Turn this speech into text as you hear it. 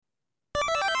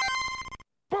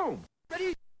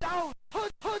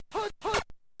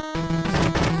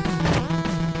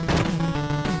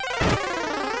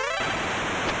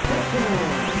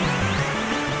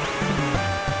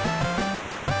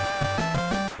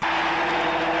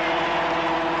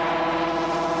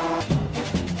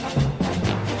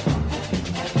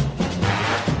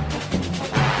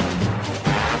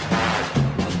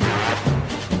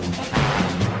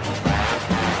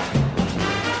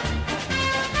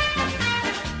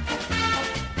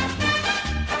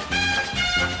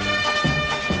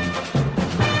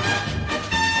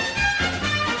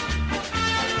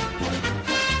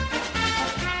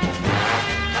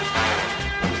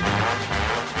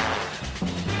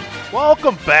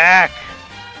Welcome back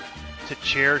to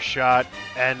Chairshot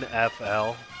NFL.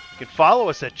 You can follow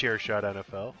us at Chairshot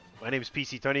NFL. My name is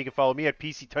PC Tony. You can follow me at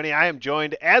PC Tony. I am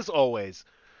joined, as always,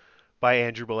 by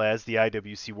Andrew Belaz, the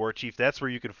IWC War Chief. That's where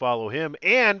you can follow him.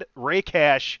 And Ray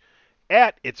Cash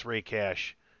at It's Ray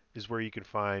Cash is where you can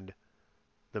find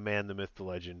the man, the myth, the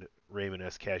legend, Raymond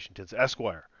S. Cashington,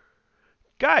 Esquire.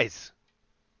 Guys,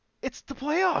 it's the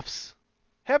playoffs.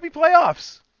 Happy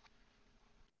playoffs.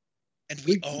 And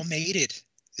we all made it.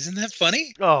 Isn't that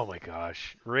funny? Oh my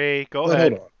gosh, Ray, go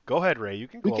ahead. Hold on. Go ahead, Ray. You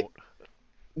can quote.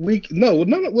 No.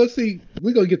 Let's see.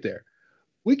 We're gonna get there.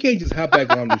 We can't just hop back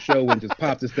on the show and just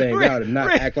pop this thing out and not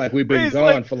act like we've been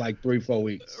gone for like 3-4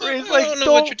 weeks. Ray's I don't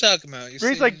know what you're talking about.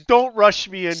 Ray's like, don't rush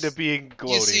me into being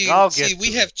gloating. I'll get.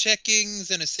 We have checkings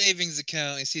and a savings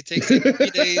account. You see, it takes like 3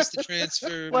 days to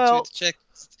transfer between the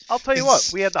checks. I'll tell you what.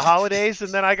 We had the holidays,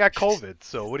 and then I got COVID.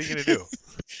 So what are you gonna do?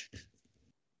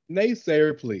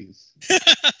 Naysayer, please.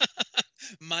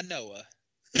 Manoa.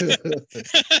 Let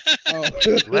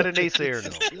a naysayer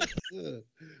know.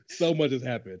 So much has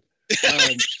happened.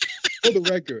 For the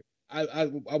record,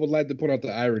 I would like to point out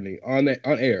the irony on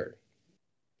air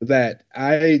that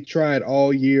I tried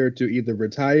all year to either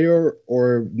retire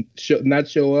or not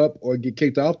show up or get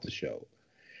kicked off the show.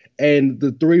 And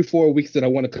the 3-4 weeks that I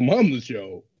want to come on the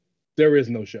show, there is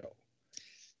no show.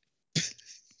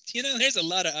 You know, there's a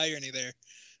lot of irony there.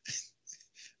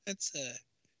 That's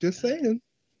just saying.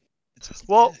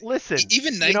 Well, listen.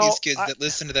 Even 90s kids that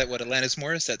listen to that Alanis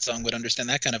Morissette song would understand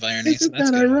that kind of irony. Isn't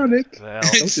that ironic? Well,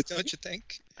 don't you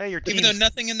think? Hey, even though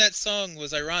nothing in that song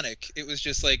was ironic, it was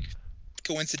just like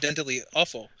coincidentally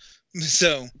awful.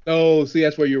 So. Oh, see,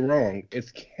 that's where you're wrong.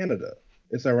 It's Canada.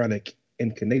 It's ironic in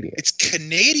Canadian. It's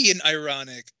Canadian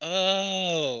ironic.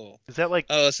 Oh. Is that like?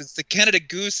 Oh, since the Canada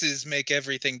Gooses make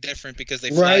everything different because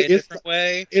they fly a different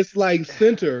way. It's like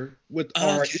center with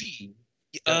R-E.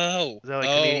 Oh, is that like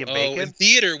Canadian bacon? And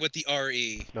theater with the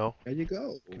R-E. No. There you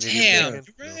go. Damn, you're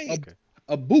right. No. Okay.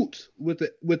 A boot with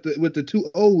the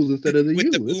two O's instead of the with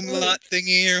U. With the umlaut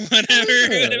thingy or whatever.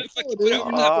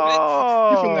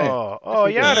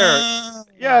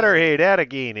 Yatter hey that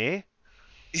again, eh?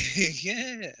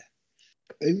 Yeah.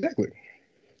 Exactly.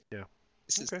 Yeah.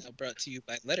 This is now brought to you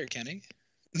by Letterkenny.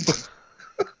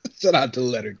 Shout out to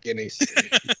Letterkenny.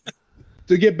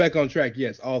 To get back on track,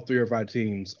 yes, all three of our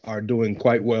teams are doing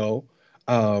quite well.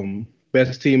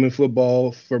 Best team in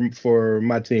football for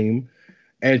my team.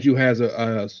 Andrew has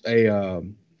a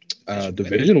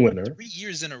division winner. 3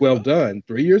 years in a row. Well done.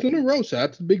 3 years in a row. Shout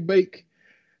out to Big Bake.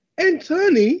 And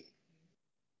Tony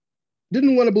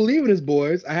didn't want to believe in his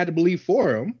boys. I had to believe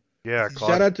for him. Yeah.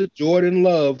 Shout out to Jordan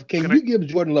Love. Can you give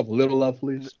Jordan Love a little love,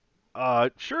 please?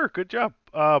 Sure. Good job.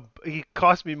 He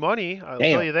cost me money. I'll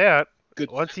Damn. tell you that. Good.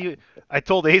 I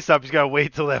told Aesop he's got to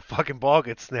wait till that fucking ball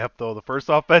gets snapped, though. The first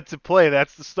offensive play,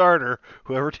 that's the starter.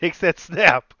 Whoever takes that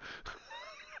snap.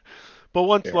 But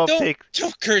once Love takes...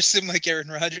 Don't curse him like Aaron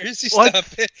Rodgers. Stop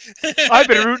it.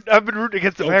 I've been rooting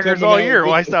against the Packers all year.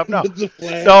 Why stop now?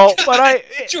 No, but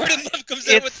Jordan Love comes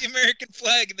out with the American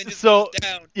flag and then just goes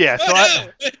down. Yeah,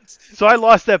 so I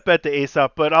lost that bet to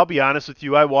Aesop, but I'll be honest with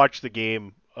you. I watched the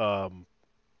game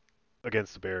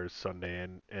against the Bears Sunday,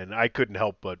 and I couldn't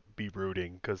help but be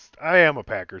rooting because I am a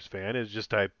Packers fan. It's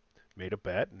just I made a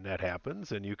bet, and that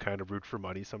happens, and you kind of root for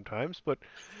money sometimes. But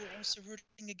you were also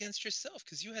rooting against yourself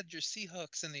because you had your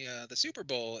Seahawks in the Super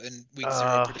Bowl in Week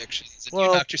 0 predictions, and you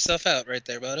knocked yourself out right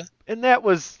there, buddy. And that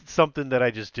was something that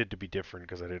I just did to be different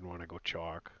because I didn't want to go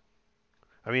chalk.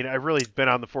 I mean, I've really been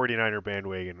on the 49er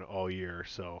bandwagon all year,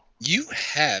 so. You've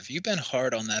been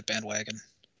hard on that bandwagon.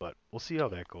 But we'll see how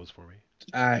that goes for me.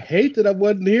 I hate that I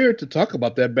wasn't here to talk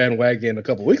about that bandwagon a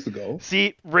couple weeks ago.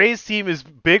 See, Ray's team is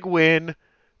big win,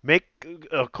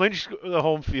 clinch the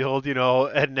home field,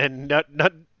 and then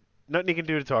nothing you can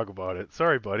do to talk about it.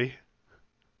 Sorry, buddy.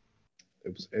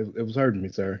 It was hurting me,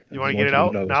 sir. You want to get it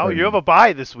out now? You have a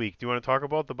bye this week. Do you want to talk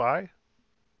about the bye?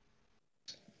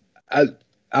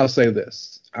 I'll say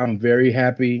this. I'm very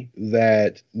happy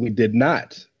that we did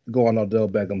not go on Odell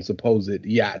Beckham's supposed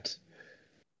yacht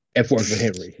at Fort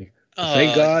McHenry.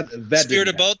 Thank God that Spirit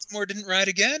of Baltimore didn't ride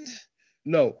again?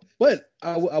 No, but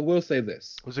I will say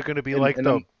this. Was it going to be like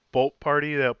the boat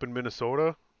party up in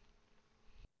Minnesota?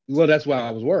 Well, that's why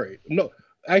I was worried. No,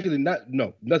 actually,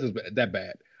 nothing's that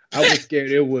bad. I was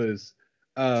scared it was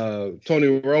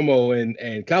Tony Romo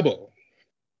and Cabo.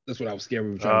 That's what I was scared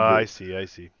we were trying to do. I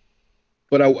see.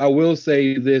 But I will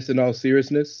say this in all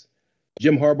seriousness.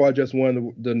 Jim Harbaugh just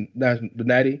won the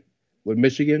Natty with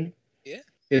Michigan. Yeah.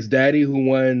 His daddy who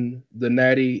won the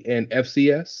Natty in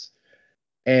FCS.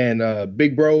 And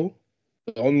Big Bro,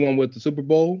 the only one with the Super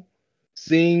Bowl.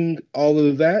 Seeing all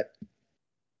of that,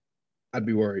 I'd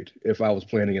be worried if I was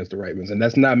playing against the Ravens. And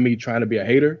that's not me trying to be a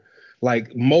hater.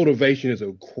 Like, motivation is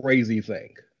a crazy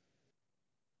thing.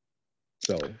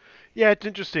 So, Yeah, it's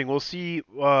interesting. We'll see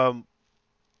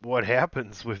what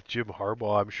happens with Jim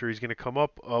Harbaugh. I'm sure he's going to come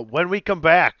up. When we come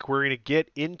back, we're going to get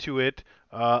into it.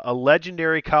 A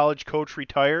legendary college coach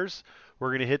retires. We're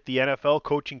going to hit the NFL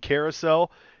coaching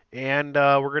carousel, and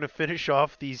we're going to finish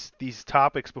off these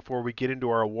topics before we get into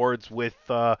our awards with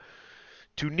to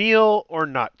kneel or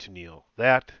not to kneel.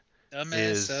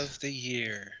 Dumbass of the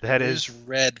year. That Where's is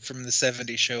Red from the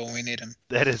 '70s show when we need him?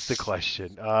 That is the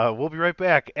question. We'll be right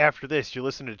back after this. You're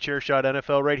listening to Chairshot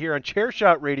NFL right here on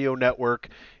Chairshot Radio Network.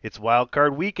 It's Wild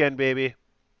Card Weekend, baby.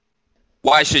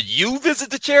 Why should you visit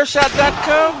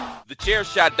thechairshot.com?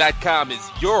 Thechairshot.com is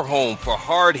your home for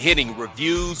hard-hitting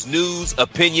reviews, news,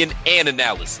 opinion, and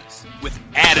analysis with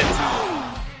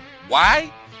attitude.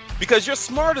 Why? Because you're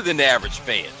smarter than the average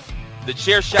fan.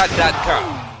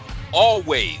 Thechairshot.com.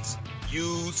 Always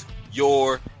use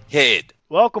your head.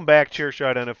 Welcome back,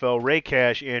 Chairshot NFL. Ray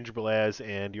Cash, Andrew Belaz,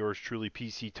 and yours truly,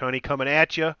 PC Tunney, coming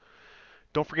at you.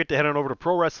 Don't forget to head on over to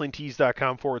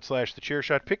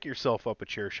ProWrestlingTees.com/thechairshot. Pick yourself up a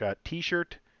Chairshot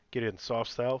t-shirt. Get it in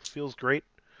soft style. Feels great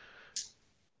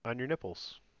on your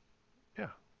nipples. Yeah,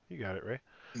 you got it, Ray.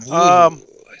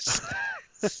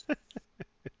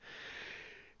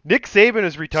 Nick Saban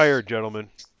is retired, gentlemen.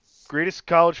 Greatest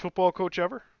college football coach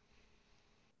ever?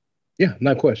 yeah,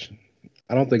 not question.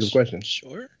 I don't think it's a question.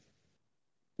 Sure.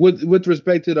 With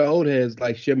respect to the old heads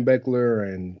like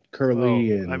Schembechler and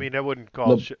Curly and I mean, I wouldn't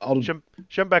call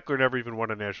Schembechler never even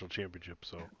won a national championship,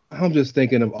 so I'm just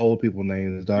thinking of old people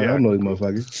names, dog. I don't know these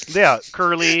motherfuckers. Yeah,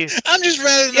 Curly. I'm just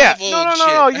running off old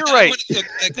no, shit. you're right.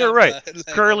 You're right.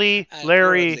 Curly,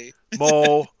 Larry,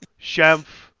 Mo, Shemp,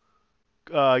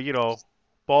 Bald,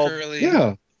 Curly.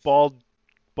 Yeah, Bald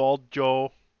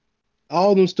Joe.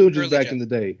 all them stooges Curly back Joe. in the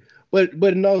day. But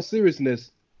in all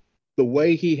seriousness, the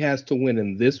way he has to win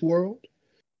in this world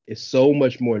is so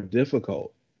much more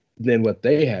difficult than what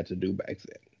they had to do back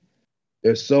then.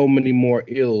 There's so many more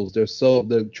ills.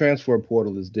 The transfer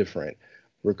portal is different.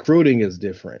 Recruiting is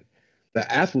different. The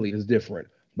athlete is different.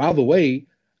 By the way,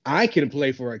 I can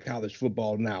play for a college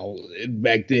football now.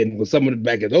 Back then, with some of the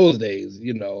back in those days,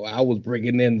 I was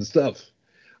bringing in the stuff.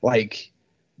 Like,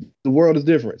 the world is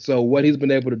different. So what he's been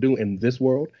able to do in this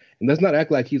world, and let's not act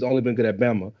like he's only been good at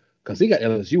Bama, because he got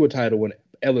LSU a title when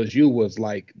LSU was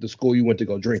like the school you went to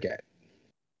go drink at.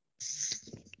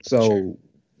 So Sure.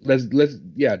 let's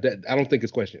I don't think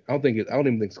it's question. I don't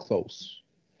even think it's close.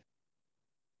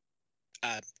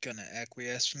 I'm gonna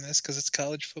acquiesce from this because it's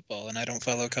college football and I don't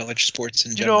follow college sports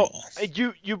in general.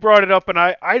 You brought it up, and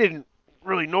I didn't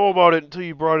really know about it until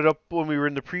you brought it up when we were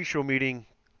in the pre-show meeting,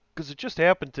 because it just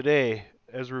happened today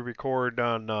as we record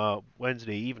on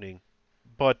Wednesday evening.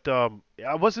 But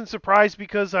I wasn't surprised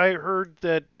because I heard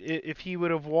that if he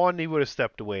would have won, he would have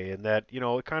stepped away, and that he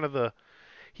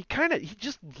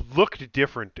just looked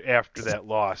different after that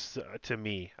loss to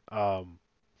me.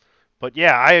 But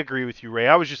yeah, I agree with you, Ray.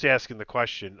 I was just asking the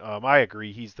question. I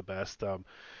agree, he's the best.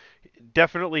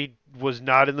 Definitely was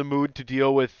not in the mood to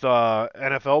deal with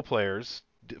NFL players.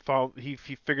 He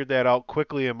figured that out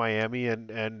quickly in Miami,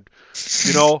 and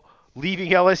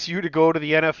leaving LSU to go to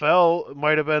the NFL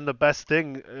might have been the best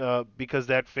thing because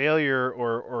that failure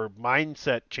or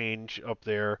mindset change up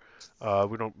there,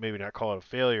 we don't maybe not call it a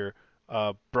failure,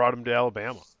 brought him to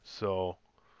Alabama. So,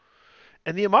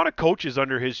 and the amount of coaches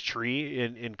under his tree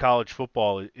in college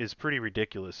football is pretty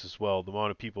ridiculous as well. The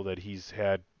amount of people that he's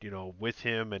had, with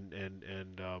him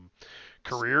and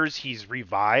careers he's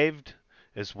revived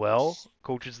as well.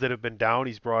 Coaches that have been down,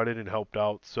 he's brought in and helped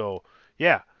out. So,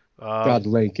 yeah. Shout out to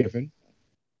Lane Kiffin.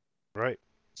 Right.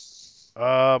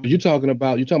 You're talking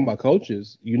about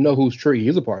coaches. You know whose tree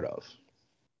he's a part of.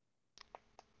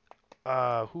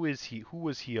 Who is he? Who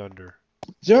was he under?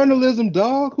 Journalism,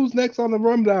 dog. Who's next on the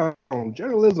rundown?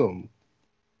 Journalism.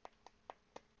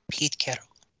 Pete Carroll.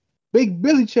 Big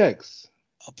Billy Checks.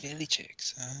 Oh, Billy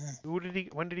Chicks.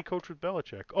 When did he coach with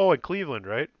Belichick? Oh, in Cleveland,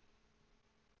 right?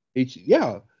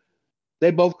 Yeah. They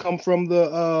both come from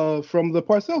the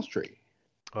Parcells tree.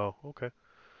 Oh, okay.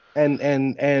 And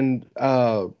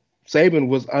Saban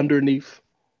was underneath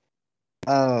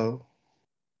Belichick.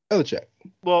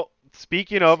 Well,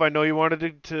 speaking of, I know you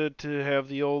wanted to have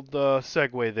the old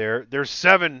segue there. There's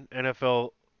 7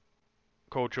 NFL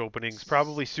coach openings,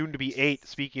 probably soon to be 8.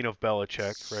 Speaking of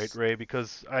Belichick, right, Ray?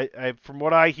 Because I from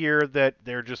what I hear, that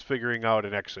they're just figuring out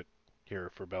an exit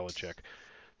here for Belichick.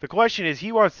 The question is,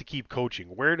 he wants to keep coaching.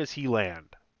 Where does he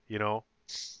land?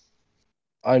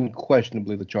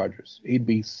 Unquestionably, the Chargers. He'd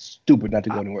be stupid not to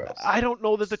go anywhere else. I don't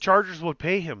know that the Chargers would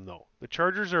pay him though. The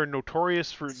Chargers are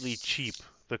notoriously cheap.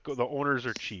 The owners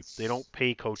are cheap. They don't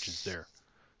pay coaches there.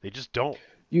 They just don't.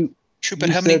 True, but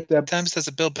how many times does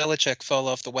a Bill Belichick fall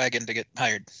off the wagon to get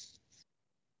hired?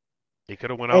 They could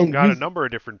have went out and got a number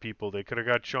of different people. They could have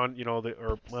got Sean,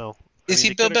 Is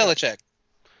he Bill Belichick?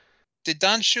 Did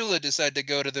Don Shula decide to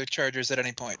go to the Chargers at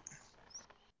any point?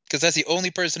 Because that's the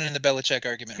only person in the Belichick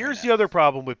argument. Here's the other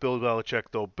problem with Bill Belichick,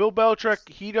 though. Bill Belichick,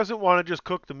 he doesn't want to just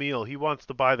cook the meal. He wants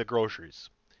to buy the groceries.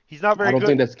 He's not very good. I don't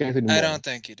think that's the case anymore. I don't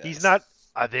think he does. He's not.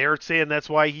 They're saying that's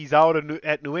why he's out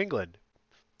at New England.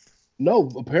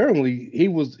 No, apparently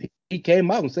he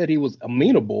came out and said he was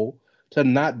amenable to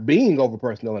not being over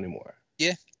personnel anymore.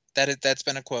 Yeah, that's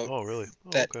been a quote. Oh, really?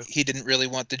 That he didn't really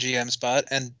want the GM spot,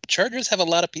 and Chargers have a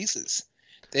lot of pieces.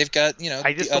 They've got,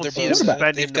 I just the don't other see them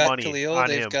spending they've the got money Khalil, on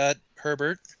they've him. got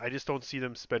Herbert. I just don't see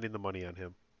them spending the money on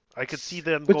him. I could see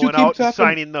them But going out and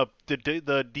signing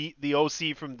the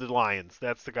OC from the Lions.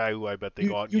 That's the guy who I bet they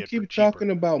go out and get for cheaper. You keep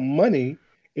talking about money.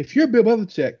 If you're Bill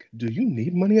Belichick, do you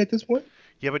need money at this point?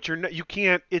 Yeah, but you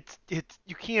can't.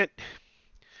 You can't.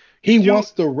 He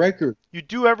wants the record. You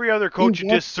do every other coach a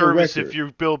disservice if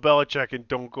you're Bill Belichick and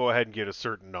don't go ahead and get a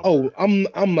certain number. Oh,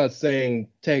 I'm not saying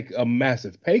take a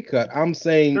massive pay cut. I'm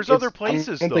saying there's other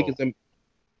places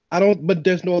but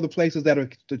there's no other places that are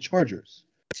the Chargers.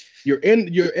 You're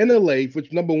in LA,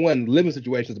 which number one, living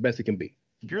situation is the best it can be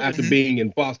after being in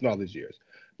Boston all these years.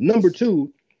 Number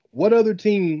two, what other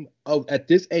team at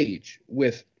this age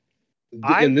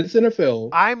in this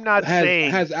NFL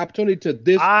has the opportunity to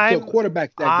a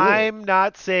quarterback that I'm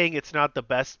not saying it's not the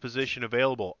best position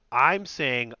available. I'm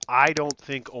saying I don't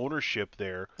think ownership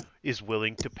there is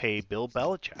willing to pay Bill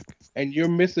Belichick. And you're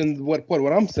missing what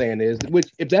I'm saying is,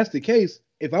 which if that's the case,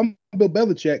 if I'm Bill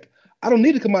Belichick, I don't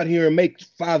need to come out here and make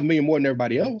 $5 million more than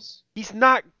everybody else. He's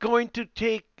not going to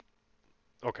take.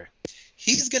 Okay.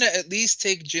 He's going to at least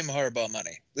take Jim Harbaugh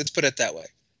money. Let's put it that way.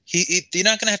 You're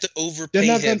not going to have to overpay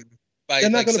him.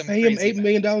 They're not going to pay him $8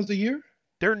 million a year?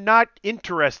 They're not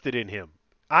interested in him.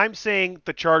 I'm saying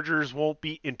the Chargers won't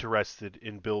be interested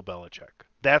in Bill Belichick.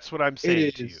 That's what I'm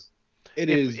saying to you.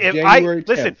 It is January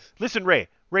 10th. Listen, Ray.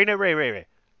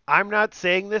 I'm not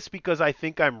saying this because I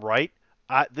think I'm right.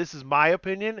 This is my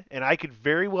opinion, and I could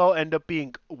very well end up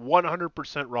being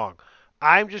 100% wrong.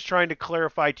 I'm just trying to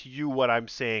clarify to you what I'm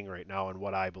saying right now and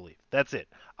what I believe. That's it.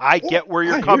 I get where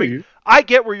you're coming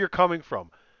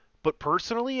from. But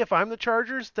personally, if I'm the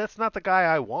Chargers, that's not the guy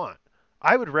I want.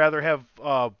 I would rather have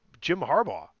Jim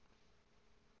Harbaugh.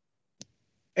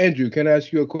 Andrew, can I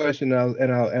ask you a question?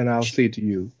 I'll say to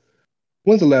you.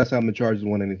 When's the last time the Chargers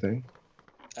won anything?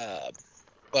 The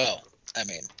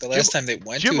last time they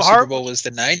went to a Super Bowl was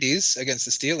the 90s against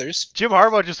the Steelers. Jim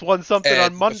Harbaugh just won something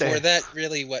on Monday. Before that,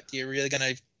 really, you're really going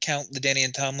to count the Danny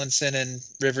and Tomlinson and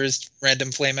Rivers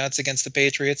random flameouts against the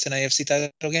Patriots in AFC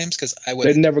title games? Because I would.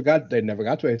 They never got to an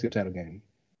AFC title game.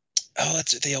 Oh,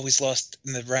 they always lost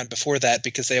in the round before that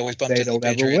because they always bumped into the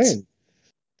Patriots. They don't ever win.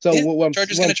 So what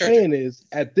I'm saying is,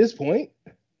 at this point,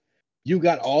 you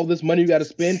got all this money you got to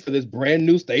spend for this brand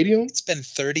new stadium. It's been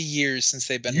 30 years since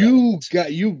they've been.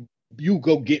 You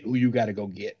go get who you got to go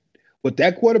get. With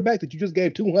that quarterback that you just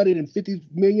gave $250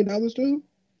 million to,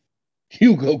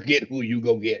 you go get who you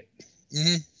go get.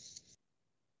 Mm-hmm.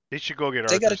 They should go get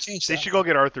Arthur. They got to change that. They should go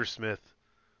get Arthur Smith.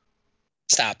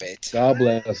 Stop it. God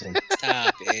bless him.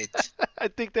 Stop it. I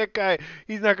think that guy,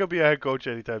 he's not going to be a head coach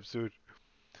anytime soon.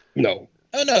 No.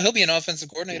 Oh, no. He'll be an offensive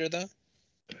coordinator, though.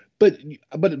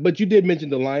 But you did mention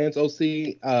the Lions OC.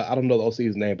 I don't know the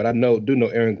OC's name, but I do know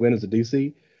Aaron Glenn is the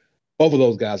DC. Both of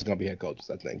those guys are going to be head coaches,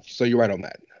 I think. So you're right on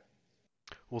that.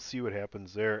 We'll see what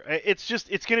happens there. It's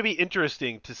going to be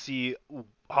interesting to see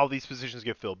how these positions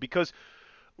get filled because,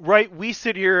 right, we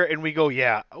sit here and we go,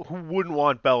 yeah, who wouldn't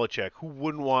want Belichick? Who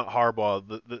wouldn't want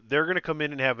Harbaugh? They're going to come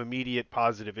in and have immediate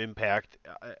positive impact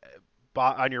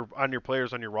on your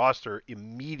players on your roster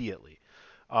immediately.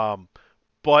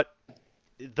 But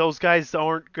those guys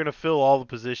aren't going to fill all the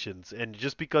positions, and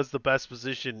just because the best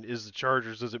position is the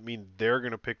Chargers doesn't mean they're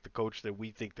going to pick the coach that we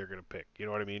think they're going to pick. You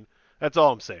know what I mean? That's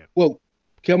all I'm saying. Well,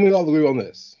 can we all agree on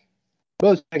this?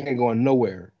 Belichick ain't going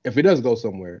nowhere. If he does go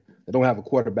somewhere, they don't have a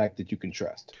quarterback that you can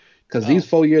trust. Because these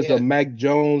 4 years of Mac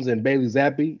Jones and Bailey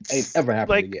Zappi ain't ever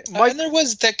happened again. And there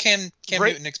was that Cam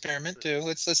Newton experiment too.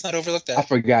 Let's not overlook that. I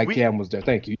forgot Cam was there.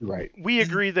 Thank you. You're right. We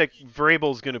agree that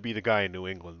Vrabel's going to be the guy in New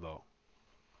England, though.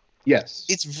 Yes.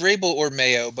 It's Vrabel or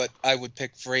Mayo, but I would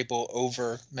pick Vrabel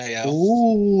over Mayo.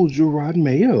 Oh, Gerard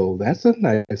Mayo. That's a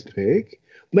nice pick.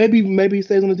 Maybe he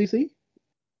stays on the DC?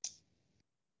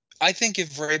 I think if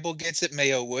Vrabel gets it,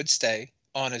 Mayo would stay.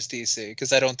 on his DC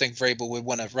because I don't think Vrabel would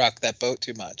want to rock that boat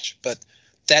too much. But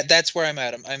that's where I'm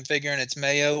at. I'm figuring it's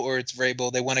Mayo or it's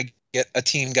Vrabel. They want to get a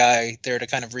team guy there to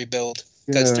kind of rebuild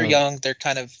because they're young, they're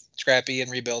kind of scrappy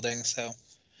and rebuilding. So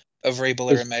a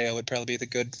Vrabel or a Mayo would probably be the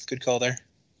good call there.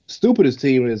 Stupidest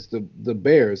team is the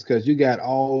Bears because you got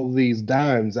all these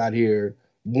dimes out here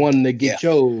wanting to get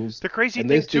chose. The crazy and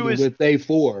thing too is with they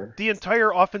four. The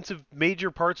entire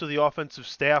major parts of the offensive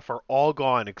staff are all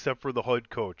gone except for the head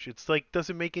coach. It's like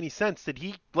doesn't make any sense. Did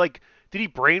he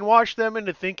brainwash them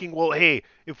into thinking, well, hey,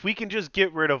 if we can just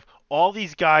get rid of all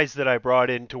these guys that I brought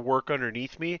in to work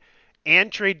underneath me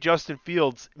and trade Justin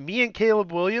Fields, me and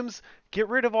Caleb Williams, get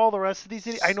rid of all the rest of these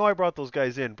idiots. I know I brought those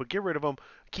guys in, but get rid of them.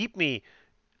 Keep me.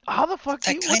 How the fuck?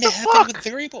 That kind of happened with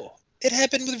Vrabel. It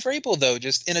happened with Vrabel, though,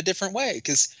 just in a different way,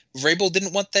 because Vrabel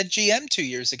didn't want that GM 2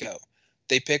 years ago.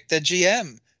 They picked that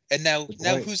GM, and now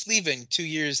who's leaving 2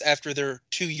 years after their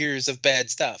 2 years of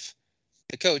bad stuff?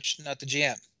 The coach, not the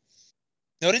GM.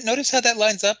 Notice how that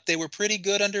lines up? They were pretty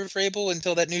good under Vrabel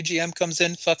until that new GM comes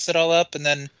in, fucks it all up, and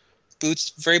then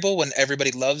boots Vrabel when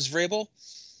everybody loves Vrabel.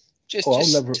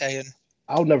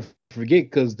 I'll never forget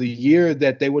because the year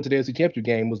that they went to the NFC Championship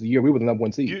game was the year we were the number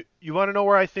one seed. You want to know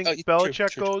where I think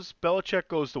Belichick goes? Belichick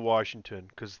goes to Washington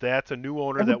because that's a new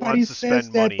owner that wants to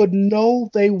spend money. But no,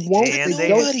 they won't. They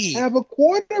don't have a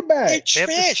quarterback. They're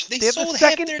trash. They sold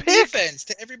half their defense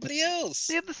to everybody else.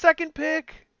 They have the second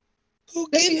pick.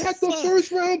 They had the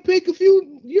first round pick a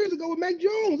few years ago with Mac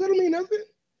Jones. That don't mean nothing.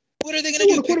 What are they going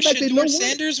to do? Pick Shedeur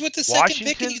Sanders with the second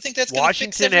pick, and you think that's going to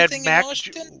fix everything in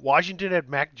Washington? Washington had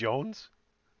Mac Jones.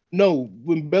 No,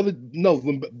 when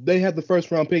they had the first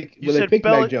round pick, when they picked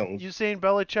Mac Jones. You saying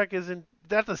Belichick isn't?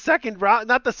 That's the second round,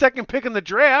 not the second pick in the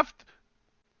draft.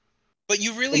 But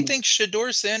you really think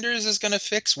Shedeur Sanders is going to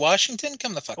fix Washington?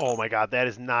 Come the fuck on. Oh my God, that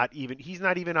is not even. He's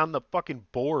not even on the fucking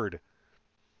board.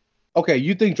 Okay,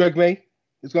 you think Drake May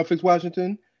is going to fix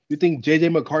Washington? You think J.J.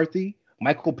 McCarthy,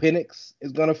 Michael Penix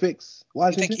is going to fix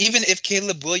Washington? You think even if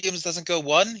Caleb Williams doesn't go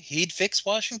one, he'd fix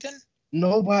Washington?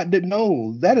 Nobody.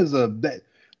 No, that's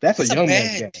a young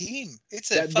bad team.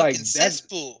 It's a fucking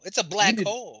cesspool. It's a black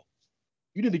hole.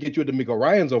 You need to get you a D'Amico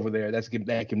Ryans over there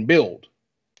that can build.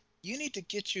 You need to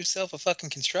get yourself a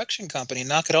fucking construction company,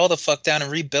 knock it all the fuck down,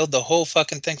 and rebuild the whole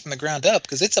fucking thing from the ground up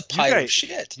because it's a pile of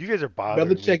shit. You guys are bothering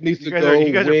Belichick me. Needs to go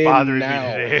You guys are bothering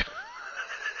now. me today.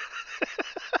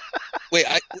 Wait,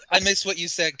 I missed what you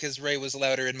said because Ray was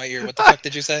louder in my ear. What the fuck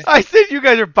did you say? I said you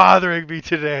guys are bothering me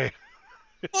today.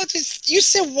 Well, you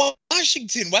said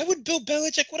Washington. Why would Bill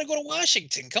Belichick want to go to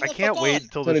Washington? I can't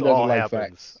wait till this all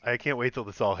happens. I can't wait till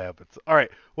this all happens. All right,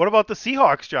 what about the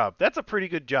Seahawks job? That's a pretty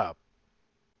good job.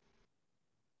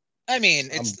 I mean,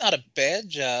 it's not a bad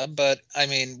job, but I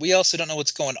mean, we also don't know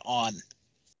what's going on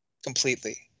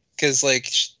completely.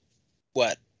 Because,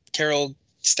 Carroll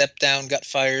stepped down, got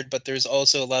fired, but there's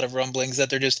also a lot of rumblings that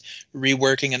they're just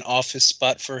reworking an office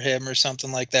spot for him or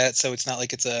something like that. So it's not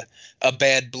like it's a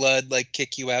bad blood,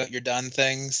 kick you out, you're done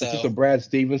thing. So it's just a Brad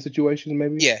Stevens situation,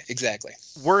 maybe? Yeah, exactly.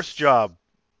 Worst job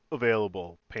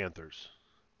available, Panthers.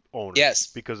 Owner. Yes.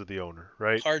 Because of the owner,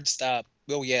 right? Hard stop.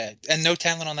 Oh, yeah. And no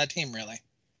talent on that team, really.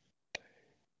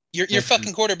 Your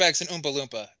fucking quarterback's an Oompa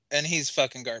Loompa, and he's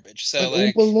fucking garbage. So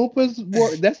Oompa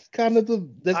Loompas, that's kind of the.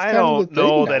 I don't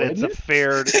know that it's a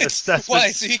fair assessment.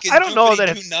 Why? So he can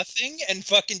do nothing and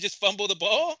fucking just fumble the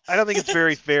ball? I don't think it's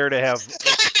very fair to have.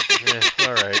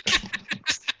 All right.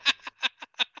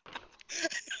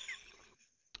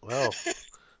 Well,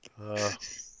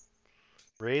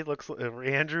 Ray looks.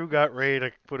 Andrew got Ray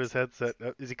to put his headset.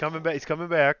 Is he coming back? He's coming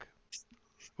back.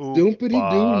 Doopity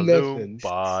do nothing.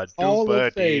 All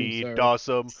the same,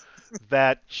 awesome.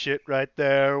 That shit right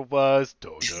there was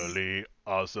totally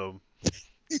awesome.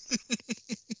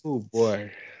 Oh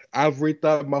boy, I've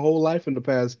rethought my whole life in the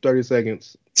past 30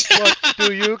 seconds. What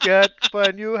do you get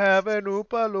when you have an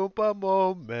Oompa Loompa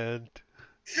moment?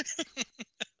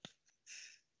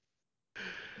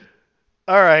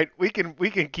 All right, we can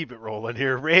keep it rolling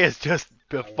here. Ray is just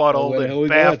befuddled and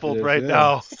baffled right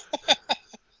now.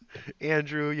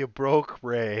 Andrew, you broke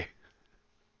Ray.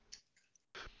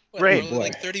 Ray, we're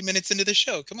 30 minutes into the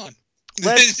show. Come on.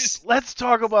 Let's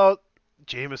talk about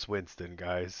Jameis Winston,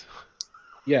 guys.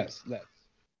 Yes, let's.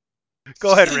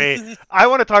 Go ahead, Ray. I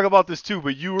want to talk about this too,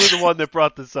 but you were the one that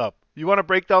brought this up. You want to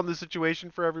break down the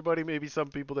situation for everybody? Maybe some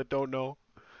people that don't know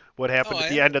what happened at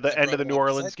the end of the New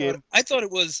Orleans game. I thought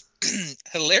it was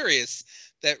hilarious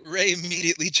that Ray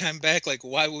immediately chimed back,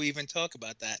 why would we even talk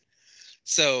about that?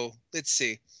 So let's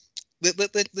see.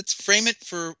 Let's frame it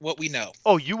for what we know.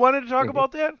 Oh, you wanted to talk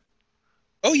about that?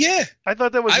 Oh, yeah. I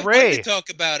thought that was I Ray. wanted to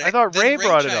talk about it. I thought Ray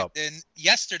brought it up. And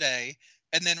yesterday,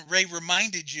 and then Ray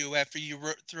reminded you after you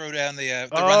throw down the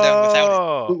rundown without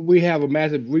it. Oh, We have a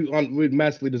massive we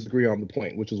massively disagree on the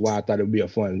point, which is why I thought it would be a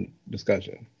fun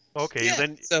discussion. okay. Yeah.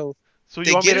 Then So so you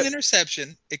they want me get an to?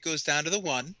 interception. It goes down to the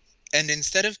 1, and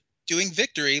instead of doing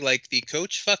victory like the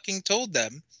coach fucking told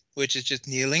them, which is just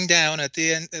kneeling down at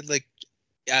the end, like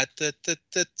at the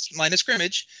line of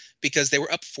scrimmage, because they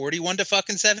were up 41 to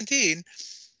fucking 17.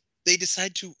 They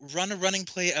decide to run a running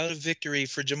play out of victory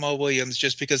for Jamal Williams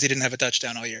just because he didn't have a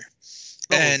touchdown all year.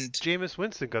 Oh, And Jameis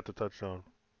Winston got the touchdown.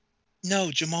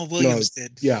 no, Jamal No, Williams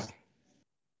did. yeah,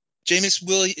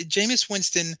 Jameis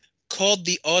Winston called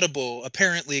the audible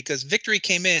apparently because victory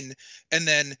came in, and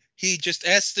then he just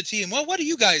asked the team, "Well, what do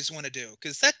you guys want to do?"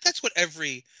 Because that's what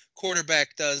every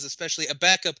quarterback does, especially a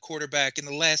backup quarterback in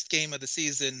the last game of the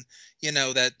season. You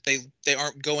know that they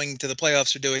aren't going to the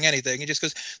playoffs or doing anything. He just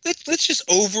goes, "Let's just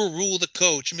overrule the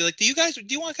coach and be like, do you guys want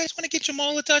to get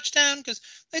Jamal a touchdown? Because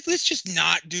let's just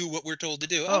not do what we're told to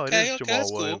do." Oh, it is Okay, Jamal that's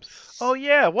cool. Williams. Oh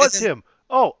yeah, it And was then him.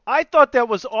 Oh, I thought that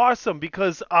was awesome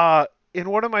because in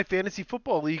one of my fantasy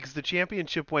football leagues, the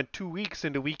championship went 2 weeks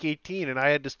into week 18, and I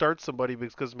had to start somebody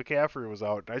because McCaffrey was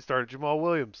out, and I started Jamal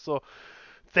Williams. So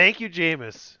thank you,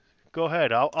 Jameis. Go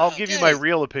ahead. I'll give you my okay.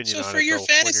 real opinion So on for it your though when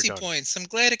you're fantasy done. points, I'm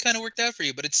glad it kind of worked out for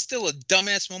you, but it's still a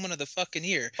dumbass moment of the fucking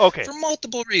year Okay. for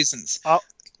multiple reasons. I'll,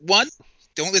 One,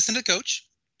 don't listen to the coach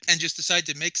and just decide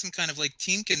to make some kind of like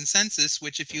team consensus,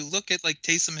 which if you look at like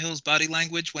Taysom Hill's body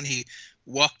language when he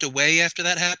walked away after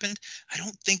that happened, I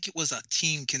don't think it was a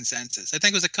team consensus. I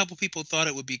think it was a couple people thought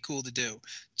it would be cool to do.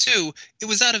 Two, it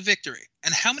was out of victory.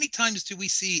 And how many times do we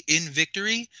see in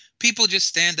victory people just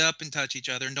stand up and touch each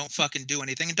other and don't fucking do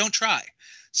anything and don't try?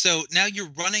 So now you're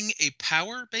running a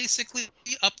power basically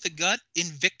up the gut in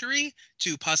victory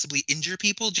to possibly injure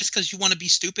people just because you want to be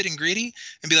stupid and greedy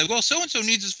and be like, well, so and so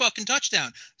needs his fucking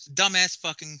touchdown. Dumbass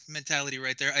fucking mentality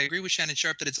right there. I agree with Shannon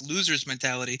Sharp that it's loser's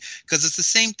mentality because it's the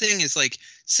same thing as like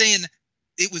saying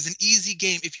it was an easy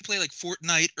game. If you play like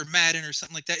Fortnite or Madden or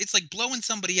something like that, it's like blowing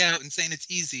somebody out and saying it's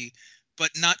easy, but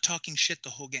not talking shit the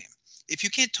whole game. If you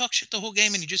can't talk shit the whole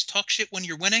game and you just talk shit when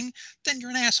you're winning, then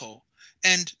you're an asshole.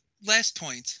 And last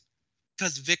point,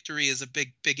 because victory is a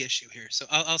big issue here. So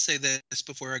I'll say this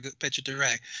before I pitch it to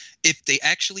Ray. If they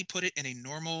actually put it in a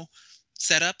normal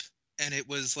setup and it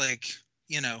was like,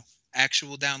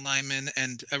 actual down linemen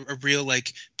and a real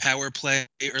like power play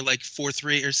or like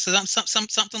 4-3 or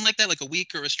something like that, like a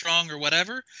weak or a strong or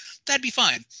whatever, that'd be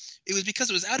fine. It was because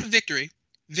it was out of victory.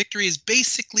 Victory is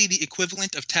basically the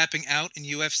equivalent of tapping out in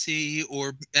UFC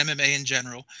or MMA in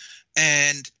general.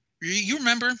 And you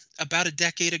remember about a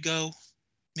decade ago,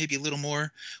 maybe a little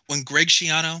more, when Greg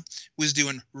Schiano was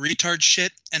doing retard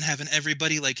shit and having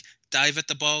everybody like dive at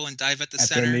the ball and dive at the at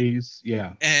center their knees,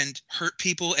 yeah, and hurt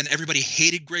people, and everybody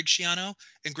hated Greg Schiano.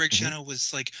 And Greg Schiano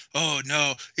was like, "Oh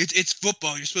no, it's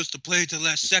football. You're supposed to play to the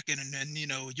last second, and then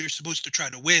you're supposed to try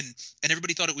to win." And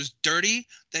everybody thought it was dirty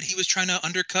that he was trying to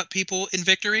undercut people in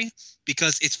victory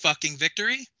because it's fucking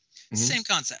victory. Same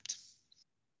concept.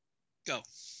 Go.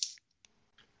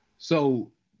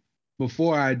 So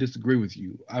before I disagree with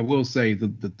you, I will say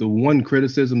the one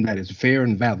criticism that is fair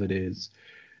and valid is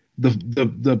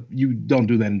the you don't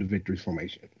do that in the victory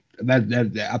formation.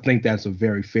 That I think that's a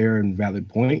very fair and valid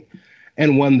point,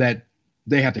 and one that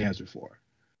they have to answer for.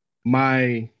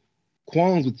 My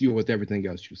qualms with you with everything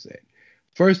else you said.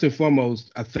 First and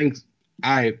foremost, I think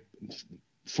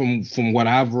from what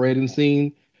I've read and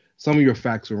seen, some of your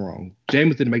facts are wrong.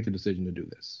 Jameis didn't make the decision to do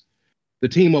this. The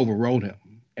team overrode him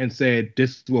and said,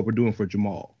 "This is what we're doing for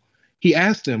Jamal." He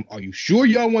asked them, "Are you sure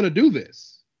y'all want to do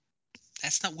this?"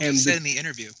 That's not what he said in the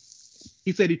interview.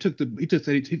 He said he took the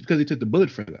bullet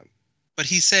for them. But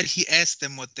he said he asked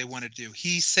them what they want to do.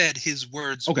 He said his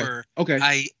words were, "Okay,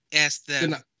 I asked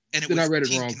them," and it was I read it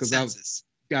team wrong because I've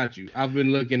got you. I've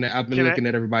been looking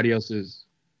at everybody else's.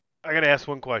 I gotta ask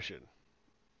one question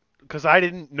because I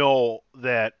didn't know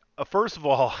that. First of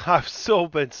all,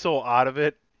 I've been so out of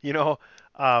it.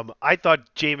 I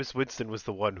thought Jameis Winston was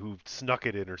the one who snuck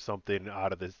it in or something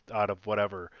out of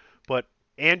whatever. But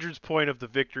Andrew's point of the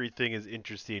victory thing is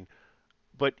interesting.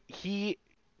 But he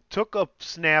took a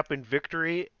snap in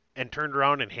victory and turned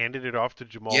around and handed it off to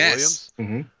Jamal Williams.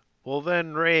 Mm-hmm. Well,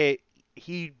 then Ray,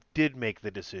 he did make the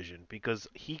decision because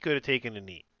he could have taken a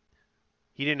knee.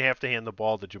 He didn't have to hand the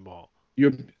ball to Jamal.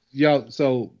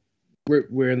 So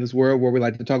we're in this world where we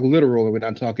like to talk literal and we're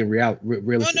not talking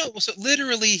realistic. No. So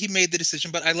literally, he made the decision,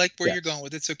 but I like where you're going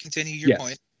with it. So continue your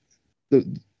point. The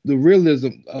realism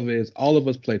of it is all of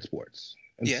us played sports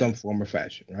in some form or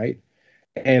fashion, right?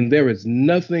 And there is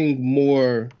nothing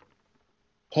more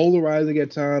polarizing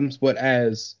at times, but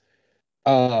as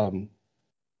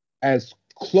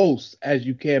close as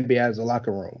you can be as a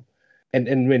locker room, and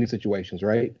in many situations,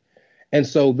 right? And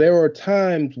so there are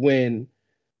times when,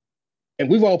 and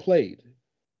we've all played,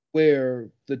 where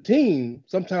the team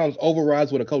sometimes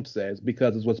overrides what a coach says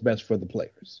because it's what's best for the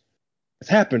players. It's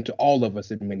happened to all of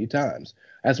us many times.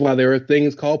 That's why there are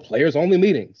things called players-only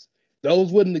meetings.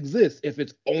 Those wouldn't exist if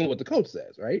it's only what the coach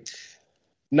says, right?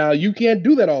 Now, you can't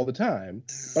do that all the time,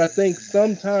 but I think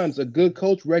sometimes a good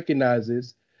coach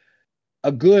recognizes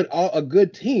a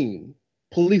good team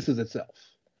polices itself.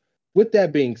 With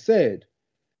that being said,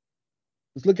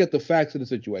 let's look at the facts of the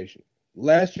situation.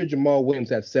 Last year, Jamal Williams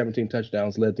had 17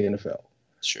 touchdowns, led the NFL.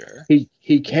 Sure.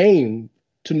 He came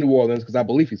to New Orleans because I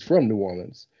believe he's from New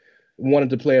Orleans, wanted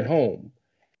to play at home,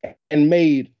 and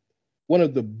made one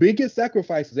of the biggest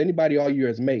sacrifices anybody all year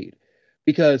has made,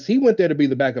 because he went there to be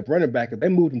the backup running back and they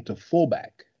moved him to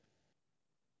fullback.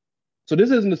 So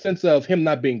this isn't the sense of him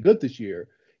not being good this year.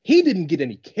 He didn't get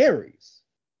any carries.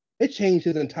 It changed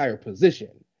his entire position.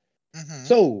 Mm-hmm.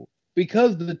 So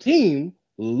because the team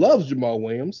loves Jamal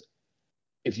Williams,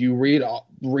 if you read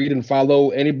and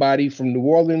follow anybody from New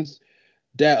Orleans,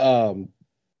 Detroit,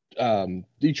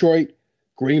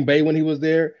 Green Bay when he was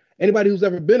there, anybody who's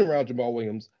ever been around Jamal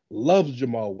Williams loves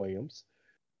Jamal Williams.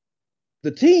 The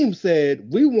team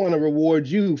said, we want to reward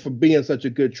you for being such a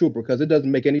good trooper because it doesn't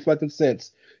make any fucking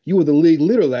sense. You were the league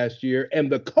leader last year,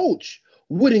 and the coach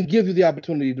wouldn't give you the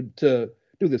opportunity to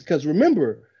do this. Because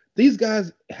remember, these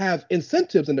guys have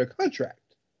incentives in their contract.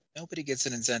 Nobody gets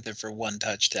an incentive for one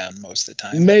touchdown most of the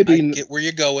time. Maybe I get where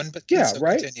you're going, but yeah,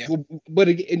 right. Continue. But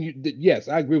yes,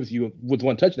 I agree with you with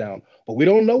one touchdown. But we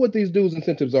don't know what these dudes'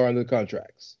 incentives are in the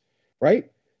contracts,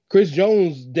 right? Chris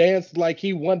Jones danced like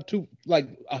he won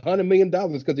 $100 million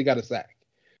because he got a sack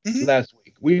last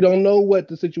week. We don't know what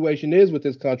the situation is with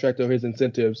his contract or his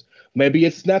incentives. Maybe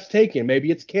it's snaps taken. Maybe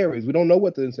it's carries. We don't know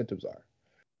what the incentives are.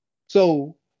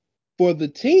 So for the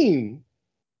team,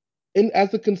 and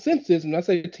as a consensus, and I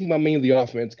say team, I mean the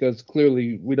offense, because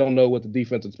clearly we don't know what the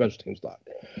defense and special teams thought.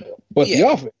 But the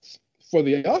offense, for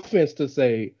the offense to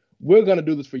say, we're going to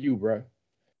do this for you, bro.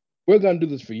 We're going to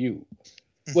do this for you.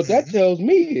 What that tells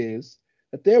me is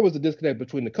that there was a disconnect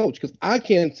between the coach, because I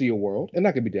can't see a world, and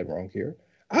I could be dead wrong here,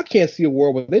 I can't see a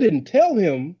world where they didn't tell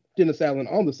him, Dennis Allen,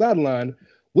 on the sideline,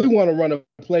 we want to run a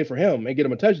play for him and get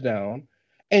him a touchdown.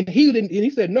 And he didn't. And he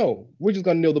said, no, we're just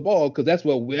going to kneel the ball because that's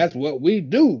what we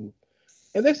do.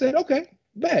 And they said, okay,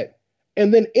 bet.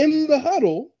 And then in the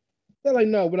huddle, they're like,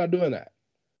 no, we're not doing that.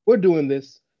 We're doing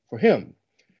this for him.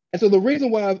 And so the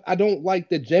reason why I don't like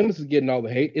that Jameis is getting all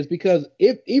the hate is because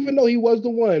even though he was the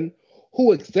one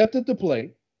who accepted the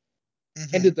play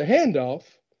and did the handoff,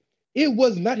 it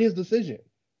was not his decision.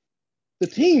 The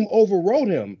team overrode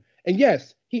him. And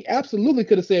yes, he absolutely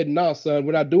could have said, nah, son,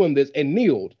 we're not doing this, and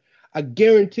kneeled. I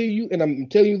guarantee you, and I'm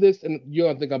telling you this, and you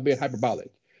don't think I'm being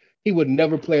hyperbolic, he would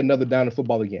never play another down in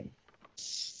football again.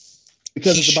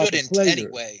 Because he it's about shouldn't the pleasure.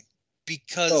 Anyway.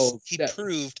 Because he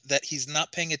proved that he's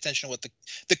not paying attention to what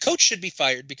the coach should be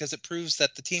fired, because it proves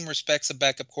that the team respects a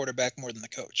backup quarterback more than the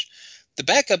coach. The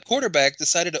backup quarterback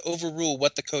decided to overrule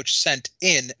what the coach sent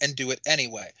in and do it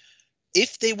anyway.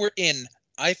 If they were in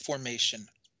I formation,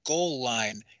 goal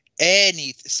line,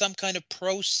 some kind of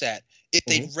pro set, if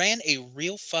they ran a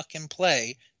real fucking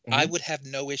play, I would have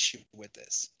no issue with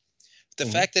this. The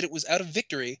fact that it was out of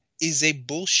victory is a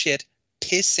bullshit,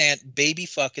 pissant, baby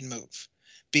fucking move.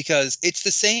 Because it's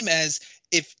the same as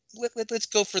if let's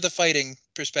go for the fighting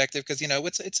perspective, because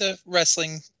it's a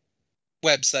wrestling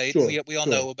website. Sure, we all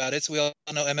know about it, so we all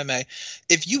know MMA.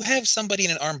 If you have somebody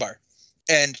in an armbar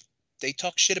and they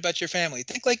talk shit about your family,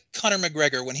 think like Conor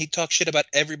McGregor when he talks shit about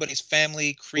everybody's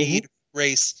family, creed,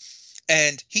 race,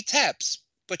 and he taps,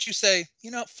 but you say,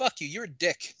 fuck you, you're a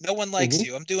dick. No one likes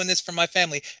you. I'm doing this for my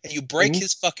family, and you break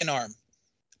his fucking arm.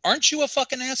 Aren't you a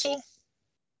fucking asshole?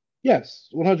 Yes,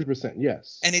 100%,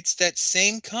 yes. And it's that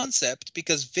same concept,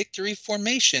 because victory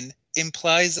formation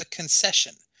implies a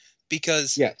concession.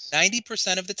 Because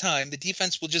 90% of the time, the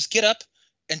defense will just get up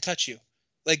and touch you.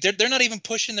 Like, they're not even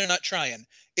pushing, they're not trying.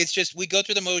 It's just, we go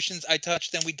through the motions, I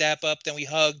touch, then we dap up, then we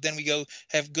hug, then we go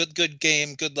have good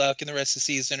game, good luck in the rest of the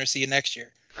season, or see you next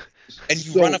year. And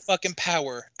you run a fucking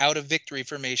power out of victory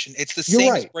formation. It's the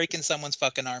same as breaking someone's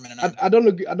fucking arm in an arm. I don't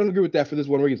agree with that for this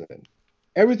one reason.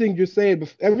 Everything you said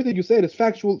is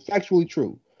factually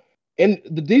true. And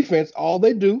the defense, all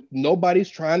they do, nobody's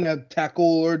trying to tackle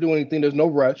or do anything. There's no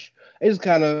rush. They just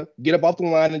kind of get up off the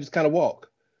line and just kind of walk.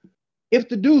 If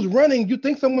the dude's running, you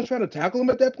think someone's trying to tackle him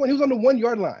at that point? He was on the 1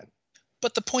 yard line.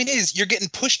 But the point is, you're getting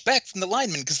pushed back from the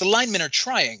linemen because the linemen are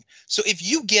trying. So if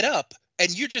you get up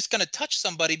and you're just going to touch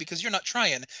somebody because you're not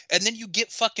trying, and then you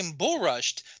get fucking bull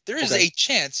rushed, there is Okay. a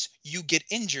chance you get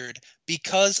injured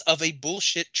because of a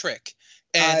bullshit trick.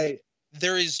 And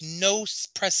there is no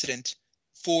precedent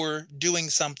for doing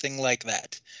something like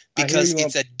that because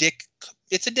it's a dick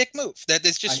move. That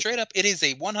is just straight up. It is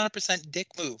a 100% dick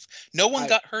move. No one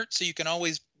got hurt, so you can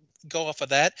always go off of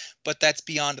that, but that's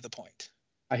beyond the point.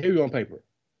 I hear you on paper,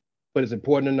 but it's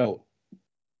important to note.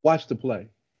 Watch the play.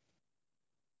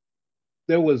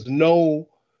 There was no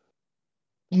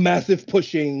massive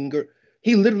pushing.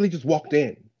 He literally just walked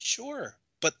in. Sure,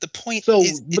 but the point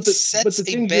is it sets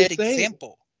a bad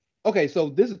example. Okay, so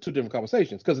this is two different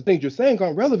conversations because the things you're saying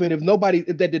aren't relevant if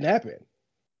that didn't happen.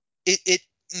 The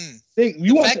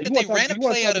fact that they ran a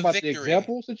play out of victory. The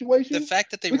example situation. The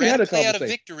fact that they ran a play out of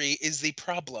victory is the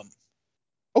problem.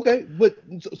 Okay, but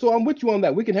so I'm with you on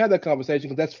that. We can have that conversation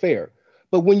because that's fair.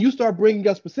 But when you start bringing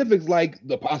up specifics like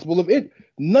the possible of it,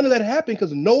 none of that happened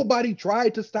because nobody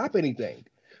tried to stop anything.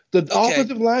 The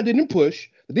offensive line didn't push.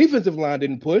 The defensive line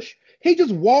didn't push. He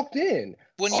just walked in.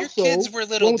 When your kids were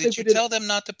little, did you tell them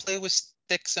not to play with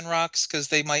sticks and rocks because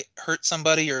they might hurt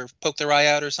somebody or poke their eye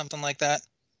out or something like that?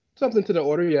 Something to the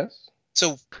order, yes.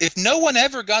 So if no one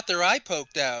ever got their eye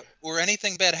poked out or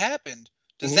anything bad happened,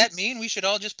 does that mean we should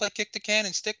all just play kick the can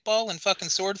and stickball and fucking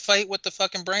sword fight with the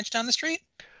fucking branch down the street?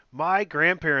 My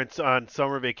grandparents on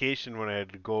summer vacation when I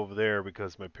had to go over there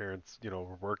because my parents,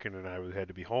 were working and I had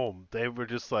to be home, they were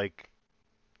just like,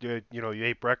 you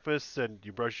ate breakfast and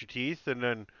you brush your teeth and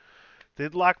then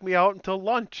they'd lock me out until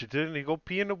lunch. Didn't you go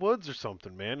pee in the woods or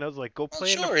something, man? I was like, go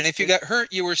play. Sure, and if you got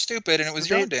hurt, you were stupid and it was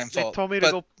your own damn fault. They told me to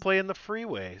go play in the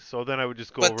freeway, so then I would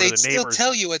just go over to the neighbors. But they'd still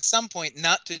tell you at some point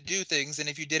not to do things, and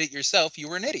if you did it yourself, you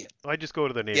were an idiot. I just go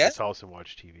to the neighbor's house and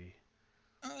watch TV.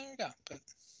 Oh, there you go. But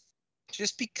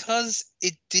just because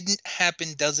it didn't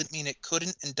happen doesn't mean it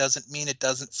couldn't, and doesn't mean it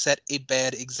doesn't set a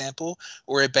bad example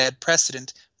or a bad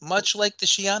precedent, much like the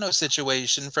Schiano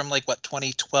situation from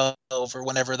 2012 or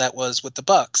whenever that was with the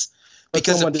Bucks.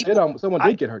 Because someone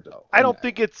did get hurt though. I don't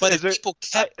think it's. But if people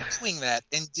kept doing that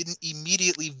and didn't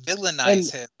immediately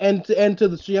villainize him, and to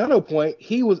the Schiano point,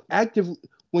 he was active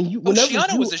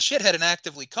Schiano was a shithead and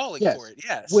actively calling for it.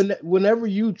 Yes. Whenever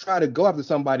you try to go after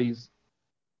somebody's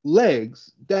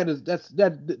legs, that is the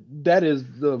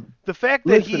fact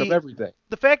that of everything.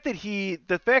 The fact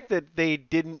that they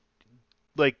didn't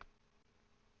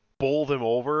bowl them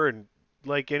over and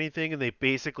anything, and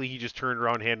he just turned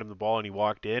around, handed him the ball, and he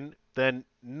walked in, then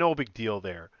no big deal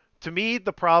there. To me,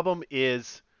 the problem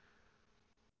is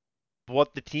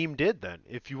what the team did then.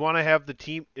 If you want to have the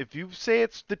team, if you say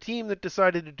it's the team that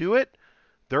decided to do it,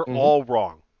 they're all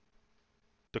wrong.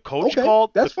 The coach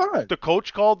called that's fine. The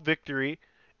coach called victory,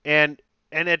 and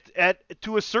at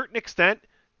to a certain extent,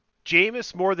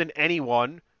 Jameis more than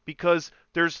anyone, because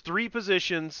there's three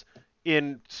positions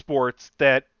in sports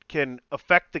that can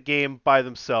affect the game by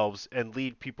themselves and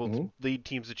lead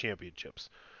teams to championships.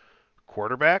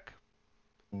 Quarterback,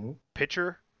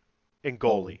 pitcher, and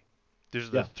goalie. There's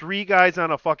the three guys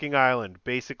on a fucking island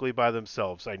basically by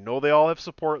themselves. I know they all have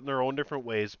support in their own different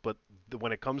ways, but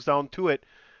when it comes down to it,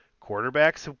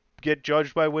 quarterbacks get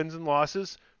judged by wins and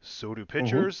losses, so do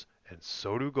pitchers, and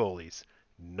so do goalies.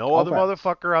 No other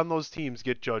motherfucker on those teams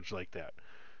get judged like that.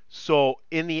 So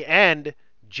in the end,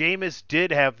 Jameis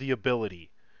did have the ability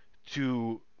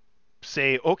to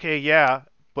say, okay, yeah,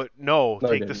 but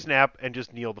take the snap and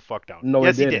just kneel the fuck down. No,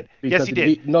 yes, he did. Yes, he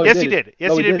did. Yes, he did.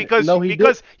 Yes,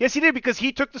 he did. Because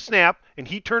he took the snap and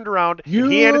he turned around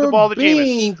and he handed the ball to Jameis. You're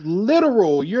being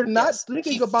literal. You're not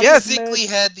thinking about. He physically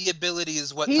had the ability,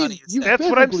 is what Tony is saying. That's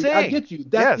what I'm saying. I get you.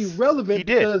 That's irrelevant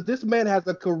because this man has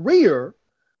a career,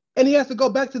 and he has to go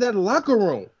back to that locker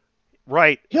room.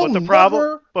 Right, He'll play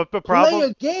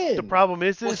again. The problem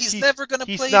is he's never going to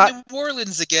play in New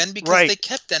Orleans again because they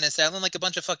kept Dennis Allen like a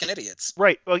bunch of fucking idiots.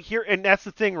 Right. Well, and that's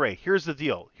the thing, Ray. Here's the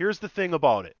deal. Here's the thing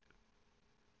about it.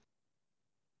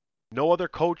 No other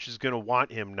coach is going to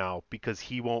want him now because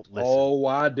he won't listen. Oh,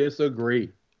 I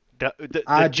disagree.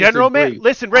 The general man.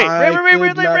 Listen, Ray.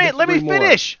 Let me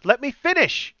finish. Let me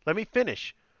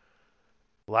finish.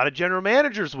 A lot of general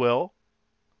managers will.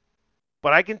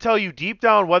 But I can tell you deep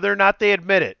down, whether or not they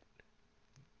admit it,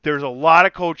 there's a lot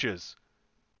of coaches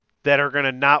that are going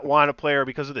to not want a player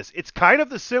because of this. It's kind of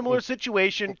the similar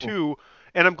situation too,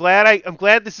 and I'm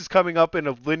glad this is coming up in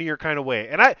a linear kind of way.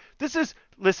 And I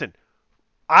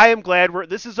am glad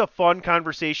this is a fun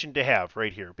conversation to have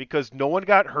right here because no one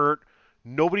got hurt,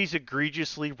 nobody's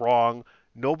egregiously wrong,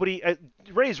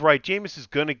 Ray's right. Jameis is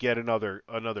going to get another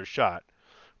shot,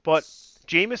 but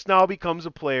Jameis now becomes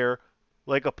a player.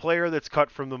 Like a player that's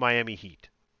cut from the Miami Heat.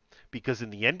 Because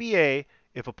in the NBA,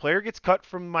 If a player gets cut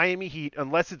from Miami Heat,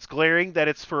 unless it's glaring that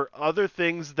it's for other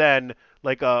things than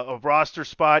like a roster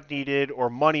spot needed or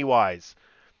money wise,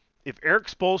 if Eric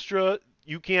Spoelstra,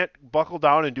 you can't buckle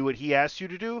down and do what he asks you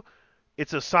to do,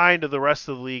 it's a sign to the rest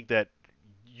of the league that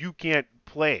you can't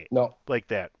play No, like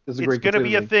that. disagree It's going to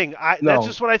be a completely. thing. No, That's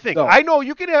just what I think. no, I know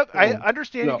you can have. I no,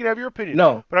 understand you no, can have your opinion,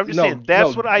 no, but I'm just no, saying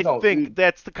that's no, what I no. think.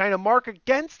 That's the kind of mark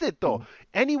against it, though.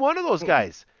 Any one of those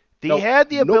guys, they No, had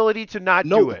the nope, ability to not do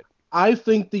nope. it. I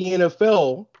think the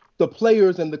NFL, the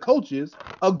players and the coaches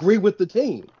agree with the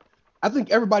team. I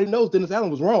think everybody knows Dennis Allen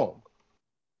was wrong.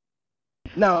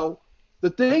 Now, the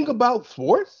thing about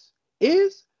sports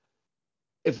is,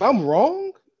 if I'm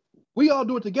wrong, we all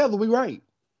do it together. We right.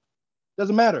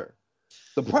 Doesn't matter.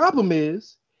 The problem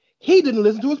is he didn't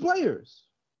listen to his players.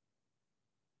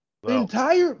 Well, The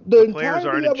players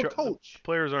aren't entirety in of a charge. coach.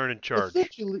 Players aren't in charge.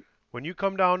 Essentially, When you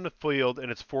come down the field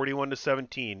and it's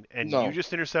 41-17 and no, you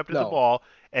just intercepted the no. ball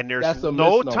and there's That's a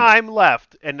no misnomer. time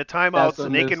left and the That's timeouts a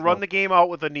and they can run misnomer. the game out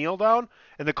with a kneel down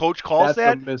and the coach calls That's a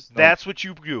that, misnomer. that's what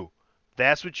you do.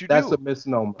 That's what you That's do. a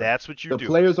misnomer. That's what you The do.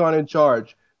 players aren't in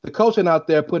charge. The coach ain't out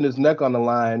there putting his neck on the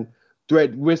line,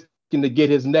 risking to get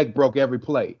his neck broke every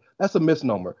play. That's a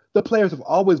misnomer. The players have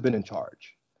always been in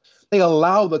charge. They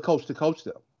allow the coach to coach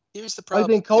them. Here's the Why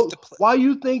problem. why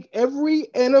you think every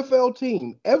NFL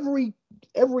team, every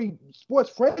sports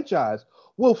franchise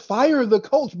will fire the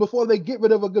coach before they get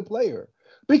rid of a good player?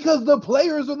 Because the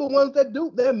players are the ones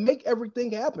that make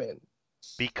everything happen.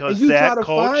 Because and you that try to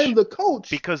coach, find the coach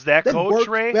because that coach works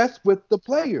Ray, best with the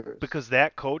players. because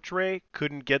that coach Ray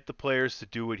couldn't get the players to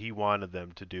do what he wanted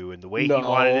them to do and the way he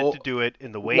wanted it to do it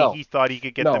and the way he thought he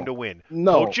could get them to win.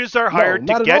 Coaches are hired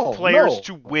to get players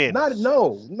to win.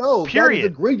 No. Period. That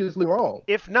is egregiously wrong.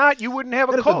 If not, you wouldn't have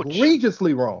a coach. That is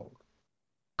egregiously wrong.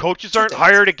 Coaches aren't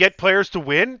hired to get players to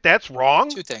win? That's wrong.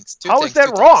 Two things. How is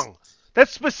that wrong?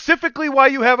 That's specifically why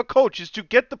you have a coach, is to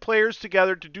get the players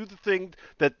together to do the thing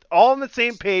that all on the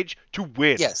same page to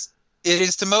win. Yes. It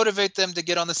is to motivate them to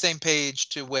get on the same page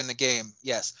to win the game.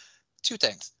 Yes. Two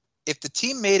things. If the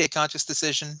team made a conscious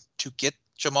decision to get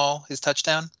Jamal his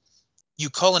touchdown, you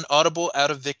call an audible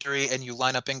out of victory and you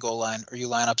line up in goal line or you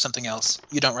line up something else.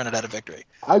 You don't run it out of victory.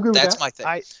 I agree with that. That's my thing.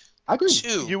 I agree.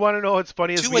 Two. You want to know what's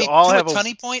funny is we all have a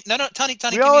Tunny point. No, Tunny, we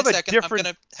give me all a have second. a different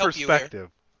I'm going to help you perspective. here.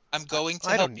 I'm going to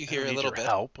help you here a little bit.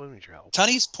 I need your help.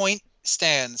 Tunny's point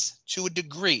stands to a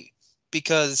degree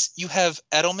because you have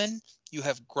Edelman, you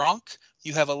have Gronk,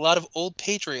 you have a lot of old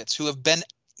Patriots who've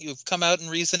come out in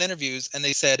recent interviews and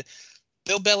they said,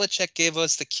 Bill Belichick gave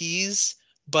us the keys,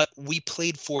 but we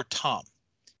played for Tom.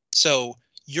 So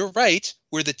you're right,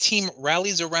 where the team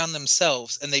rallies around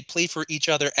themselves and they play for each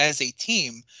other as a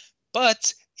team,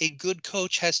 but a good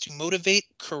coach has to motivate,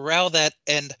 corral that,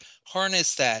 and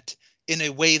harness that in a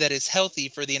way that is healthy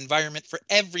for the environment for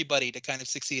everybody to kind of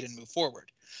succeed and move forward.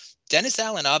 Dennis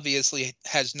Allen obviously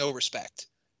has no respect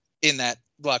in that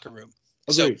locker room.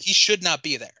 Agreed. So he should not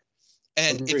be there.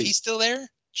 And Agreed. if he's still there,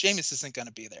 Jameis isn't going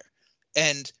to be there.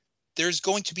 And there's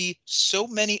going to be so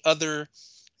many other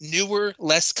newer,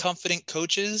 less confident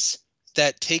coaches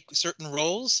that take certain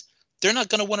roles. They're not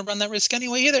going to want to run that risk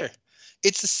anyway either.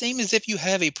 It's the same as if you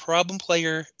have a problem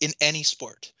player in any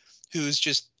sport who's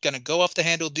just going to go off the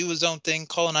handle, do his own thing,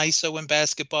 call an ISO in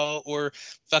basketball, or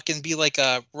fucking be like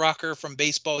a rocker from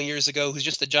baseball years ago who's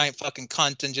just a giant fucking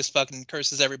cunt and just fucking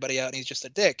curses everybody out and he's just a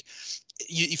dick.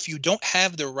 If you don't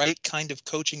have the right kind of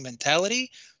coaching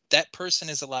mentality, that person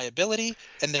is a liability,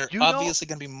 and they're obviously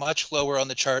going to be much lower on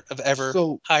the chart of ever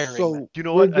hiring. So you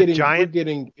know what?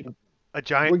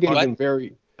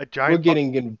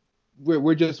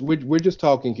 We're just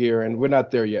talking here, and we're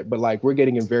not there yet. But like, we're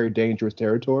getting in very dangerous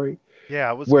territory.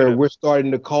 Yeah, we're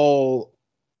starting to call.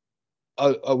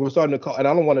 And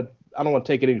I don't want to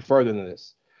take it any further than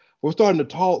this. We're starting to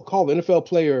call the NFL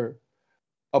player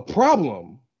a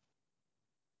problem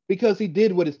because he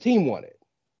did what his team wanted.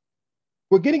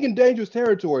 We're getting in dangerous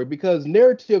territory because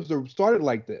narratives are started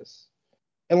like this.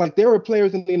 And like there are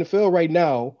players in the NFL right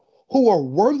now who are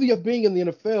worthy of being in the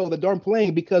NFL that aren't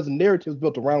playing because narratives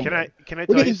built around them. Can I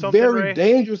We're tell you something, very Ray?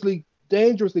 dangerously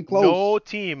close no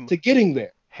team to getting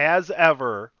there. Has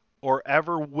ever or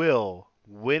ever will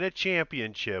win a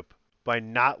championship by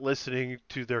not listening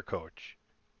to their coach.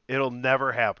 It'll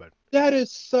never happen. That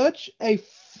is such a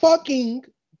fucking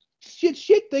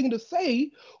shit thing to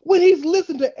say when he's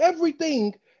listened to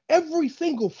everything, every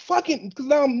single fucking, because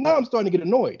now I'm starting to get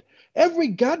annoyed. Every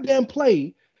goddamn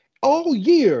play all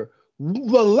year,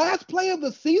 the last play of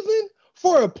the season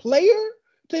for a player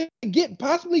to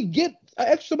possibly get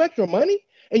some extra money,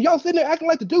 and y'all sitting there acting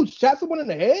like the dude shot someone in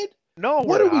the head No, What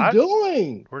we're are we not.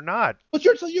 doing? We're not. But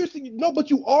you're no, but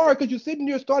you are, because you're sitting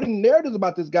there starting narratives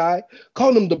about this guy,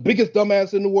 calling him the biggest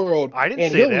dumbass in the world, I didn't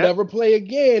and say he'll that. never play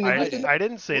again. And I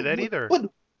didn't say that either. But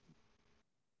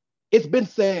it's been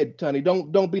said, Tony.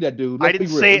 Don't be that dude. I Let's be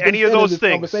didn't real. say It's been any of said in those this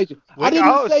things. conversation. I Like, didn't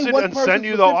I'll say sit one and person send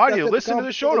you the specific. I audio. said Listen to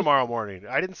the show conversation. tomorrow morning.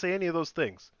 I didn't say any of those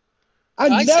things. I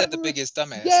never said the biggest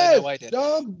dumbass. Yes, I know I did.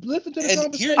 Dog, listen to the And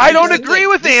conversation. I don't here's the agree thing.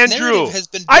 with This Andrew. narrative has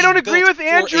been I don't being agree built with for a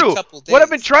Andrew. couple What I've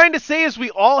been days. trying to say is we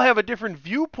all have a different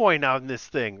viewpoint on this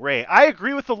thing, Ray. I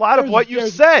agree with a lot of what you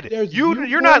said.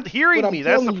 You're not hearing me.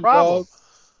 That's the problem.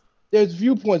 There's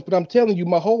viewpoints, but I'm telling you,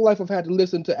 my whole life I've had to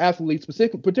listen to athletes,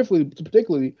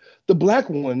 particularly the black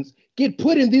ones, get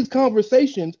put in these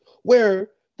conversations where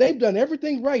they've done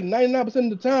everything right 99% of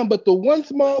the time, but the one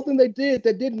small thing they did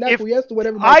that didn't acquiesce to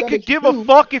whatever I could give a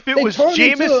fuck if it was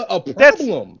Jameis. A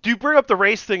problem. Do you bring up the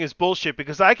race thing as bullshit?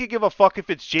 Because I could give a fuck if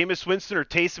it's Jameis Winston or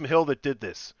Taysom Hill that did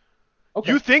this.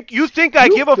 Okay. You think I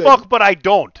give a fuck, but I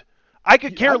don't. I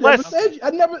could care less.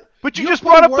 But you just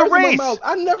brought up the race.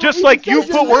 Just like you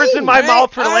put words in my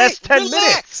mouth for the last 10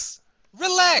 minutes.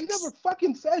 Relax. I never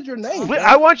fucking said your name.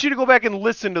 I want you to go back and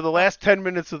listen to the last 10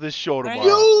 minutes of this show tomorrow.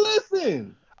 You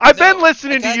listen. I've been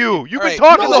listening to you. You've been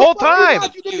talking the whole time.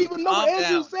 You didn't even know what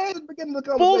Andrew said at the beginning of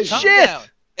the conversation.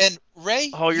 Bullshit. And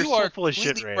Ray, you're so full of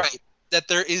shit, Ray. Right that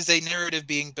there is a narrative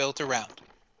being built around.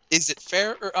 Is it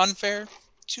fair or unfair?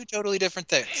 Two totally different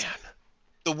things. Man.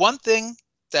 The one thing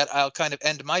that I'll kind of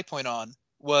end my point on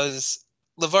was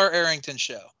LeVar Arrington's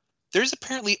show. There's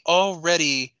apparently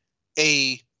already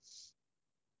a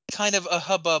kind of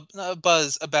a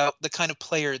buzz about the kind of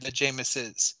player that Jameis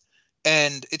is.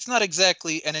 And it's not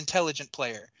exactly an intelligent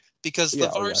player because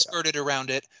LeVar skirted around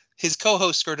it. His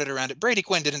co-host skirted around it. Brady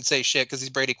Quinn didn't say shit because he's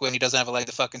Brady Quinn. He doesn't have a leg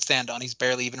to fucking stand on. He's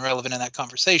barely even relevant in that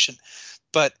conversation.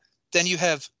 But then you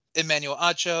have Emmanuel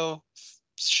Acho,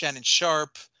 Shannon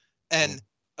Sharp, and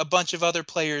a bunch of other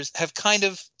players have kind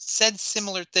of said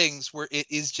similar things where it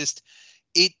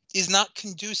is not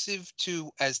conducive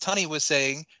to, as Tony was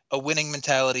saying, a winning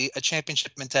mentality, a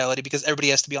championship mentality, because everybody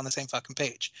has to be on the same fucking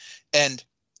page. And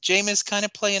Jameis kind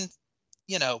of playing,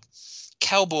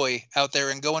 cowboy out there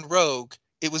and going rogue.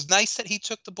 It was nice that he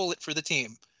took the bullet for the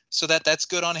team. So that's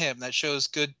good on him. That shows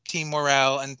good team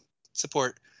morale and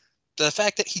support. The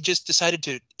fact that he just decided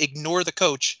to ignore the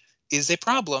coach is a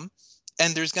problem.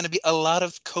 And there's going to be a lot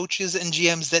of coaches and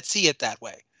GMs that see it that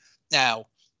way. Now,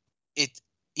 it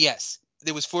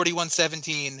was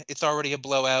 41-17. It's already a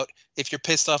blowout. If you're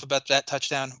pissed off about that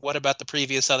touchdown, what about the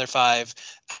previous other 5?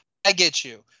 I get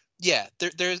you. Yeah,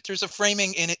 there's a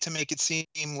framing in it to make it seem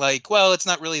like, well, it's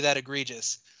not really that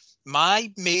egregious.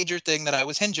 My major thing that I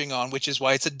was hinging on, which is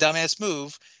why it's a dumbass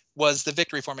move, was the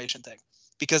victory formation thing.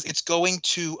 Because it's going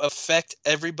to affect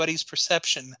everybody's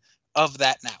perception of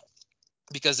that now.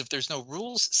 Because if there's no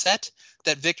rules set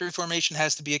that victory formation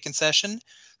has to be a concession,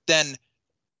 then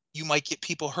you might get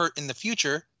people hurt in the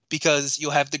future because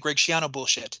you'll have the Greg Schiano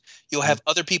bullshit. You'll have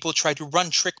other people try to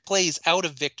run trick plays out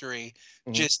of victory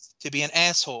just to be an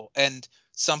asshole. And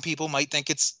some people might think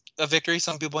it's a victory.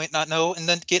 Some people might not know and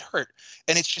then get hurt.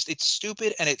 And it's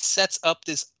stupid, and it sets up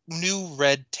this new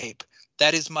red tape.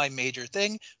 That is my major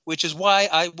thing, which is why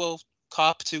I will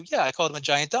cop to, I called him a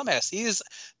giant dumbass. He is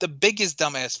the biggest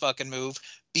dumbass fucking move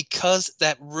because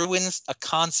that ruins a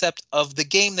concept of the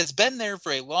game that's been there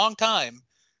for a long time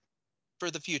for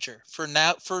the future, for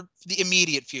the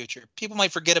immediate future. People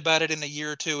might forget about it in a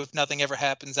year or two if nothing ever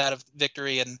happens out of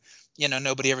victory and,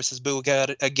 nobody ever says boo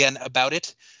again about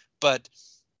it. But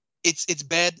it's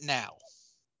bad now.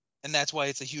 And that's why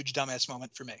it's a huge dumbass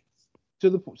moment for me.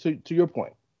 To your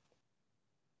point,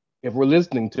 if we're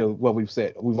listening to what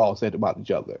we've all said about each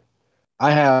other,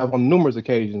 I have on numerous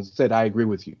occasions said I agree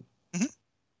with you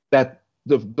that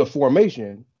the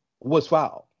formation was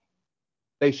foul.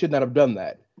 They should not have done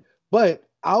that. But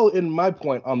I'll end my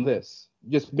point on this,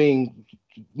 just being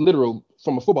literal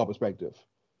from a football perspective.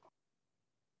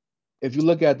 If you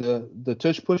look at the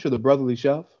tush push or the brotherly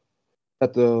shove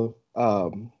that the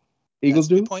Eagles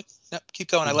do, point. No, keep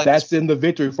going. I like that's in the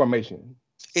victory formation.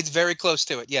 It's very close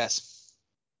to it. Yes.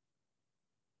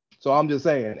 So I'm just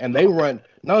saying, and they run.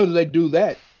 Not only do they do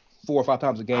that 4 or 5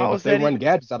 times a game, but they run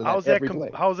gadgets out of that every play.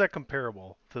 How is that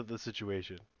comparable to the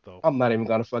situation, though? I'm not even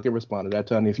gonna fucking respond to that,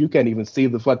 Tony. If you can't even see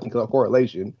the fucking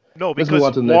correlation. No,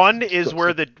 because one is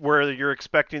where you're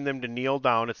expecting them to kneel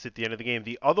down. It's at the end of the game.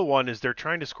 The other one is they're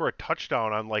trying to score a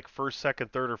touchdown on like first,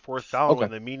 second, third, or fourth down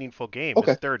in a meaningful game.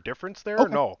 Is there a difference there or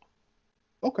no?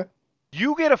 Okay.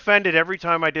 You get offended every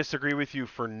time I disagree with you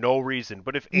for no reason.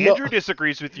 But if Andrew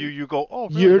disagrees with you, you go, "Oh,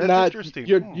 really? That's interesting."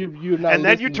 You're not. And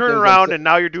then you listening to turn things around and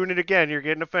now you're doing it again. You're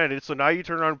getting offended. So now you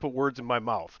turn around and put words in my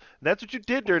mouth. And that's what you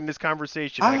did during this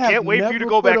conversation. I can't wait for you to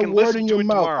go back and listen to it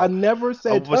tomorrow. I never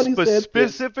said. I Tony said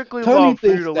specifically Tony love for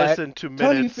you thinks to that. listen to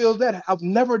Tony minutes feels that. I've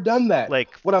never done that.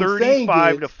 like what I'm saying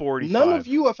 35 is, to 45. none of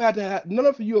you have had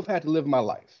to live my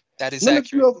life. That is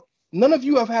accurate. None of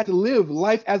you have had to live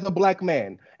life as a black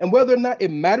man. And whether or not it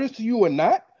matters to you or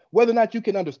not, whether or not you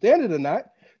can understand it or not,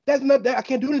 that's not that. I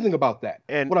can't do anything about that.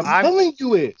 And what I'm telling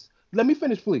you is, let me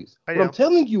finish, please. I'm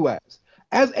telling you as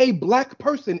a black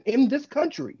person in this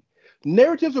country,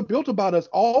 narratives are built about us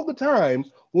all the time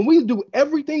when we do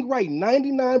everything right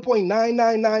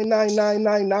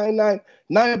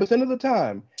 99.999999999% of the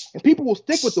time. And people will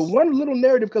stick with the one little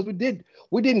narrative because we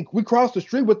crossed the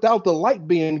street without the light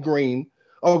being green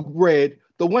or red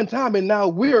the one time, and now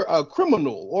we're a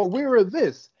criminal or we're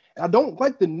this. I don't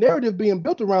like the narrative being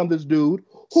built around this dude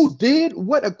who did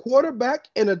what a quarterback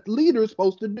and a leader is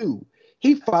supposed to do.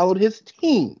 He followed his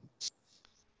team.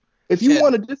 If you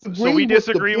want to disagree, so we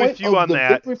disagree with you on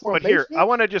that. But here, I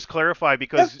want to just clarify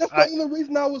because that's the only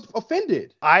reason I was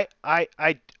offended. I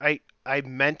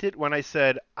meant it when I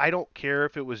said I don't care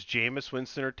if it was Jameis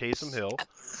Winston or Taysom Hill.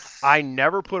 I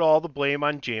never put all the blame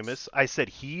on Jameis. I said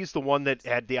he's the one that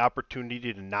had the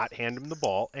opportunity to not hand him the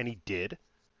ball, and he did.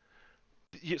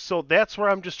 So that's where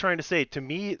I'm just trying to say. To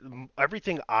me,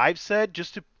 everything I've said,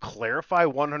 just to clarify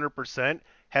 100%,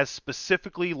 has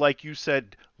specifically, like you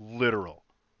said, literal.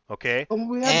 Okay?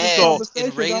 We have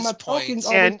in Ray's point,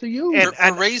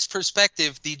 from Ray's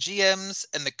perspective, the GMs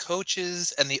and the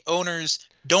coaches and the owners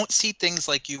don't see things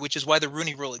like you, which is why the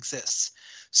Rooney Rule exists.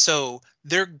 So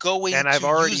they're going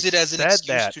to use it as an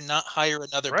excuse to not hire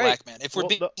another black man. If we're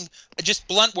being just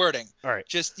blunt wording, all right,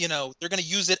 just they're going to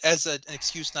use it as an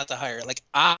excuse not to hire. Like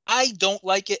I don't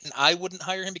like it, and I wouldn't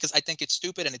hire him because I think it's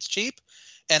stupid and it's cheap,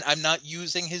 and I'm not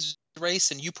using his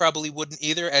race, and you probably wouldn't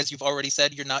either, as you've already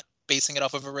said. You're not basing it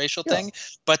off of a racial thing,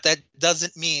 but that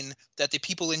doesn't mean that the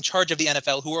people in charge of the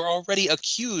NFL, who are already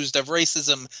accused of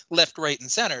racism left, right, and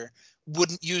center,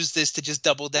 wouldn't use this to just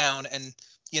double down and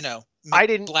I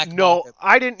didn't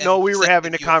know we were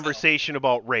having a conversation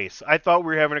about race. I thought we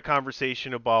were having a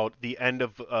conversation about the end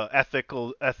of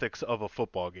ethics of a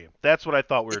football game. That's what I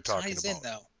thought we were talking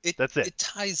about. That's it. It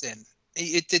ties in.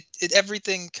 It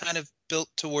everything kind of built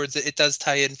towards it. It does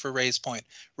tie in for Ray's point.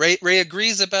 Ray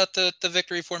agrees about the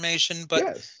victory formation,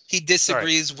 but he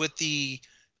disagrees with the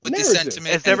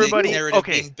sentiment and the narrative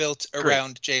being built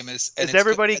around Jameis, and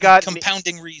everybody got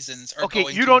compounding reasons are okay.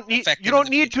 Going You don't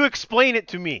need to explain it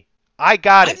to me. I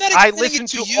got it. I listened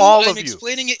to all of you. I'm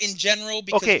explaining it in general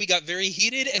because we got very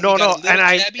heated and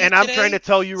I'm trying to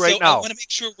tell you right now. I want to make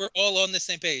sure we're all on the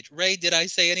same page. Ray, did I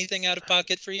say anything out of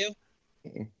pocket for you?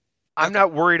 I'm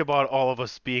not worried about all of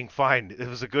us being fine. It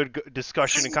was a good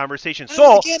discussion and conversation.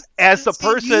 So, as the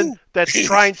person that's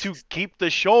trying to keep the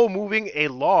show moving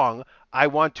along, I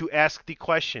want to ask the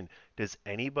question, does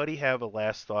anybody have a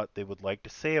last thought they would like to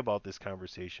say about this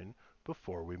conversation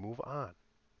before we move on?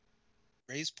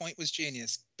 Ray's point was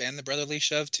genius. Ban the brotherly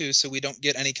shove too, so we don't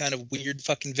get any kind of weird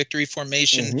fucking victory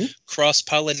formation,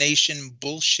 cross-pollination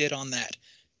bullshit on that.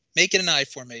 Make it an I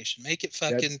formation. Make it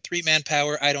fucking three-man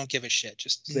power. I don't give a shit.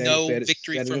 Just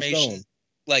victory formation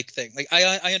like thing. Like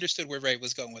I understood where Ray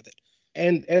was going with it.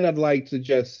 And I'd like to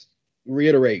just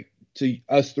reiterate to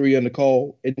us three on the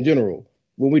call in general,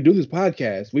 when we do this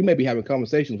podcast, we may be having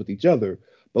conversations with each other,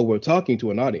 but we're talking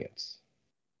to an audience.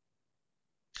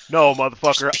 No,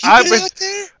 motherfucker.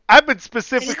 I've been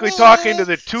specifically talking to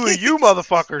the two of you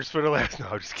motherfuckers for the last... No,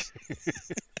 I'm just kidding.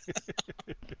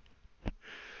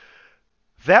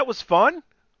 That was fun.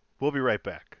 We'll be right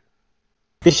back.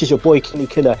 This is your boy Kenny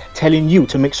Killer telling you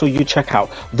to make sure you check out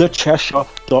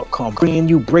thechairshot.com, bringing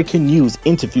you breaking news,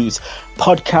 interviews,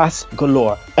 podcasts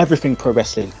galore, everything pro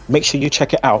wrestling. Make sure you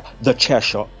check it out,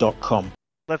 thechairshot.com.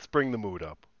 Let's bring the mood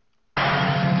up.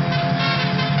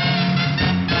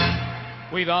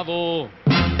 Cuidado,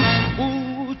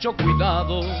 mucho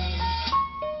cuidado,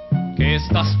 que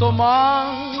estás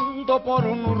tomando por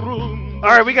un rumbo.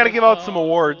 All right, we got to give out some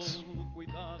awards.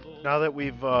 Now that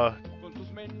we've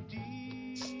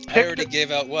I already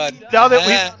gave out one. Now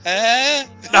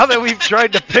that we've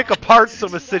tried to pick apart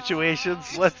some of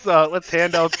situations, let's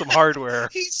hand out some hardware.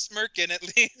 He's smirking at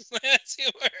least.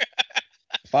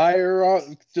 Fire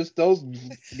on, just those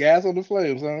gas on the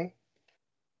flames, huh?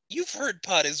 You've heard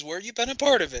Pod is Word. You've been a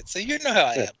part of it, so you know how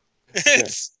I am.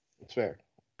 It's fair.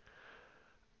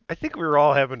 I think we were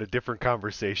all having a different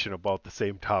conversation about the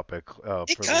same topic for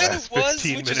It the kind last of was,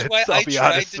 15 which minutes. is why I'll I be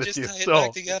tried honest to with just you. tie it So,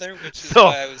 back together, which is so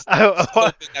why I was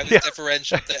hoping I was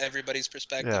deferential to everybody's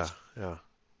perspective. yeah.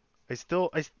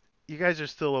 You guys are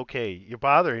still okay. You're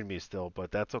bothering me still,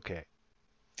 but that's okay.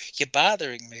 You're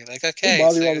bothering me. Like, We okay,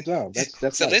 bother so you all the time.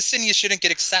 That's so nice. listen, you shouldn't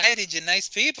get excited. You're nice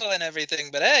people and everything,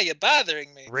 but hey, you're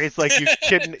bothering me. Ray's like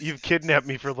you've kidnapped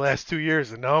me for the last 2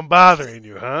 years, and now I'm bothering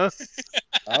you, huh?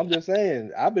 I'm just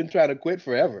saying, I've been trying to quit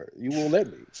forever. You won't let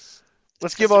me. Let's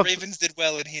Because give the out. Ravens did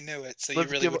well and he knew it, so you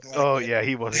Let's really give. wouldn't want to Oh quit. yeah,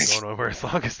 he wasn't going over as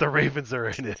long as the Ravens are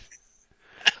in it.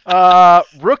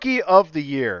 Rookie of the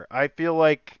year. I feel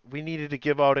like we needed to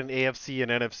give out an AFC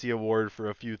and NFC award for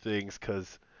a few things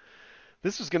because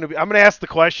this was going to be. I'm going to ask the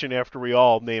question after we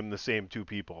all name the same two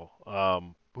people.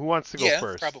 Who wants to go Yeah,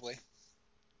 first? probably.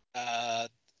 The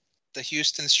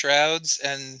Houston Strouds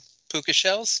and Puka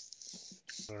Shells.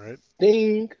 All right.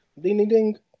 Ding, ding, ding,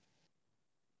 ding.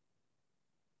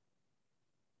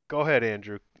 Go ahead,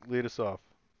 Andrew. Lead us off.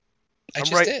 I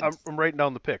just did. I'm writing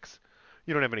down the picks.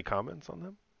 You don't have any comments on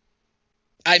them?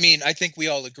 I mean, I think we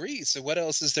all agree. So what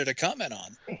else is there to comment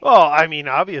on? Well, I mean,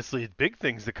 obviously, big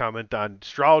things to comment on.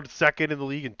 Stroud second in the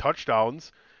league in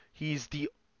touchdowns. He's the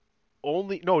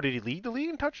only. No, did he lead the league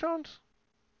in touchdowns?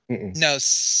 No, I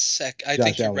Josh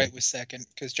think you're Allen. right with second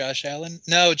because Josh Allen.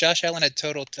 No, Josh Allen had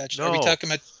total touchdowns. Are we No. talking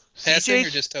about passing or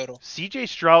just total? CJ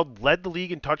Stroud led the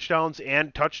league in touchdowns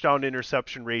and touchdown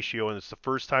interception ratio, and it's the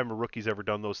first time a rookie's ever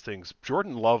done those things.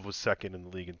 Jordan Love was second in the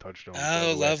league in touchdowns.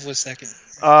 Oh, Love was second.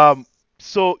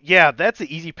 So yeah, that's an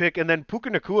easy pick. And then Puka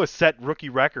Nacua set rookie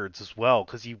records as well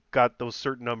because he got those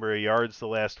certain number of yards the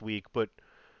last week. But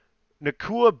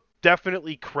Nacua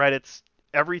definitely credits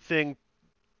everything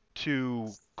to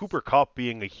Cooper Kupp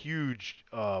being a huge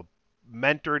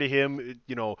mentor to him.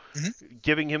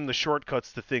 Giving him the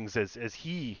shortcuts to things as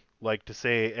he liked to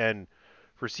say. And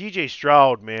for CJ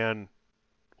Stroud, man,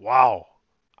 wow,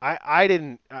 I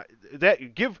didn't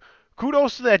give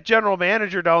kudos to that general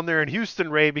manager down there in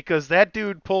Houston, Ray, because that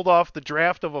dude pulled off the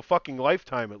draft of a fucking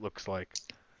lifetime, it looks like.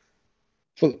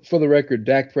 For the record,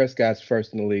 Dak Prescott's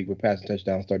first in the league with passing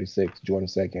touchdowns, 36. Jordan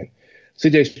second.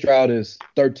 C.J. Stroud is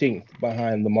 13th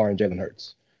behind Lamar and Jalen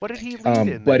Hurts. What did he lead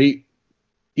in? But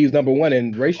he's number one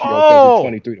in ratio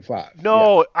because he's 23-5.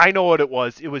 No, Yeah. I know what it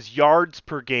was. It was yards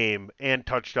per game and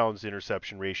touchdowns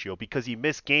interception ratio. Because he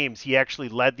missed games, he actually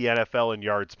led the NFL in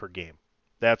yards per game.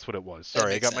 That's what it was.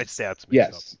 Sorry, I got my stats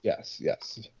mixed up.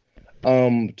 Yes.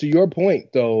 To your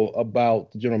point though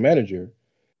about the general manager,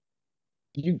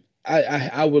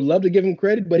 I would love to give him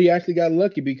credit, but he actually got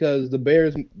lucky because the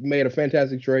Bears made a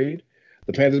fantastic trade,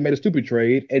 the Panthers made a stupid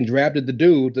trade and drafted the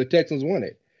dude the Texans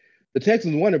wanted. The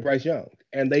Texans wanted Bryce Young,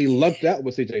 and they lucked out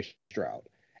with C.J. Stroud.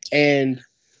 And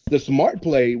the smart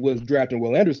play was drafting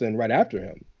Will Anderson right after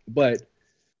him, but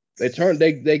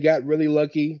they got really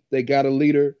lucky. They got a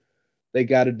leader. They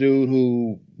got a dude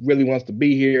who really wants to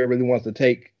be here, really wants to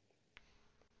take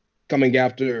coming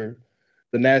after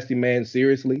the nasty man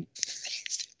seriously.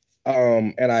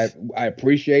 And I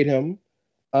appreciate him.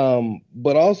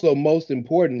 But also, most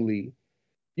importantly,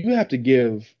 you have to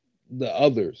give the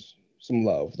others some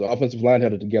love. The offensive line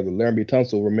held it together. Laramie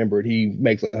Tunsil remembered he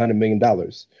makes $100 million.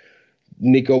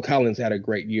 Nico Collins had a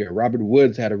great year. Robert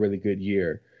Woods had a really good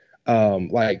year.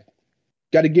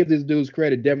 Got to give these dudes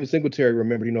credit. Devin Singletary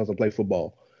remembered he knows how to play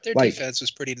football. Their defense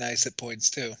was pretty nice at points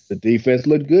too. The defense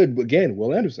looked good. Again,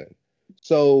 Will Anderson.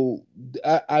 So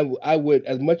I would,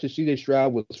 as much as C.J.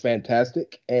 Stroud was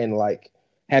fantastic and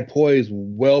had poise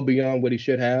well beyond what he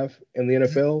should have in the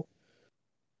NFL,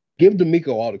 give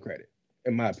D'Amico all the credit,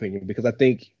 in my opinion, because I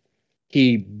think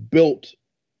he built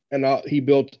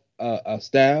a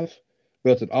staff,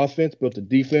 built an offense, built a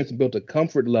defense, and built a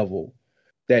comfort level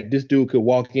that this dude could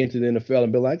walk into the NFL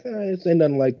and be like, this ain't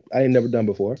nothing like I ain't never done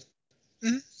before.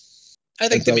 Mm-hmm. I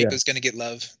think D'Amico's going to get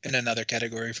love in another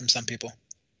category from some people.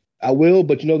 I will,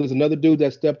 but there's another dude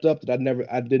that stepped up that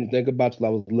I didn't think about till I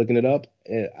was looking it up,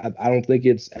 and I don't think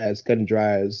it's as cut and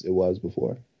dry as it was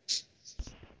before.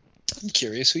 I'm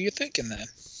curious who you're thinking then.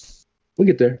 We'll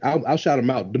get there. I'll shout him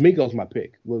out. D'Amico's my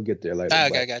pick. We'll get there later.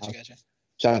 Okay, gotcha.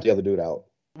 Shout out the other dude out.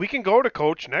 We can go to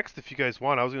Coach next if you guys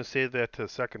want. I was going to say that to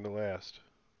second to last.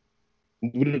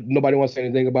 Nobody wants to say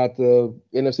anything about the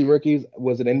NFC rookies?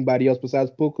 Was it anybody else besides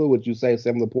Puka? Would you say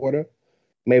Sam Laporta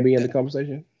maybe in the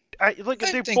conversation? I think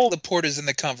Laporta's in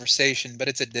the conversation, but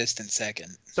it's a distant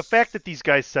second. The fact that these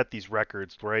guys set these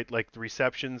records, right? Like the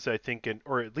receptions, I think,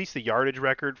 or at least the yardage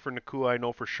record for Nacua, I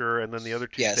know for sure. And then the other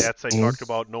two stats I talked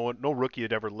about, no rookie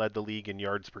had ever led the league in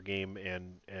yards per game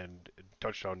and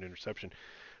touchdown and interception.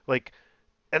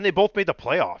 And they both made the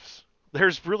playoffs.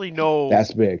 There's really no.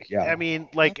 That's big. Yeah. I mean,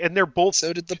 like, and they're both.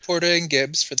 So did Laporta and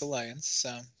Gibbs for the Lions.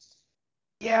 So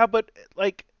Yeah, but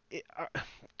like,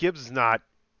 Gibbs is not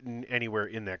anywhere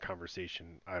in that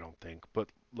conversation. I don't think. But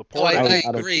Laporta. I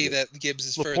don't agree think that Gibbs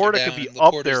is further Laporta down. could be and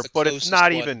up Laporta's there, the but it's closest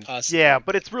not one even. possibly. Yeah,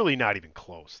 but it's really not even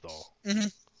close, though.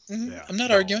 Yeah, I'm not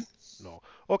no, arguing. No.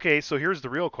 Okay, so here's the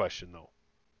real question, though.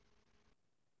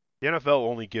 The NFL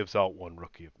only gives out one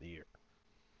Rookie of the Year.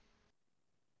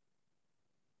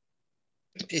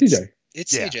 CJ.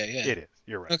 It's Yeah, CJ. Yeah, it is.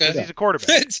 You're right. Okay. Because he's a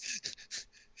quarterback.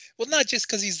 Well, not just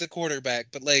because he's the quarterback,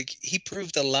 but like he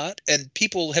proved a lot, and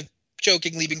people have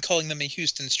jokingly been calling them the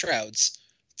Houston Strouds.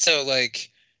 So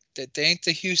like that they ain't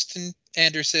the Houston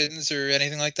Andersons or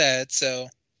anything like that. So,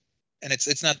 and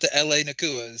it's not the LA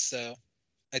Nakuas. So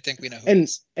I think we know who it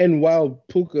is. And while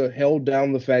Puka held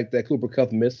down the fact that Cooper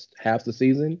Kupp missed half the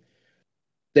season,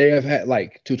 they have had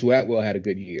like Tutu Atwell had a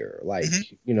good year. Like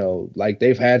like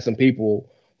they've had some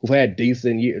people who've had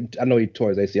decent years. I know he tore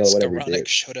his ACL or whatever he did.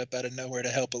 showed up out of nowhere to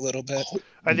help a little bit.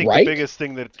 I think the biggest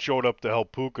thing that showed up to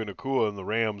help Puka Nacua and the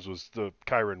Rams was the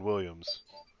Kyron Williams.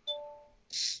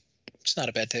 It's not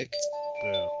a bad take.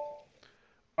 Yeah. All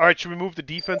right, should we move to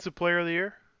Defensive Player of the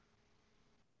Year?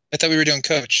 I thought we were doing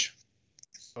coach.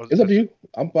 It's up to you.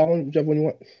 I'm following whichever one you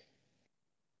want.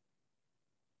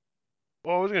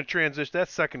 Well, I was going to transition.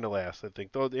 That's second to last, I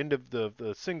think. Though the end of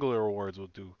the singular awards we'll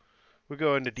do. We'll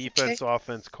go into defense,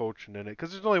 offense, coach, and then it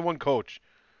because there's only one coach.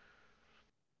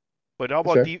 But how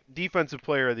about defensive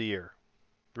player of the year?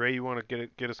 Ray, you want to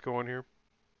get us going here?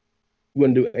 You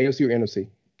want to do AFC or NFC?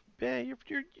 Yeah, you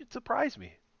surprised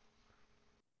me.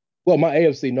 Well, my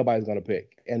AFC nobody's going to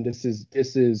pick, and this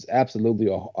is absolutely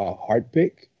a hard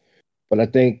pick, but I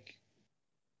think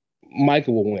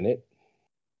Michael will win it.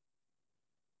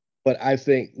 But I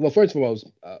think, well, first of all,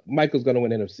 Michael's going to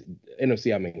win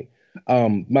NFC. I mean,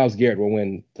 Myles Garrett will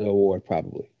win the award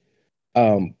probably.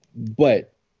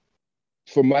 But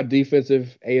for my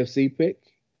defensive AFC pick,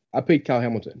 I picked Kyle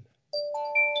Hamilton.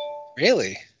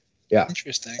 Really? Yeah.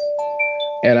 Interesting.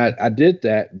 And I did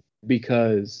that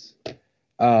because,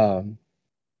 and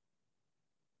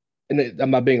I'm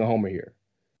not being a homer here.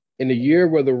 In the year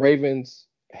where the Ravens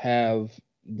have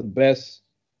the best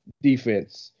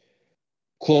defense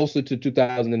closer to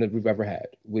 2000 than we've ever had.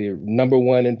 We're number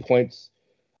one in points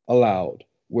allowed.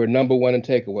 We're number one in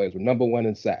takeaways. We're number one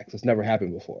in sacks. It's never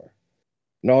happened before.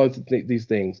 And all these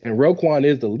things. And Roquan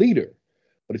is the leader.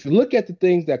 But if you look at the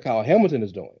things that Kyle Hamilton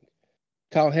is doing,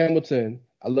 Kyle Hamilton,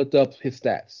 I looked up his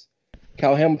stats.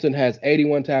 Kyle Hamilton has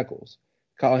 81 tackles.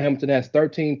 Kyle Hamilton has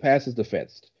 13 passes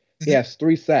defensed. He has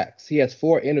 3 sacks. He has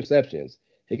 4 interceptions.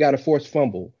 He got a forced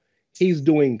fumble. He's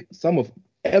doing some of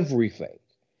everything.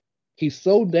 He's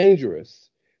so dangerous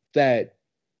that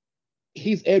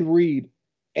he's Ed Reed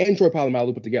and Troy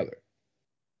Polamalu put together.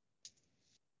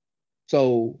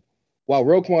 So while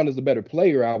Roquan is the better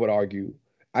player, I would argue,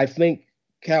 I think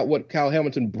what Kyle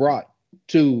Hamilton brought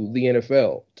to the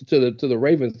NFL, to the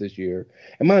Ravens this year,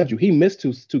 and mind you, he missed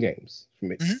two games for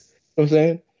me. You know what I'm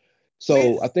saying?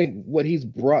 So I think what he's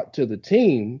brought to the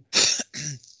team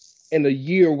in a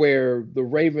year where the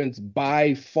Ravens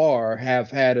by far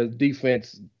have had a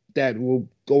defense that will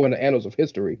go in the annals of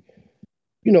history.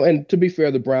 And to be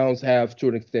fair, the Browns have to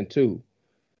an extent too.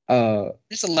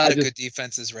 There's a lot of good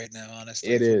defenses right now, honestly.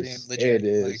 It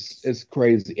is. It's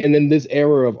crazy. And in this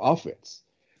era of offense.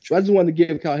 So I just wanted to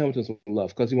give Kyle Hamilton some love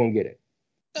because he won't get it.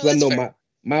 No, I know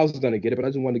Miles is going to get it, but I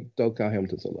just wanted to throw Kyle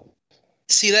Hamilton some love.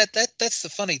 See, that's the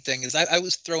funny thing is I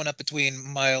was thrown up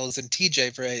between Miles and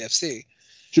TJ for AFC.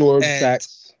 Sure,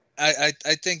 facts. I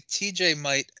think TJ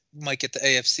might get the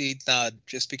AFC nod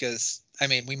just because, I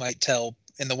mean, we might tell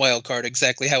in the wild card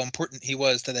exactly how important he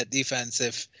was to that defense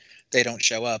if they don't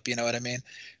show up, you know what I mean?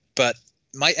 But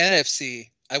my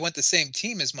NFC, I went the same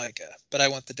team as Micah, but I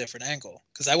went the different angle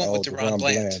because I went with DeRon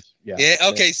Bland. Yeah.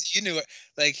 Okay. So you knew it.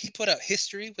 Like he put up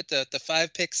history with the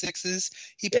 5 pick sixes.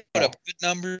 He put up good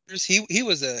numbers. He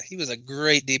was a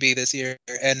great DB this year,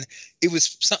 and it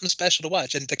was something special to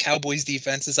watch. And the Cowboys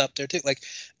defense is up there too. Like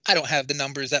I don't have the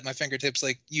numbers at my fingertips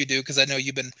like you do because I know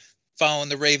you've been following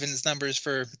the Ravens numbers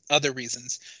for other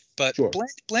reasons. But sure.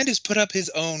 Bland has put up his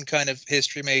own kind of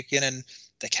history making, and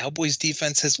the Cowboys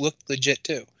defense has looked legit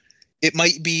too. It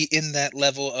might be in that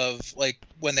level of like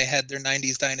when they had their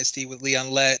 90s dynasty with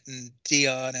Leon Lett and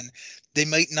Dion, and they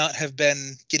might not have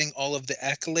been getting all of the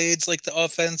accolades like the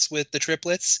offense with the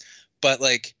triplets, but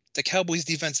like the Cowboys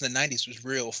defense in the 90s was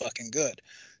real fucking good.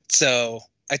 So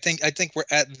I think we're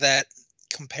at that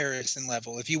comparison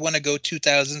level. If you want to go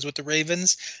 2000s with the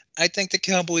Ravens, I think the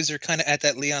Cowboys are kind of at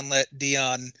that Leon Lett,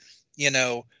 Dion,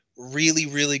 really,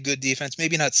 really good defense.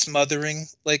 Maybe not smothering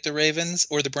like the Ravens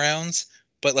or the Browns,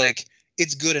 but like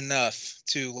it's good enough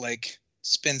to like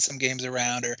spin some games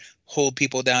around or hold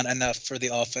people down enough for the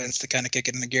offense to kind of kick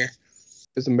it into gear.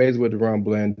 It's amazing what Deron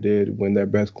Bland did when their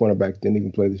best cornerback didn't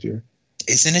even play this year.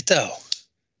 Isn't it though?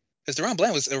 Because Deron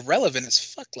Bland was irrelevant as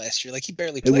fuck last year. Like he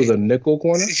barely It played. was a nickel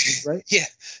corner, right? Yeah.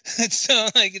 So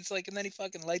like it's like, and then he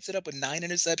fucking lights it up with 9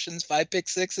 interceptions, 5 pick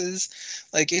sixes.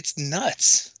 Like it's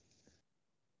nuts.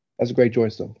 That's a great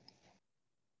choice, though.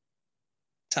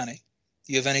 Tony,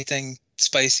 do you have anything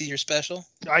spicy or special?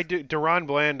 I do. Deron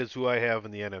Bland is who I have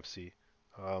in the NFC.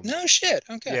 No shit.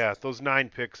 Okay. Yeah, those 9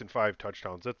 picks and 5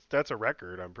 touchdowns. That's a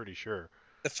record. I'm pretty sure.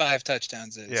 The 5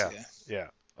 touchdowns is. Yeah.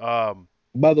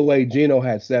 By the way, Geno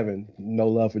had 7. No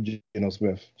love for Geno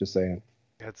Smith. Just saying.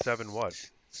 Had 7 what?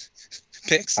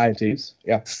 Picks. INTs.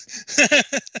 Yeah.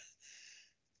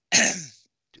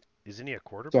 Isn't he a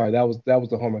quarterback? Sorry, that was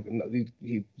the homework. No,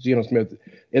 Geno Smith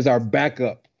is our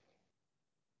backup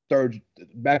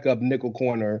nickel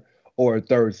corner or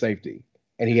third safety,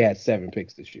 and he had 7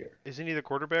 picks this year. Isn't he the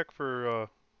quarterback for?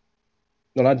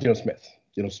 No, not Geno Smith.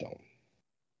 Geno Stone.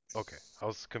 Okay, I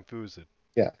was confused.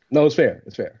 Yeah. No, it's fair.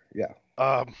 It's fair. Yeah.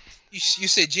 You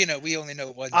say Gino, we only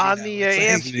know one. On Gino. the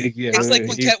AFC, it's like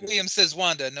when Cat Williams says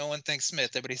Wanda, no one thinks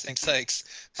Smith, everybody thinks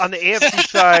Sykes. On the AFC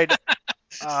side,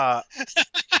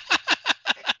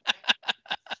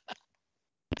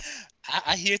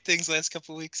 I hear things last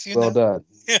couple of weeks. Well done.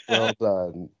 Well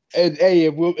done. And hey,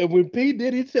 and when P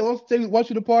Diddy wants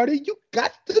you to party, you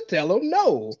got to tell him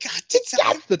no. Got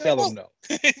to tell him no.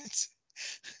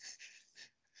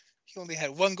 He only had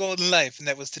one goal in life, and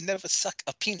that was to never suck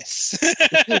a penis.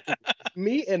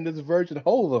 Me and this virgin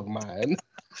hole of mine.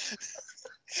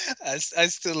 I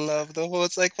still love the whole.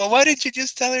 It's like, well, why didn't you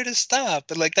just tell her to stop?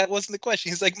 And like, that wasn't the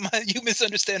question. He's like, you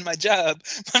misunderstand my job.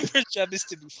 My first job is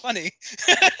to be funny.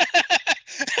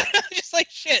 Just like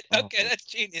shit. Okay, that's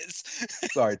genius.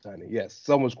 Sorry, Tiny. Yes,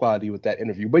 so much quality with that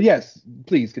interview. But yes,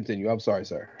 please continue. I'm sorry,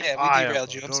 sir. Yeah, we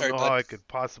derailed you. I'm sorry, I don't bud. know how I could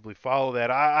possibly follow that.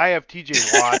 I have T.J.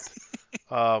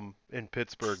 Watt in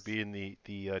Pittsburgh being the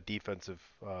defensive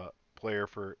player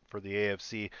for the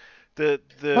AFC.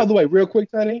 By the way, real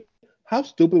quick, Tiny, how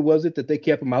stupid was it that they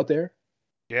kept him out there?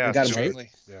 Yeah, got him hurt?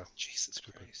 Yeah. Jesus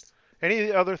Christ.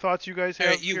 Any other thoughts you guys have?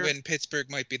 All right, you win.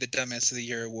 Pittsburgh might be the Dumbass of the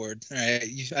Year award. All right,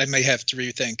 I may have to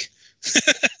rethink.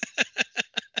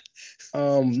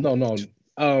 No.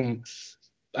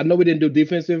 I know we didn't do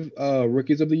defensive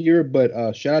rookies of the year,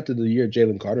 but shout out to the year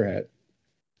Jalen Carter had.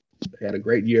 He had a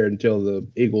great year until the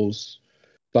Eagles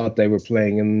thought they were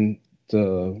playing in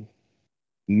the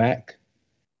MAC.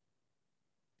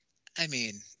 I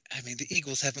mean, the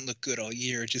Eagles haven't looked good all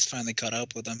year. It just finally caught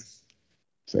up with them.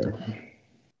 Fair.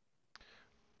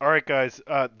 All right, guys.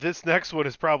 This next one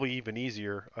is probably even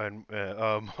easier. And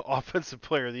offensive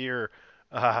player of the year.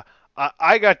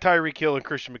 I got Tyreek Hill and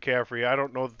Christian McCaffrey. I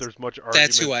don't know that there's much argument.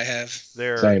 That's who I have.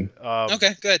 There. Same.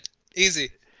 Okay, good,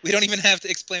 easy. We don't even have to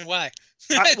explain why.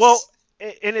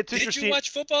 And it's interesting. Did you watch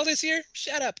football this year?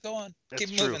 Shut up. Go on. That's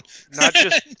Keep true. moving.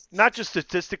 Not just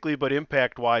statistically, but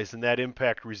impact-wise, and that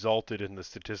impact resulted in the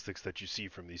statistics that you see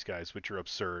from these guys, which are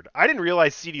absurd. I didn't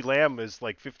realize CeeDee Lamb is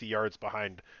like 50 yards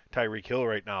behind Tyreek Hill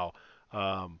right now.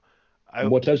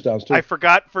 More touchdowns too. I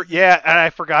forgot for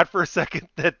a second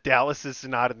that Dallas is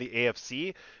not in the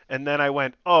AFC, and then I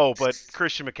went, oh, but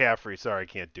Christian McCaffrey. Sorry, I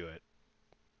can't do it.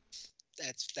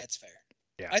 That's fair.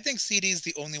 Yeah. I think CeeDee's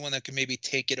the only one that can maybe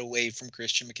take it away from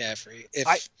Christian McCaffrey.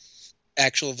 If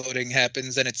actual voting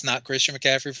happens and it's not Christian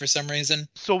McCaffrey for some reason,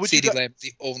 so CeeDee Lamb's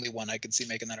the only one I could see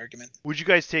making that argument. Would you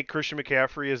guys take Christian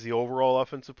McCaffrey as the overall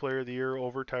offensive player of the year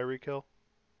over Tyreek Hill?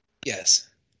 Yes.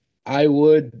 I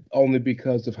would, only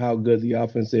because of how good the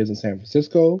offense is in San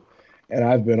Francisco, and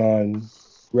I've been on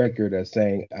record as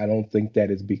saying I don't think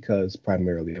that is because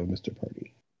primarily of Mr.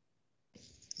 Purdy.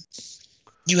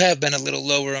 You have been a little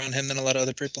lower on him than a lot of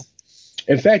other people.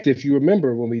 In fact, if you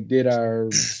remember when we did our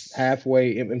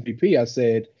halfway MVP, I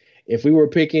said if we were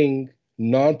picking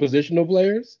non-positional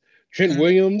players, Trent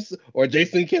Williams or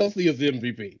Jason Kelce is the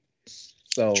MVP.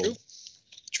 So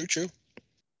True.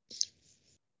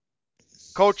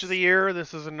 Coach of the year.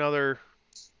 This is another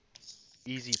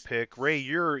easy pick. Ray,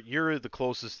 you're the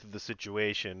closest to the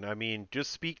situation. I mean,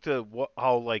 just speak to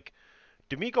how like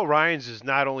D'Amico Ryans is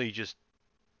not only just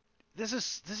this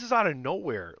is out of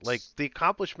nowhere. Like the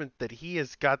accomplishment that he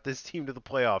has got this team to the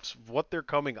playoffs, what they're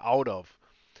coming out of,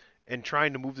 and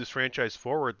trying to move this franchise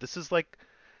forward. This is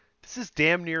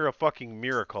damn near a fucking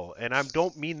miracle. And I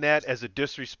don't mean that as a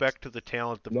disrespect to the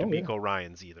talent of D'Amico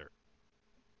Ryans either.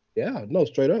 Yeah, no,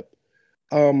 straight up.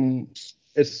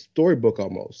 It's storybook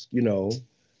almost, you know.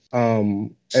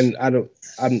 And I'm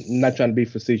not trying to be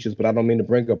facetious, but I don't mean to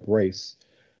bring up race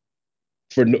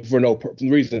for no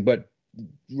reason. But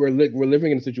we're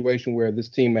living in a situation where this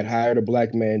team had hired a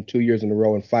black man 2 years in a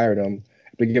row and fired him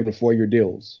to give him 4-year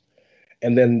deals,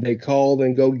 and then they called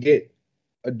and go get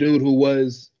a dude who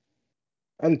was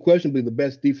unquestionably the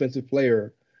best defensive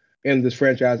player in this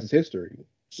franchise's history.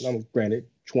 Granted,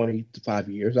 25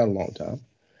 years, not a long time,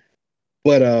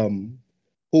 but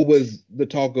who was the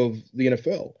talk of the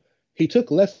NFL. He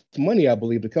took less money, I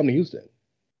believe, to come to Houston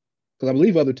because I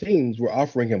believe other teams were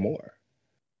offering him more,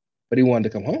 but he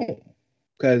wanted to come home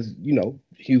because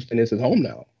Houston is his home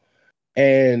now,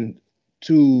 and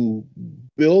to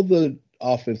build the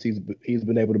offense he's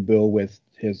been able to build with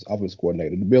his offense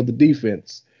coordinator, to build the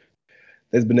defense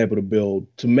that's been able to build,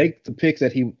 to make the picks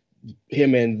that him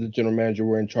and the general manager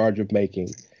were in charge of making,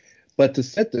 but to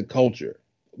set the culture.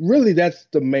 Really, that's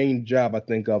the main job, I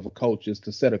think, of a coach, is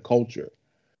to set a culture,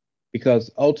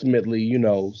 because ultimately,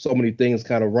 so many things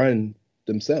kind of run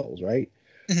themselves, right?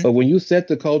 Mhm. But when you set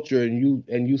the culture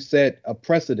and you set a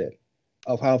precedent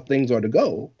of how things are to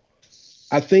go,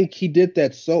 I think he did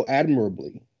that so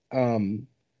admirably.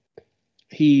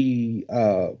 He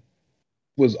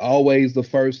was always the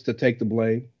first to take the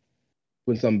blame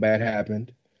when something bad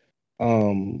happened.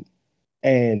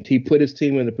 And he put his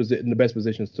team in the best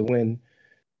positions to win.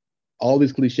 All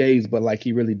these cliches, but like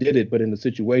he really did it. But in a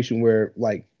situation where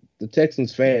like the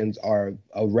Texans fans are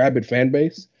a rabid fan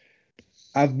base,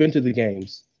 I've been to the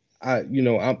games. I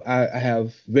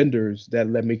have vendors that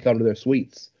let me come to their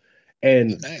suites,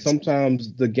 and Nice.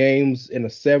 sometimes the games in a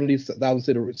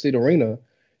 70,000 seat arena,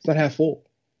 it's not half full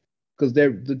because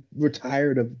we're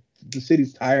tired of the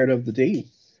city's tired of the team.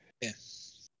 Yeah.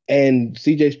 And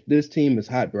CJ, this team is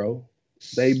hot, bro.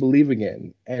 They believe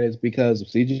again, and it's because of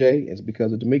CJ. It's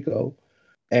because of D'Amico,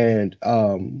 and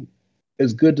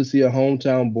it's good to see a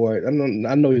hometown boy.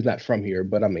 I know he's not from here,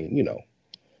 but I mean,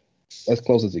 as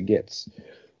close as it gets.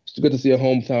 It's good to see a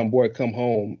hometown boy come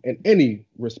home in any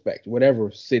respect, whatever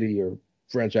city or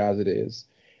franchise it is,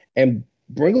 and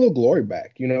bring a little glory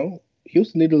back.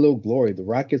 Houston needed a little glory. The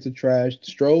Rockets are trash. The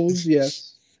Stros,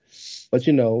 yes, but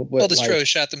Well, the like, Stros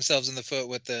shot themselves in the foot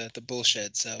with the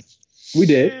bullshit. So we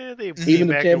did. Yeah, they Even came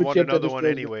the back and won championship that another the one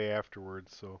Stros, anyway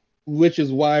afterwards. So, which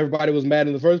is why everybody was mad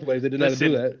in the first place. They didn't have to do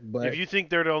listen, that. But if you think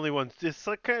they're the only ones, it's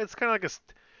kind of like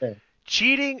yeah.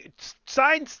 cheating,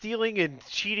 sign stealing, and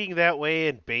cheating that way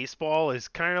in baseball is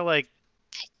kind of like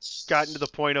gotten to the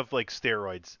point of like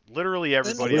steroids. Literally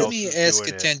everybody let else me is ask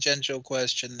doing a it. tangential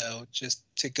question though, just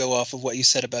to go off of what you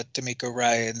said about D'Amico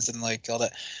Ryans and like all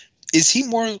that. Is he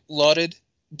more lauded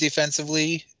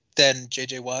defensively than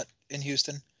JJ Watt in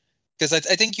Houston? Because I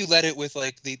think you led it with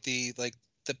like the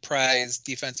prize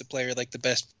defensive player, like the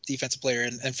best defensive player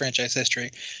in franchise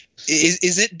history.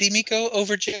 Is it D'Amico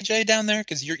over JJ down there?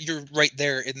 Because you're right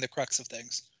there in the crux of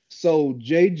things. So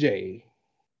JJ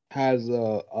has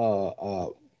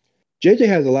JJ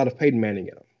has a lot of Peyton Manning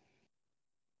in him.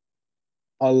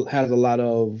 Has a lot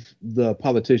of the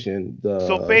politician, So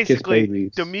the kiss basically,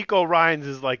 babies. D'Amico Ryans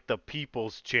is like the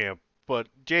people's champ, but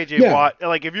JJ Yeah. Watt,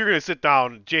 like if you're gonna sit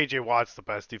down, JJ Watt's the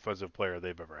best defensive player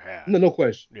they've ever had. No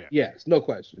question. Yeah. Yes, no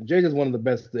question. JJ's one of the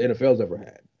best the NFL's ever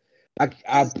had. I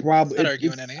probably Not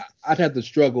arguing any. I'd have to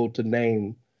struggle to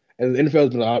name, and the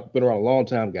NFL's been around a long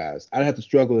time, guys. I'd have to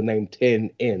struggle to name 10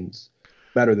 ends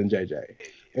better than JJ.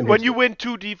 When you win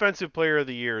 2 defensive player of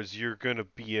the years, you're gonna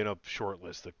be in a short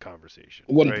list of conversation.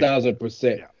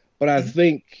 1,000%. Yeah. But I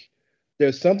think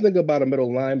there's something about a middle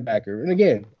linebacker, and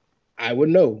again, I would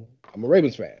know. I'm a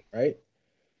Ravens fan, right?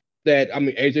 That, I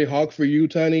mean, AJ Hawk for you,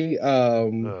 Tony.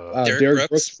 Derek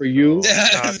Brooks for you.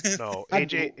 No.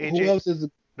 Who else is?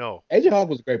 No. AJ Hawk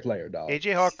was a great player, dog.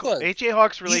 AJ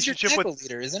Hawk's relationship He's your with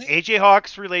leader, isn't he? AJ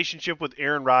Hawk's relationship with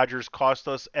Aaron Rodgers cost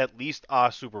us at least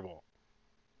a Super Bowl.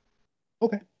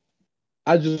 Okay.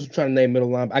 I was just trying to name middle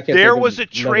line. I can't. There was a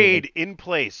trade in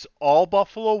place. All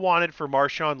Buffalo wanted for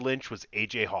Marshawn Lynch was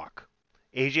AJ Hawk.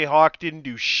 AJ Hawk didn't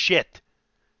do shit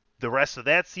the rest of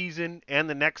that season, and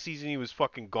the next season he was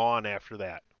fucking gone after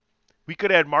that. We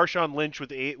could have had Marshawn Lynch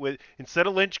with instead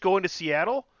of Lynch going to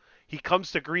Seattle, he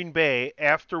comes to Green Bay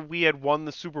after we had won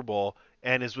the Super Bowl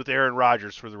and is with Aaron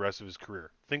Rodgers for the rest of his career.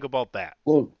 Think about that.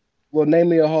 Well, name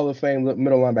me a Hall of Fame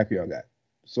middle linebacker y'all got,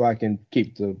 so I can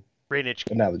keep the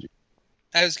analogy.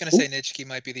 I was going to say Nitschke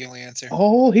might be the only answer.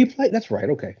 Oh, he played. That's right.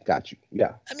 Okay, got you.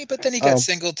 Yeah. I mean, but then he got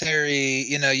Singletary.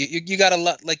 You got a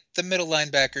lot. Like the middle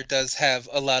linebacker does have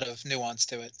a lot of nuance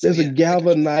to it. So, there's a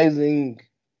galvanizing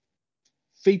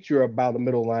feature about a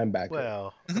middle linebacker.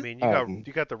 Well, I mean,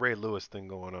 you got the Ray Lewis thing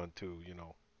going on too.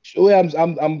 Well,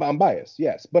 I'm biased,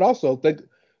 yes, but also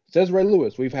Since Ray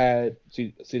Lewis, we've had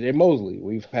C.J. Mosley.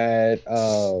 We've had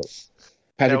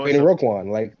Patrick was Payne and a- Roquan.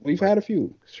 Like we've Right. had a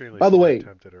few. Extremely By the poor way,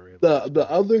 attempt at a Ray the Lewis.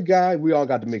 other guy, we all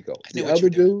got D'Amico. I knew The what you other were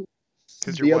doing. dude,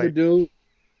 Because the you're other white. dude,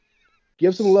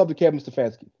 give some love to Kevin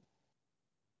Stefanski.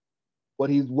 How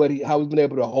he's been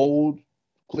able to hold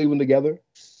Cleveland together.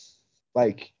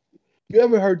 Like, you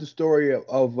ever heard the story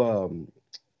of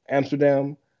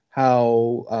Amsterdam?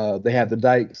 How they had the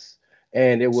dikes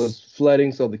and it was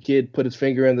flooding, so the kid put his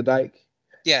finger in the dike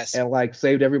Yes. and like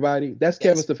saved everybody. That's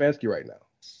Yes. Kevin Stefanski right now.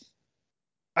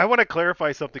 I want to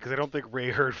clarify something because I don't think Ray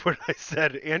heard what I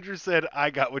said. Andrew said, I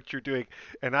got what you're doing.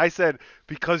 And I said,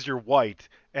 because you're white.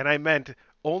 And I meant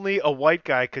only a white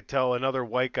guy could tell another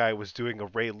white guy was doing a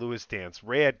Ray Lewis dance.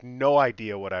 Ray had no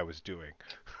idea what I was doing.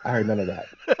 I heard none of that.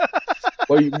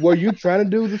 Were you trying to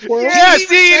do the swirl? Yeah, He was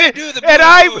see, trying to do the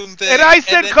and boom thing, I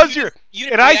said then because you you're,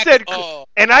 didn't and I react said, at all.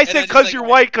 and I And said I'm just because like, you're right,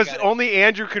 white, because got it. only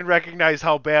Andrew can recognize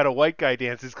how bad a white guy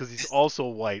dances because he's also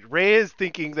white. Ray is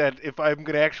thinking that if I'm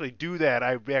going to actually do that,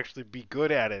 I'd actually be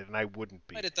good at it, and I wouldn't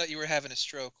be. Might have thought you were having a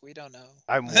stroke. We don't know.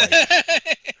 I'm white.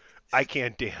 I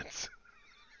can't dance.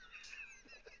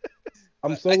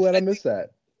 I'm But so glad I missed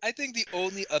that. I think the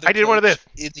only other I did one of coach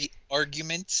this. in the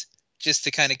argument, just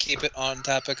to kind of keep it on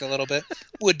topic a little bit,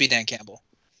 would be Dan Campbell.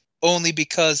 Only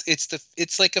because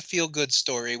it's like a feel good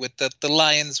story with the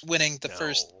Lions winning the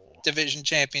first division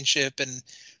championship in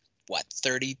what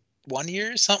 31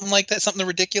 years, something like that, something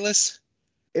ridiculous.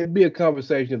 It'd be a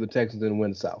conversation if the Texans didn't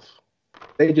win the South.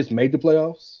 They just made the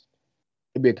playoffs.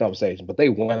 It'd be a conversation, but they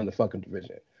won the fucking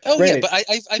division. Oh Granted, yeah, but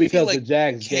I because feel like the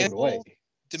Jags gave it away. Campbell,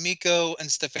 D'Amico, and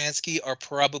Stefanski are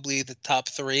probably the top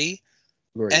three.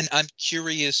 Agreed. And I'm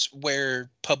curious where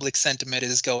public sentiment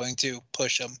is going to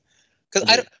push them. Because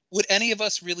Agreed. would any of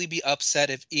us really be upset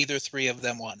if either three of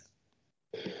them won?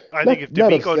 I think if Not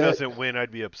D'Amico upset. doesn't win,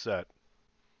 I'd be upset.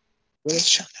 Really?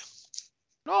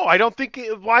 No, I don't think.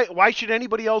 Why should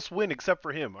anybody else win except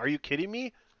for him? Are you kidding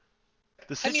me?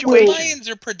 The I mean, situation. the Lions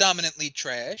are predominantly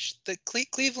trash. The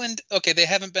Cleveland, okay, they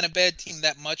haven't been a bad team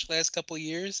that much last couple of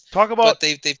years, Talk but about.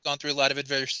 they've gone through a lot of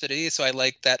adversity. So I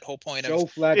like that whole point Joe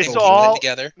of Flacco. It's keeping all. it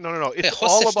together. No. It's Yeah,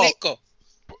 all Jose about. Flacco,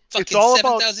 It's fucking all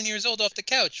about. 7,000 years old off the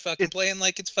couch, fucking playing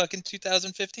like it's fucking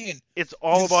 2015. It's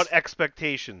all about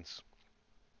expectations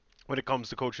when it comes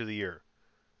to Coach of the Year.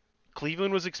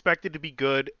 Cleveland was expected to be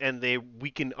good, and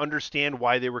we can understand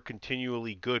why they were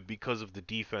continually good because of the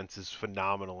defense is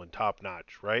phenomenal and top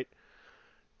notch, right?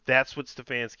 That's what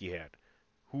Stefanski had.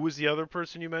 Who was the other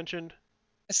person you mentioned?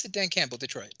 I said Dan Campbell,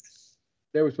 Detroit.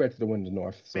 They were expected to win the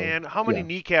North. So, Man, how many yeah.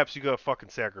 kneecaps you got to fucking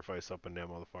sacrifice up in that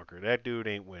motherfucker? That dude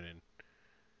ain't winning.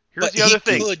 Here's But the other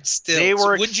he thing. could still. They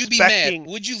were would you be expecting- mad?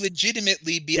 Would you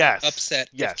legitimately be Yes, upset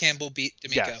yes, if Campbell beat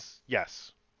D'Amico?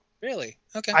 Yes. Really?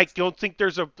 Okay. I don't think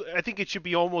I think it should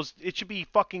be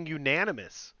fucking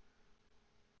unanimous.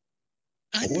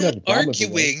 I I'm wouldn't have not a problem if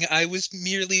it was. arguing. I was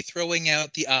merely throwing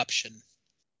out the option.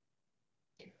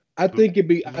 I think it's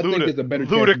a better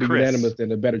chance to be Ludicrous. unanimous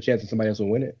than a better chance that somebody else will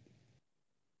win it.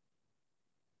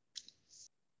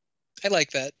 I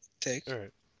like that take. All right.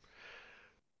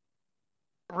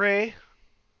 Ray.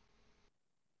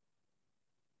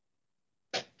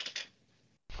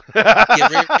 Yeah,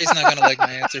 Ray's not gonna like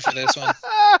my answer for this one.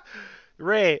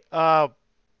 Ray,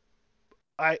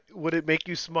 would it make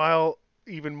you smile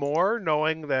even more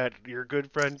knowing that your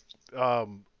good friend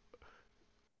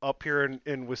up here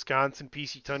in Wisconsin,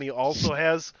 PC Tunney, also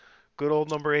has good old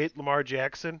number 8 Lamar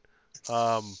Jackson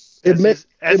as his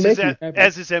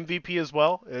MVP as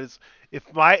well?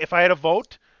 If I had a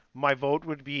vote, my vote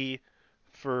would be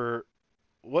for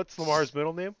what's Lamar's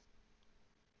middle name?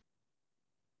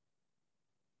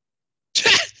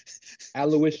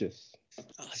 Aloysius. Oh,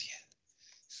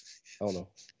 yeah. I don't know.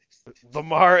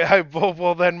 Lamar.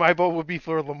 Well, then my vote would be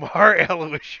for Lamar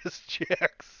Aloysius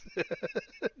Jackson.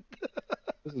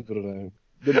 This is a good name.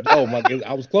 Oh my god,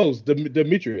 I was close.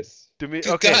 Demetrius. Good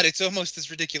Okay. God, it's almost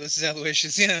as ridiculous as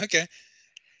Aloysius. Yeah, okay.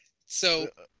 So,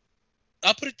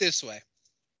 I'll put it this way.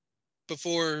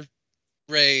 Before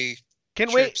Ray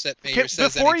chirps at me or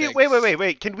says before anything.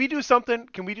 wait. Can we do something?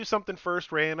 Can we do something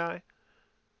first, Ray and I?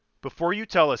 Before you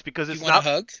tell us, because You it's want not a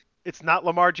hug? it's not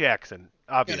Lamar Jackson, You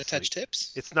want obviously. to touch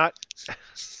tips? It's not.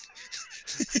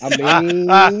 I mean,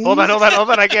 Hold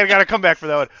on. I gotta come back for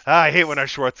that one. I hate when our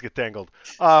shorts get tangled.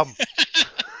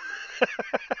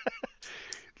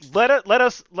 Let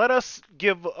us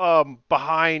give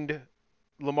behind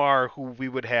Lamar who we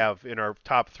would have in our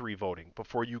top 3 voting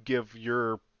before you give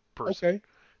your person. Okay.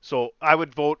 So I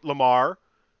would vote Lamar,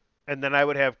 and then I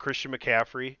would have Christian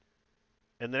McCaffrey,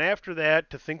 and then after that,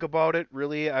 to think about it,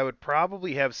 really, I would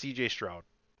probably have C.J. Stroud.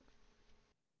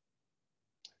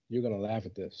 You're gonna laugh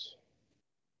at this.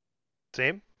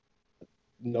 Same?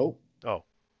 Nope. Oh.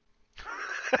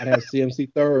 I'd have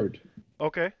CMC third.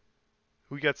 Okay.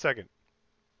 Who got second?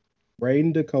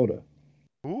 Braden Dakota.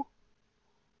 Who?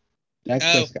 Dak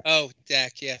Prescott.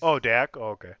 Dak, yeah. Oh, Dak. Oh,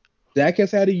 okay. Dak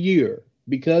has had a year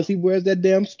because he wears that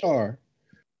damn star.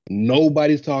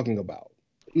 Nobody's talking about.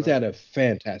 He's had a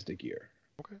fantastic year.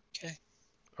 Okay.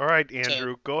 All right,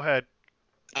 Andrew, go ahead.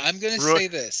 I'm going to say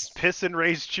this. Piss and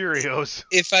raise Cheerios.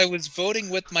 If I was voting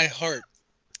with my heart,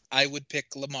 I would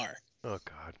pick Lamar. Oh,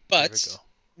 God. But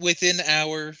within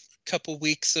our couple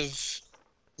weeks of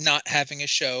not having a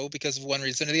show because of one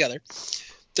reason or the other,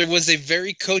 there was a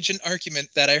very cogent argument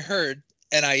that I heard,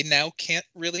 and I now can't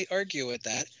really argue with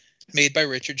that, made by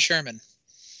Richard Sherman.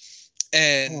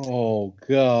 And oh,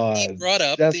 God. he brought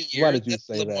up the year that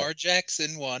Lamar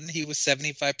Jackson won. He was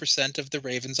 75% of the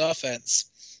Ravens' offense.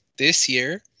 This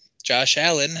year, Josh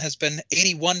Allen has been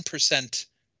 81%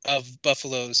 of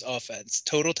Buffalo's offense.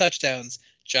 Total touchdowns,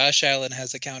 Josh Allen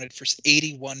has accounted for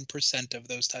 81% of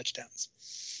those touchdowns.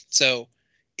 So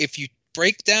if you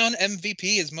break down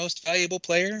MVP as most valuable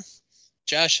player,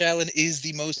 Josh Allen is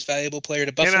the most valuable player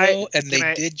to Buffalo, and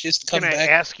they did just come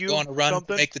back, go on a run,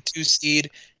 make the 2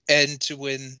 seed, and to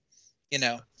win,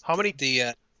 how many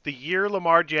the year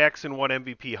Lamar Jackson won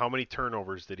MVP, how many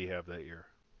turnovers did he have that year?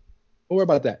 Don't worry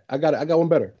about that. I got one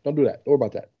better. Don't do that. Don't worry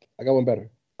about that. I got one better.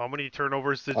 How many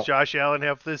turnovers did Josh Allen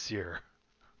have this year?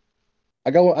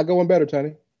 I got one better,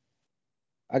 Tony.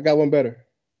 I got one better.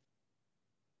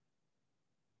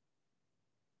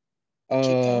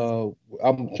 I'm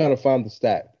trying to find the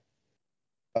stat.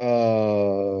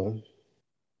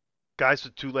 Guys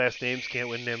with 2 last names can't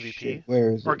win an MVP? Shit,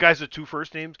 where is or it? Guys with 2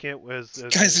 first names can't win?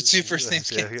 Guys with 2 first names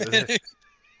can't win.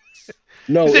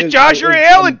 No, is it Josh or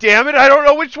Allen, damn it? I don't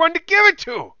know which one to give it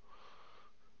to.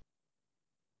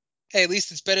 Hey, at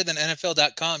least it's better than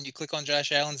NFL.com. You click on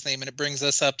Josh Allen's name and it brings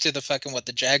us up to the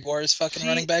the Jaguars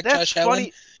running back, Josh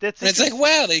Allen. And it's like,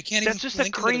 wow, they can't even just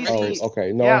link a crazy. Oh,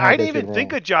 okay. No, yeah, I didn't even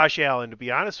think of Josh Allen, to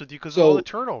be honest with you, because of all the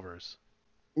turnovers.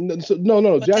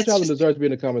 No. Josh Allen deserves to be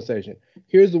in the conversation.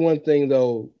 Here's the one thing,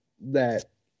 though, that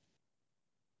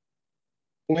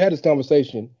when we had this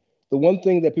conversation, the one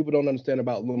thing that people don't understand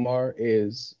about Lamar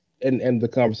is, and the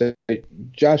conversation,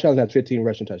 Josh Allen had 15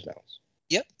 rushing touchdowns.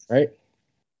 Yep. Right?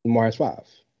 Lamar has 5.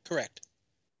 Correct.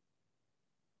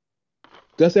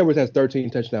 Gus Edwards has 13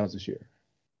 touchdowns this year.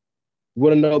 You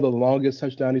want to know the longest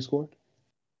touchdown he scored?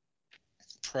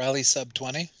 Probably sub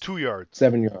 20. 2 yards.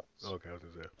 7 yards. Okay, I was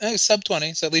going to say. Sub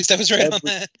 20, so at least I was right on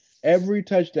that. Every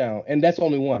touchdown, and that's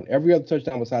only one. Every other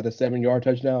touchdown besides the 7-yard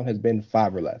touchdown has been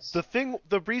 5 or less. The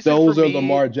reason those for are me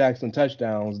Lamar Jackson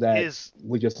touchdowns that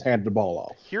we just handed the ball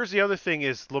off. Here's the other thing: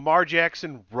 is Lamar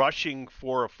Jackson rushing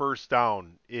for a first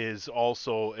down is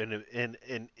also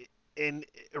a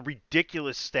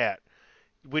ridiculous stat,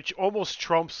 which almost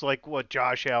trumps like what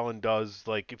Josh Allen does.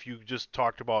 Like if you just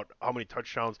talked about how many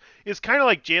touchdowns, it's kind of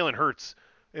like Jalen Hurts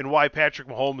and why Patrick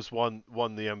Mahomes won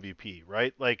the MVP,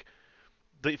 right? Like.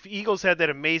 The Eagles had that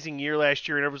amazing year last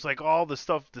year, and it was like all the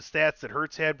stats that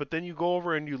Hurts had. But then you go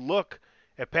over and you look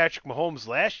at Patrick Mahomes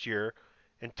last year,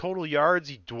 and total yards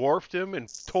he dwarfed him, and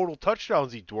total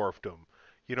touchdowns he dwarfed him.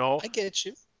 I get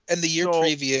you. And the year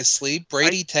previously,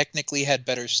 Brady technically had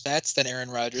better stats than Aaron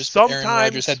Rodgers, but Aaron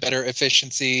Rodgers had better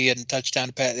efficiency and touchdown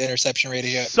to interception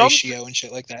ratio and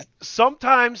shit like that.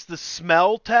 Sometimes the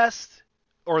smell test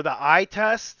or the eye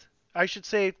test, I should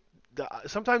say.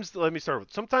 Sometimes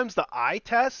the eye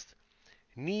test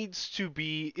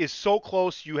is so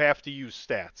close you have to use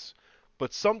stats.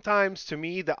 But sometimes to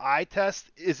me the eye test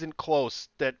isn't close,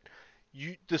 that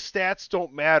the stats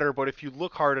don't matter, but if you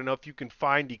look hard enough you can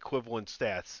find equivalent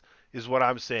stats is what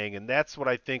I'm saying, and that's what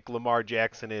I think Lamar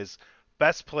Jackson is.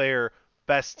 Best player,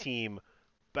 best team,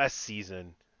 best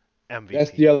season, MVP.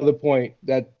 That's the other point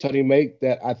that Tony make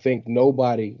that I think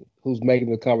nobody who's making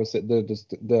the conversation,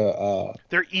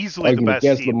 they're easily the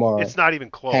best team. Lamar it's not even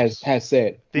close. Has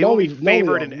said they will be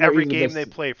favored in every game they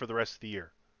play for the rest of the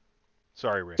year.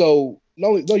 Sorry, Ray. So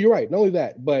no, you're right. Not only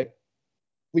that, but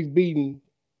we've beaten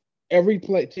every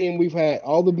team we've had.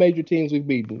 All the major teams we've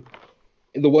beaten.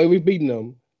 And the way we've beaten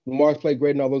them, Lamar's played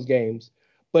great in all those games.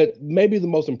 But maybe the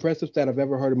most impressive stat I've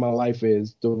ever heard in my life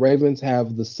is the Ravens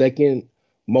have the second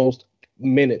most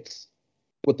minutes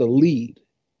with the lead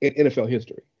in NFL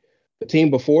history. The team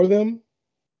before them,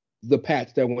 the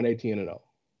Pats that won 18-0.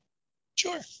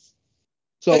 Sure.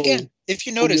 So again, if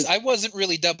you notice, I wasn't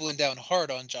really doubling down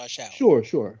hard on Josh Allen.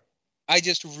 Sure. I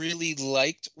just really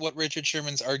liked what Richard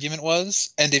Sherman's argument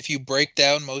was, and if you break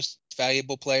down most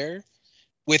valuable player,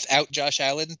 without Josh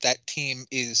Allen, that team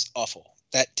is awful.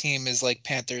 That team is like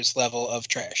Panthers level of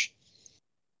trash.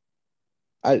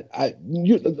 I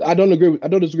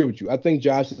don't disagree with you. I think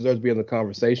Josh deserves to be in the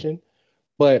conversation,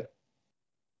 but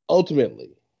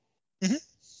ultimately, Mhm.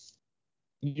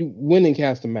 you winning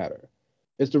has to matter.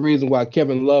 It's the reason why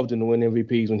Kevin Love didn't win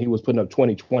MVPs when he was putting up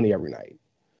 20-20 every night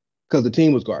because the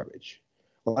team was garbage.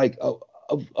 Like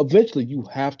eventually, you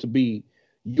have to be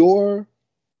your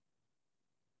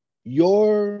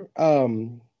your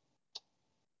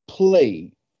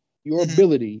play, your Mhm.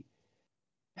 ability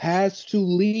has to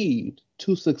lead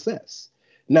to success.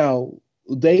 Now,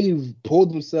 they've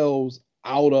pulled themselves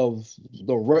out of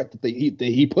the rut that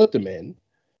he put them in,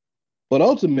 but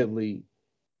ultimately,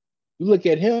 you look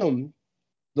at him,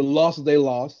 the losses they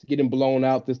lost, getting blown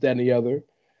out, this, that, and the other.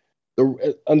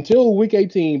 Until week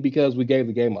 18, because we gave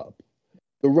the game up,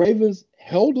 the Ravens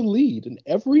held a lead in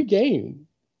every game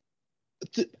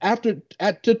to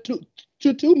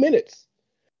 2 minutes.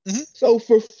 Mhm. So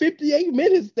for 58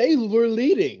 minutes, they were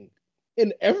leading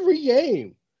in every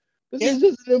game. This Yeah. is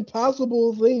just an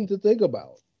impossible thing to think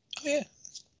about. Oh yeah.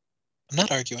 I'm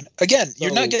not arguing. Again,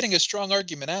 you're not So, getting a strong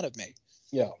argument out of me.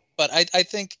 yeah. But I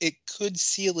think it could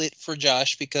seal it for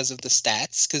Josh because of the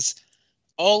stats. Because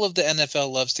all of the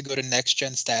NFL loves to go to next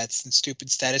gen stats and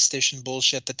stupid statistician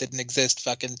bullshit that didn't exist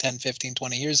fucking 10, 15,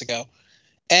 20 years ago.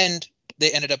 And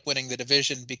they ended up winning the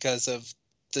division because of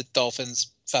the Dolphins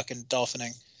fucking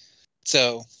dolphining.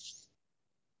 So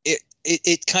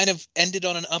it kind of ended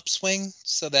on an upswing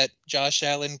so that Josh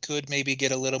Allen could maybe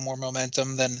get a little more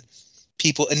momentum than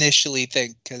people initially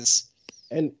think. Because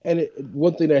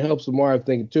One thing that helps Lamar, I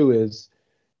think, too, is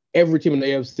every team in the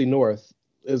AFC North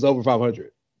is over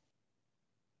 500.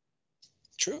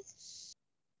 true.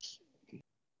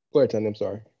 Go ahead, Tony. I'm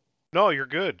sorry. No, you're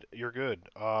good. You're good.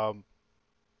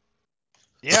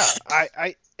 Yeah,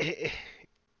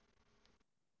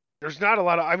 there's not a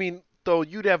lot of. I mean, though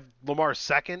you'd have Lamar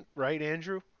second, right,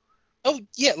 Andrew? Oh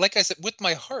yeah, like I said, with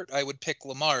my heart I would pick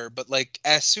Lamar, but like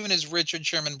as soon as Richard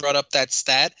Sherman brought up that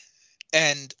stat,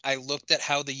 and I looked at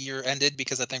how the year ended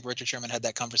because I think Richard Sherman had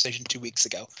that conversation 2 weeks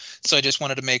ago. So I just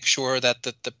wanted to make sure that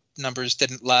the numbers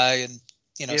didn't lie, and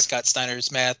If Scott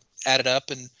Steiner's math added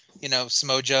up, and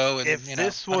Smojo, and if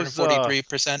this was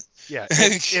 143%. yeah,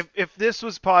 if this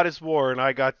was Potter's War and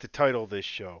I got to title this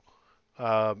show,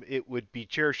 it would be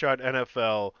Chairshot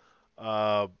NFL.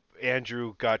 Uh,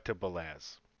 Andrew got to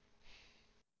Belaz.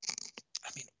 I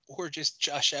mean, or just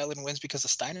Josh Allen wins because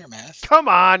of Steiner math. Come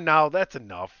on now, that's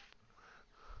enough.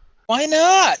 Why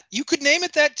not? You could name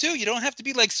it that too. You don't have to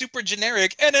be like super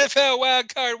generic NFL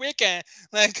Wild Card Weekend.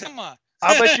 Like, come on.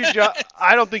 I'll bet you.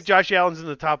 I don't think Josh Allen's in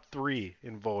the top 3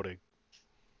 in voting.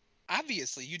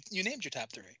 Obviously, you named your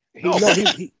top 3. No,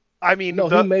 I mean, no,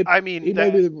 the, he may, I mean, he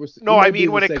that, may be, no, he may I be mean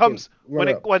the when it second comes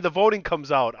runner-up. when the voting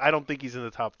comes out, I don't think he's in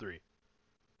the top 3.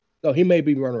 No, he may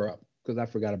be runner up because I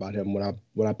forgot about him when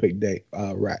I picked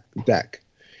Dak.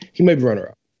 He may be runner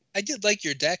up. I did like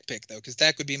your Dak pick though, because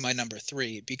Dak would be my number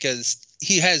 3 because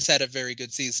he has had a very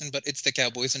good season, but it's the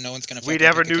Cowboys and no one's gonna fucking pick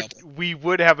a Cowboy. We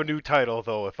would have a new title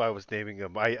though if I was naming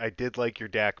him. I did like your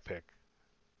Dak pick.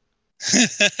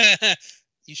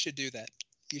 You should do that.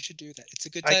 You should do that. It's a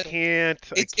good I title. can't.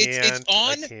 It's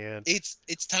on. I can't.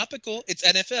 It's topical. It's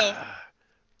NFL.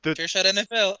 The Chairshot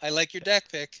NFL. I like your Dak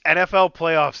pick. NFL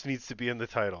playoffs needs to be in the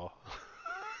title.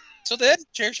 So then,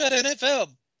 Chairshot NFL.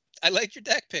 I like your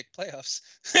Dak pick. Playoffs.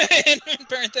 In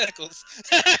parentheticals.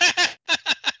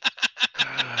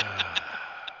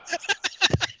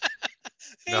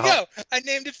 There you go. I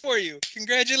named it for you.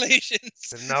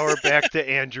 Congratulations. And now we're back to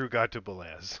Andrew got to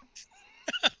Belaz.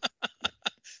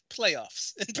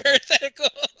 Playoffs in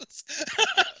parentheticals.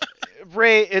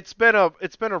 Ray, it's been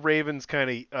a Ravens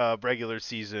kind of regular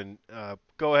season.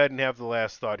 Go ahead and have the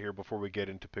last thought here before we get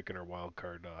into picking our wild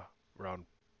card round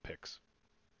picks.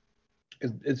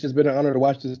 It's just been an honor to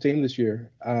watch this team this year.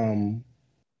 A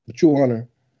true honor.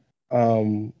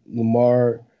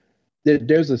 Lamar,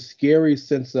 there's a scary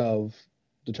sense of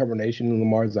determination in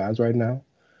Lamar's eyes right now.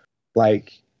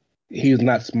 Like, he's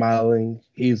not smiling.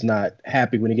 He's not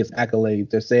happy when he gets accolades.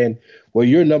 They're saying, well,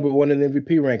 you're number 1 in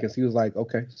MVP rankings. He was like,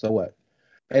 okay, so what?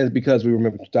 And it's because we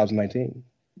remember 2019.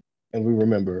 And we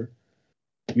remember,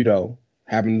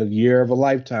 having the year of a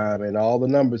lifetime and all the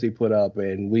numbers he put up.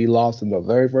 And we lost in the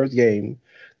very first game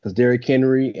because Derrick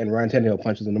Henry and Ryan Tannehill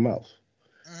punches in the mouth.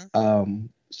 Mm-hmm.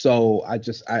 So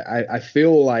I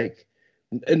feel like,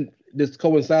 and this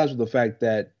coincides with the fact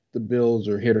that the Bills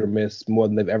are hit or miss more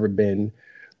than they've ever been.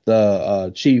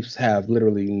 The Chiefs have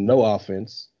literally no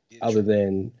offense other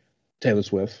than Taylor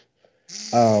Swift.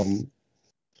 And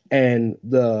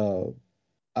the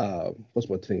what's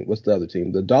the other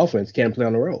team? The Dolphins can't play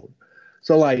on the road.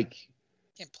 So like,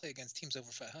 can't play against teams over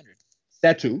 500.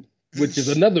 That too. which is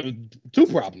another 2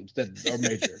 problems that are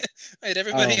major. Right,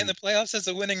 everybody in the playoffs has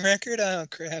a winning record. Oh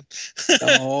crap!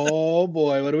 Oh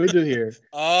boy, what do we do here?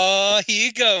 Oh,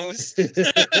 he goes.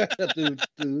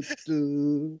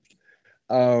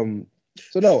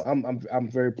 So no,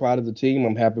 I'm very proud of the team.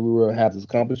 I'm happy we will have this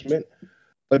accomplishment,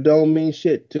 but don't mean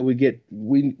shit till we got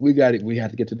it. We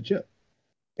have to get to the chip.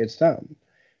 It's time.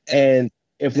 And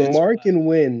if Lamar can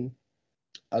win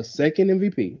a second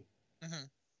MVP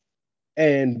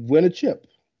and win a chip,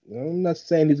 I'm not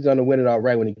saying he's going to win it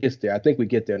outright when he gets there. I think we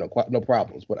get there, no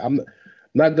problems. But I'm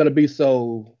not going to be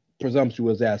so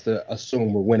presumptuous as to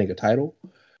assume we're winning a title.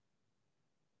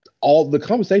 All the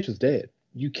conversation's dead.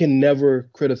 You can never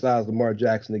criticize Lamar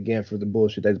Jackson again for the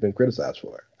bullshit that's been criticized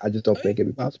for. I just don't think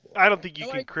it'd be possible. I don't think you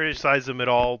can criticize him at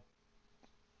all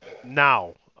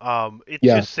now. It's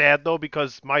just sad though,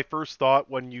 because my first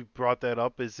thought when you brought that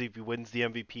up is if he wins the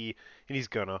MVP, and he's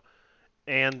gonna,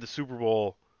 and the Super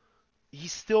Bowl, he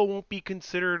still won't be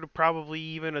considered probably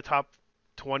even a top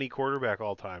 20 quarterback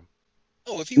all time.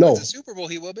 Oh, if he wins the Super Bowl,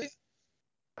 he will be.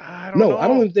 I don't know. I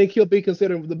don't even think he'll be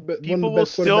considered one of the best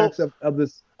quarterbacks of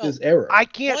this era. I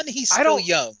can't. One, he's still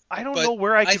young. I don't know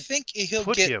where I think he'll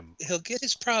put him. He'll get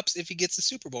his props if he gets the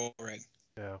Super Bowl ring.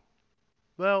 Yeah.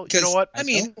 Well, you know what? I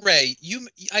mean, Ray,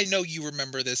 I know you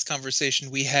remember this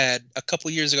conversation we had a couple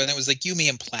years ago, and it was like you, me,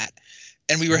 and Platt.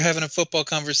 And we were having a football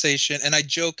conversation, and I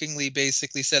jokingly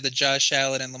basically said that Josh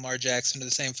Allen and Lamar Jackson are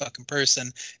the same fucking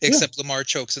person, except Lamar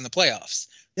chokes in the playoffs.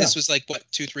 This was like,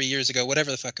 2-3 years ago, whatever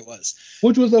the fuck it was.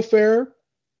 Which was a fair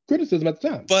criticism at the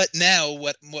time. But now,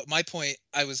 what my point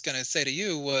I was going to say to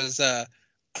you was, I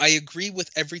agree with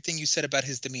everything you said about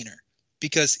his demeanor,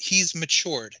 because he's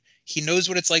matured. He knows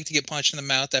what it's like to get punched in the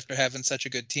mouth after having such a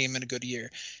good team and a good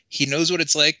year. He knows what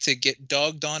it's like to get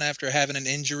dogged on after having an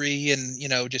injury and,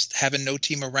 just having no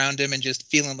team around him and just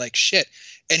feeling like shit.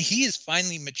 And he is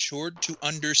finally matured to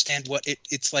understand what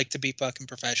it's like to be fucking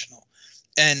professional.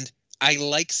 And I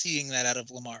like seeing that out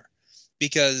of Lamar,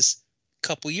 because a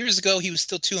couple years ago, he was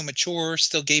still too immature,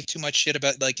 still gave too much shit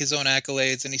about like his own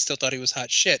accolades, and he still thought he was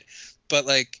hot shit. But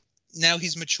like, now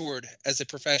he's matured as a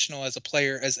professional, as a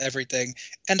player, as everything.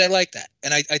 And I like that.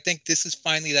 And I think this is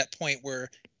finally that point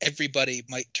where everybody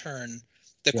might turn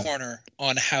the corner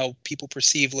on how people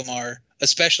perceive Lamar,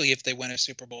 especially if they win a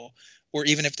Super Bowl, or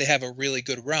even if they have a really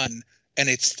good run. And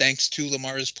it's thanks to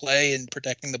Lamar's play and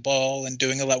protecting the ball and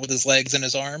doing a lot with his legs and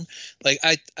his arm. Like,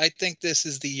 I think this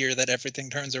is the year that everything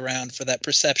turns around for that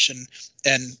perception,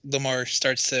 and Lamar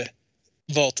starts to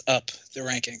vault up the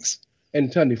rankings.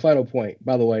 And Tony, final point.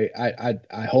 By the way,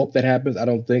 I hope that happens. I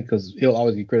don't think, because he'll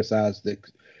always get criticized that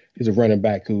he's a running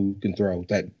back who can throw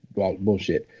that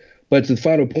bullshit. But the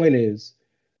final point is,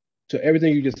 to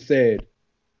everything you just said,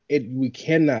 we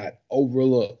cannot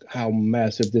overlook how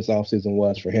massive this offseason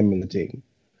was for him and the team.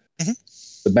 Mm-hmm.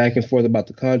 The back and forth about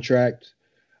the contract,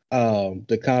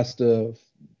 the cost of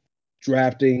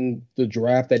drafting, the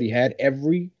draft that he had.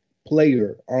 Every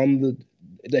player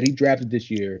that he drafted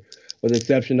this year, with the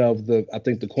exception of the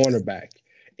cornerback,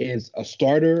 is a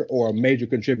starter or a major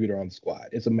contributor on the squad.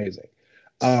 It's amazing.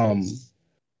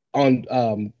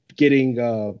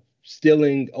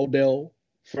 Stealing Odell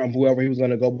from whoever he was going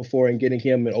to go before and getting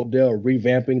him and Odell,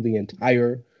 revamping the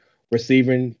entire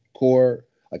receiving core,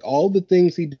 like all the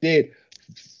things he did,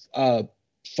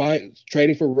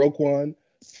 trading for Roquan,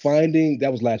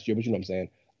 that was last year, but you know what I'm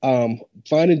saying,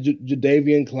 finding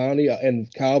Jadeveon Clowney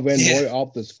and Kyle Van Noy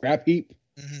off the scrap heap.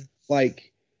 Mm-hmm.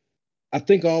 Like, I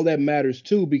think all that matters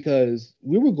too, because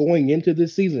we were going into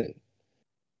this season,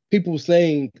 people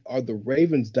saying, are the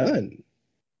Ravens done?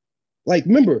 Like,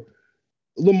 remember,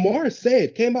 Lamar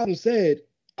came out and said,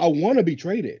 I want to be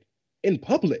traded in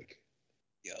public.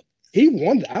 Yep. He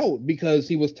wanted out because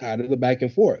he was tired of the back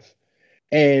and forth.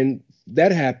 And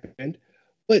that happened.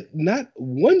 But not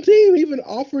one team even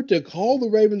offered to call the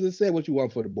Ravens and say what you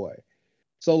want for the boy.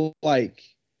 So, like,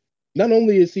 not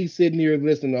only is he sitting here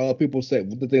listening to all people say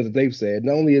the things that they've said,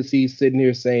 not only is he sitting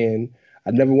here saying,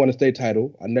 I never won a state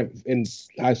title. In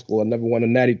high school, I never won the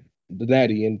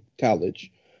natty in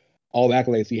college. All the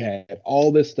accolades he had,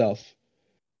 all this stuff.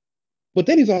 But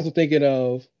then he's also thinking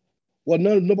of, well,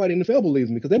 nobody in the NFL believes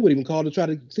me, because they would even call to try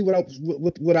to see what I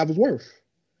was worth.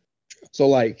 So,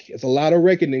 like, it's a lot of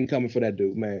reckoning coming for that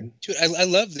dude, man. Dude, I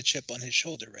love the chip on his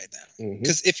shoulder right now.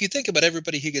 Because if you think about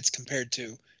everybody he gets compared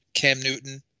to, Cam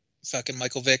Newton, fucking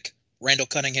Michael Vick, Randall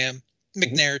Cunningham,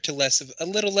 McNair to a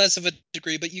little less of a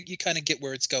degree, but you kind of get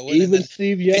where it's going. Even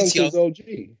Steve Young was OG.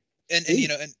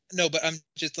 But I'm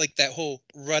just like that whole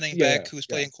running back who's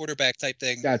playing quarterback type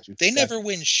thing. They never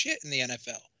win shit in the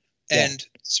NFL. And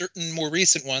certain more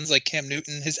recent ones, like Cam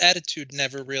Newton, his attitude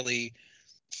never really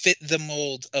fit the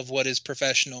mold of what is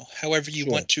professional. However you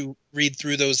Sure. want to read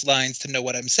through those lines to know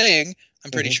what I'm saying,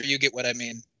 I'm pretty sure you get what I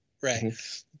mean. Right.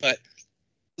 But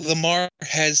Lamar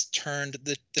has turned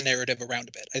the narrative around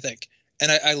a bit, I think.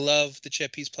 And I love the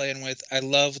chip he's playing with. I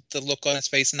love the look on his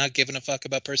face and not giving a fuck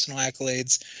about personal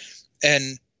accolades.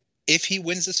 And if he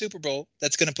wins the Super Bowl,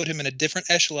 that's going to put him in a different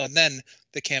echelon than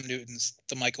the Cam Newtons,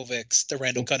 the Michael Vicks, the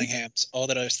Randall Cunninghams, all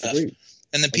that other stuff. Agreed.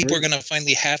 And then people are going to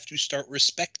finally have to start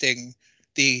respecting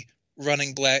the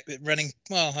running.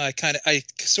 Well, I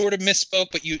sort of misspoke,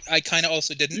 but I kind of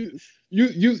also didn't.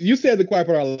 You said the quiet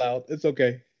part out loud. It's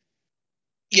okay.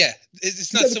 Yeah,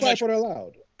 it's You not said so the quiet much. part out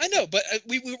loud. I know, but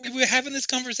we were having this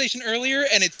conversation earlier,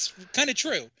 and it's kind of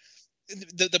true.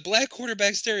 The black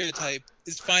quarterback stereotype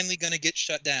is finally going to get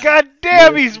shut down. God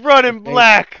damn, he's running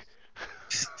black.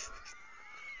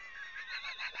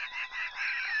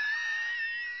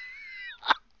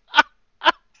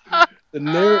 The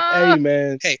nerd, hey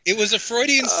man. Hey, it was a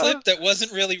Freudian slip that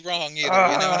wasn't really wrong either. You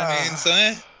know what I mean?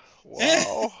 So,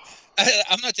 Wow.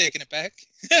 I'm not taking it back.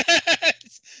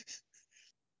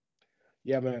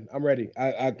 Yeah, man, I'm ready.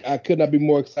 I could not be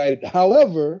more excited.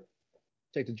 However,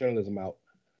 take the journalism out.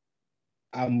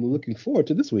 I'm looking forward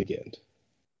to this weekend.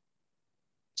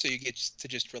 So you get to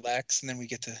just relax, and then I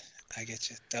get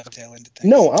you dovetail into things.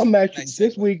 No, I'm actually Nice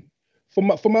this segue. week for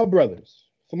my brothers.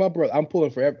 For my brother, I'm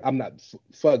pulling for. I'm not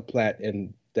Fug Platt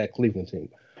and that Cleveland team.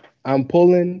 I'm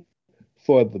pulling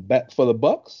for the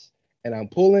Bucks, and I'm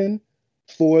pulling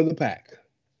for the Pack.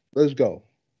 Let's go.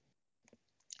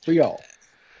 For y'all.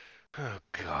 Oh,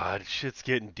 God. Shit's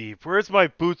getting deep. Where's my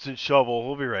boots and shovel?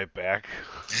 We'll be right back.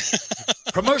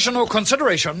 Promotional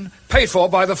consideration paid for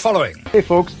by the following. Hey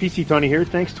folks, PC Tony here.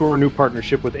 Thanks to our new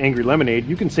partnership with Angry Lemonade,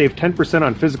 you can save 10%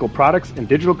 on physical products and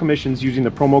digital commissions using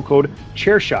the promo code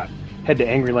Chairshot. Head to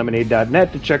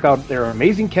angrylemonade.net to check out their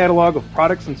amazing catalog of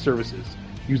products and services.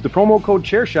 Use the promo code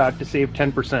Chairshot to save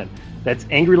 10%. That's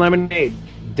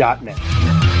angrylemonade.net.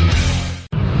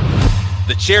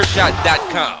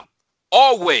 TheChairshot.com.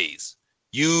 Always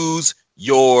use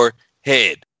your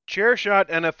head. Chairshot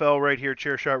NFL right here,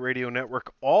 Chairshot Radio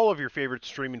Network, all of your favorite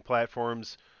streaming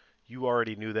platforms. You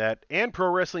already knew that. And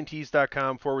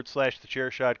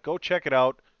ProWrestlingTees.com/TheChairShot. Go check it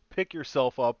out. Pick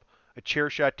yourself up a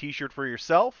Chairshot t-shirt for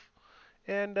yourself,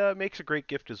 and makes a great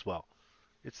gift as well.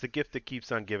 It's the gift that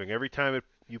keeps on giving. Every time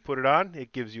you put it on,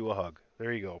 it gives you a hug.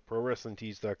 There you go.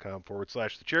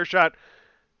 ProWrestlingTees.com/TheChairShot.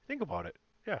 Think about it.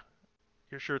 Yeah.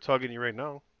 Your shirt's hugging you right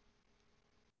now.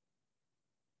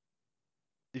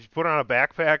 If you put on a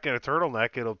backpack and a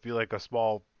turtleneck, it'll be like a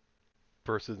small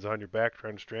person's on your back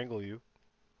trying to strangle you.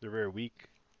 They're very weak.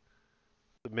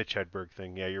 The Mitch Hedberg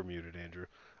thing. Yeah, you're muted, Andrew.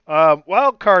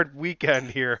 Wild card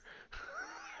weekend here.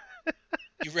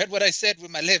 You read what I said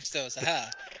with my lips, though. So,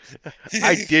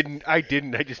 I didn't. I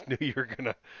just knew you were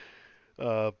gonna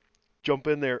jump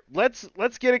in there. Let's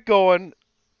get it going.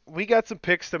 We got some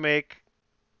picks to make.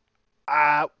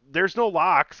 There's no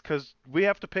locks because we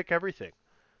have to pick everything.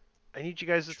 I need you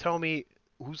guys to tell me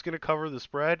who's going to cover the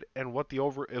spread and what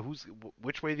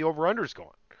which way the over/under is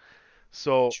going.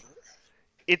 So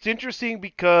it's interesting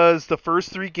because the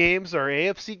first three games are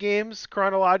AFC games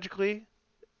chronologically,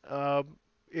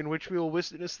 in which we will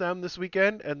witness them this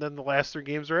weekend, and then the last three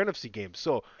games are NFC games.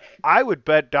 So I would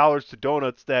bet dollars to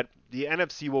donuts that the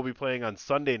NFC will be playing on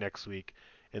Sunday next week,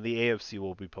 and the AFC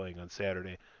will be playing on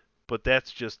Saturday. But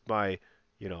that's just my,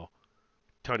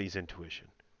 Tunney's intuition.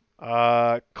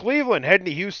 Cleveland heading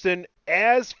to Houston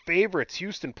as favorites.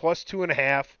 Houston plus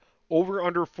 2.5, over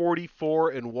under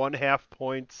 44.5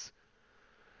 points.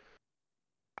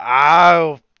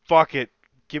 Oh, fuck it.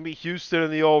 Give me Houston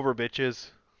and the over,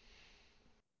 bitches.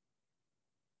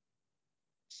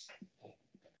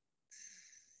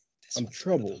 I'm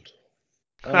troubled.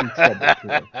 I'm troubled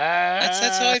here.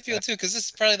 that's how I feel too, because this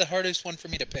is probably the hardest one for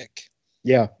me to pick.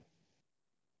 Yeah.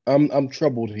 I'm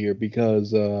troubled here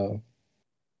because I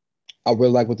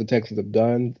really like what the Texans have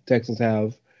done. The Texans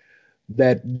have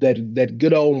that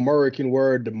good old American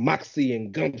word, the moxie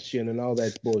and gumption and all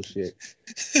that bullshit.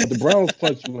 But the Browns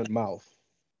punch you in the mouth.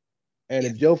 And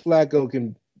if Joe Flacco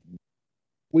can,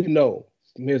 we know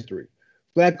from history,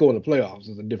 Flacco in the playoffs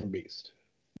is a different beast.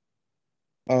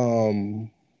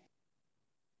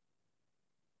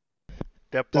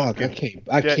 That Dog, pumpkin.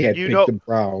 I can't pick the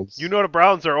Browns. You know the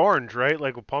Browns are orange, right?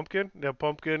 Like a pumpkin. That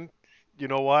pumpkin. You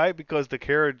know why? Because the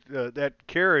carriage, that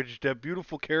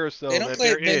beautiful carousel. They don't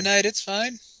play at midnight. It's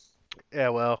fine. Yeah,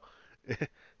 well.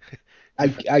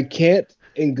 I can't,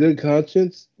 in good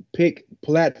conscience, pick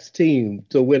Platt's team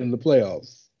to win in the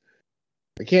playoffs.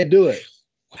 I can't do it.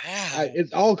 Wow.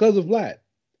 It's all because of Platt.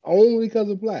 Only because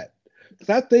of Platt. Because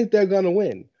I think they're going to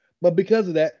win. But because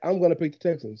of that, I'm going to pick the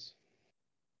Texans.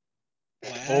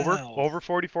 Wow. Over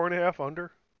 44.5,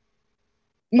 under?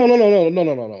 No.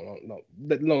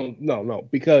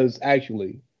 Because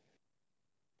actually,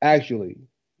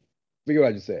 figure what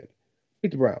I just said.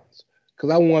 Pick the Browns. Because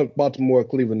I want Baltimore,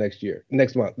 Cleveland next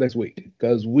week.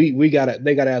 Because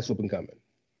they got ass whooping coming.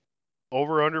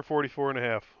 Over under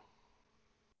 44.5.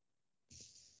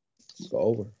 Let's go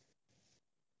over.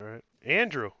 All right,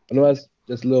 Andrew. I know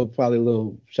that's probably a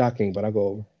little shocking, but I go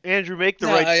over. Andrew, make the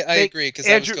No, right. I agree because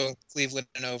I was Andrew, going Cleveland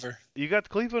and over. You got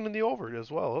Cleveland in the over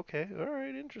as well. Okay, all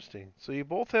right, interesting. So you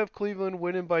both have Cleveland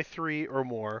winning by 3 or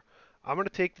more. I'm going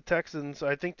to take the Texans.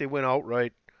 I think they win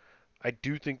outright. I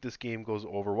do think this game goes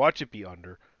over. Watch it be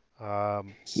under.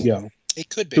 Yeah, it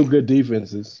could be. 2 good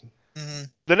defenses. Mm-hmm.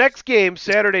 The next game,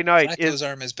 Saturday night, Flacco's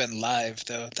arm has been live,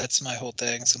 though. That's my whole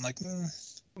thing. So I'm like,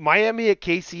 Miami at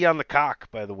KC on the cock,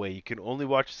 by the way. You can only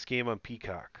watch this game on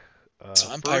Peacock.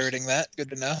 So I'm pirating that. Good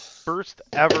to know. First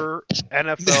ever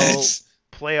NFL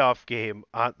playoff game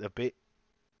on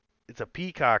it's a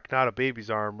peacock, not a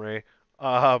baby's arm, Ray.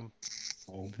 Oh,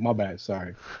 my bad.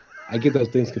 Sorry. I get those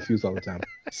things confused all the time.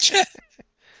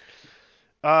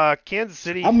 Kansas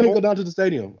City. I may go down to the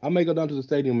stadium.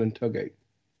 and tailgate.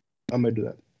 I may do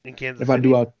that. In Kansas If City? I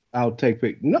do, I'll take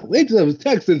pick. No, it's a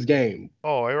Texans game.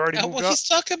 Oh, I already moved on. He's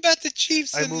talking about the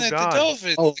Chiefs and the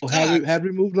Dolphins. Oh, have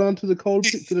we moved on to the cold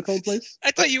place?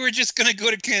 I thought you were just gonna go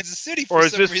to Kansas City for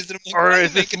some reason.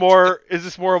 Is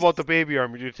this more about the baby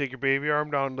arm? You take your baby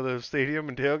arm down to the stadium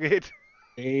and tailgate?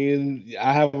 And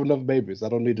I have enough babies. I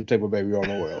don't need to take my baby arm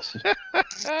nowhere else.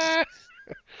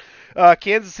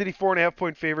 Kansas City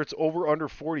 4.5-point favorites, over under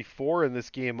 44 in this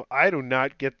game. I do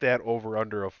not get that over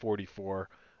under of 44.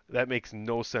 That makes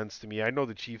no sense to me. I know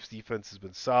the Chiefs defense has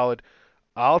been solid.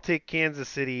 I'll take Kansas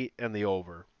City and the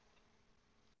over.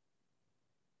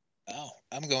 Oh,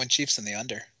 I'm going Chiefs in the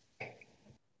under.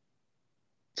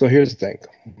 So here's the thing.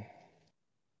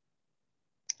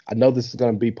 I know this is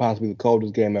going to be possibly the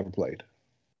coldest game ever played.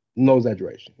 No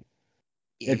exaggeration.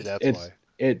 Maybe that's why.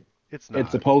 It's not.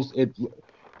 It's supposed it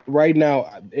right now.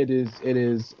 It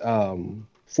is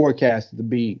forecasted to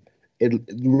be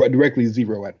directly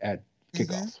 0 at kickoff.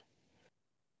 Mm-hmm.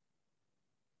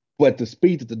 But the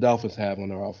speed that the Dolphins have on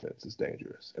their offense is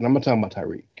dangerous. And I'm not talking about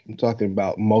Tyreek. I'm talking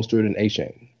about Mostert and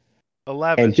A-Chain.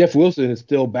 11. And Jeff Wilson is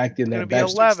still back in that back.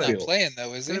 It's going to be 11. Not playing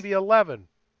though, is he? It's going to be 11.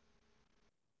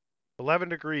 11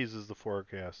 degrees is the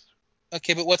forecast.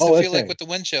 Okay, but what's it feel like with the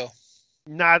wind chill?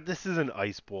 Nah, this isn't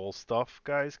ice bowl stuff,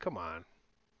 guys. Come on.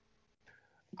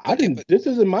 This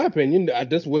isn't my opinion.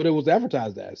 This is what it was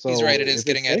advertised as. So he's right. It is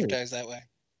getting advertised that way.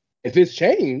 If it's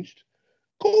changed,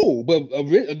 cool. But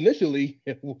initially,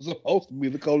 it was supposed to be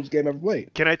the coldest game ever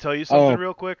played. Can I tell you something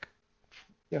real quick?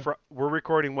 Yeah. We're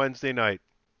recording Wednesday night.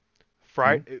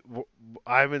 Friday,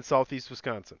 I'm in Southeast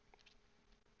Wisconsin.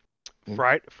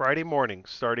 Friday morning,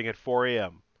 starting at 4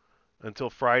 a.m. until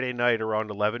Friday night around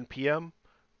 11 p.m.,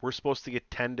 we're supposed to get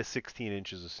 10 to 16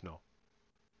 inches of snow.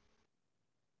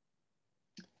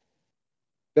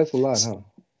 That's a lot, huh?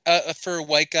 For a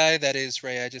white guy, that is,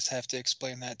 Ray. I just have to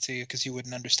explain that to you because you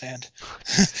wouldn't understand.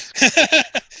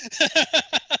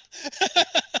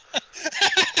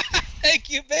 Thank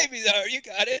you, baby. You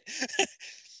got it.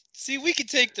 See, we can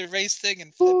take the race thing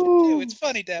and flip it too. It's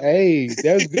funny that way. Hey,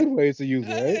 there's good ways to use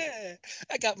it, right?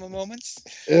 I got my moments.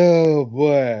 Oh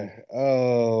boy.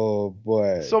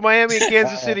 So Miami and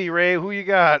Kansas City, Ray, who you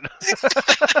got?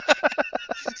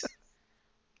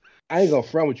 I ain't gonna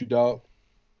front with you, dog.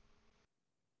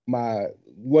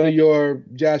 One of your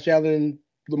Josh Allen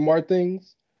Lamar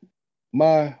things.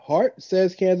 My heart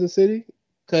says Kansas City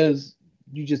because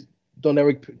you just don't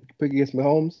ever pick against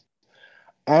Mahomes.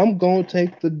 I'm going to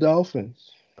take the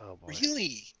Dolphins. Oh, boy.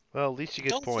 Really? Well, at least you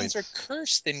get Dolphins points. Dolphins are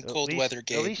cursed in cold weather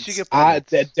games. At least you get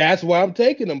points. That's why I'm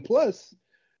taking them. Plus,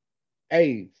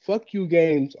 hey, fuck you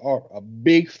games are a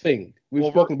big thing. We've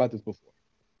spoken about this before.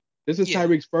 This is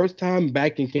Tyreek's first time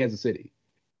back in Kansas City.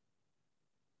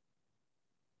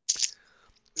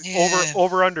 Yeah.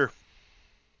 Over under.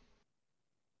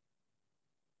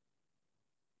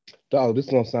 Dog, this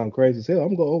is going to sound crazy as hell.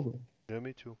 I'm going over. Yeah,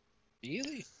 me too.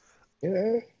 Really?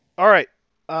 Yeah. All right.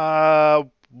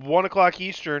 1 o'clock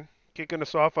Eastern, kicking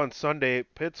us off on Sunday.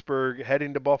 Pittsburgh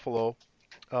heading to Buffalo.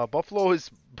 Buffalo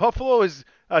is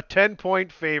a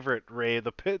 10-point favorite, Ray.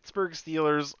 The Pittsburgh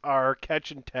Steelers are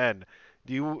catching 10.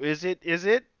 Is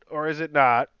it or is it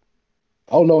not?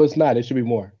 Oh no, it's not. It should be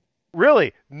more.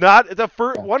 Really? Not the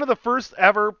first one of the first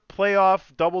ever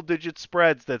playoff double-digit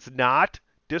spreads that's not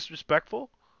disrespectful?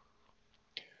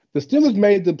 The Steelers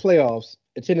made the playoffs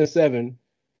at 10-7.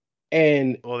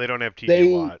 And they don't have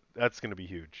TJ Watt. That's going to be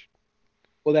huge.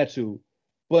 Well, that too.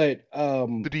 But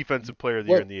The defensive player of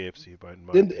the year in the AFC, but in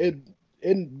my then opinion.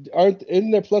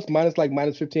 isn't there plus minus like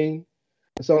minus 15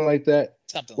 or something like that?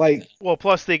 Something like that. Well,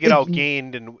 plus they get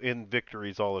outgained in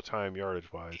victories all the time,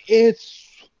 yardage wise.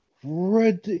 It's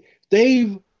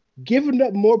they've given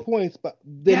up more points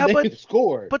than they've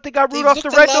scored. But they got They've Rudolph the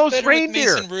looked a lot red-nosed better with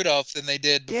reindeer. Mason Rudolph than they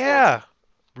did before. Yeah,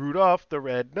 Rudolph the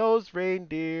red-nosed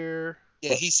reindeer.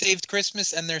 Yeah, he saved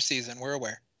Christmas and their season. We're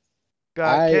aware.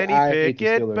 Got Kenny I hate the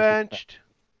Pickett Steelers. benched.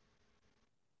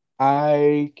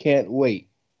 I can't wait.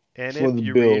 And for if the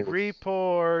you Bills. read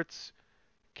reports,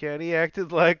 Kenny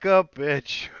acted like a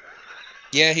bitch.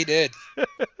 Yeah, he did.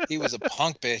 He was a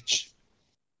punk bitch.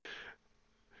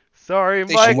 Sorry,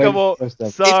 They Michael. should-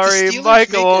 If Sorry, If the Steelers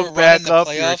Michael make a won't run back in the up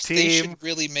your playoffs, they team. should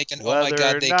really make an oh my Whether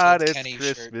god or they not killed it's Kenny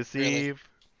Christmas shirt. Really. Eve.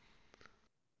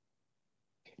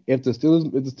 If the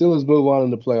Steelers move on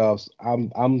in the playoffs,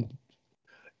 I'm.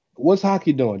 What's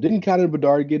hockey doing? Didn't Connor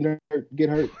Bedard get hurt?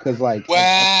 Because like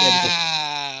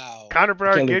Wow. Connor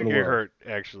Bedard can't live did in the get world. hurt,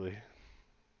 actually.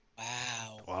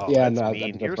 Wow. Wow, Yeah, that's no,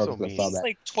 mean. that's You're the so first I mean. saw He's that.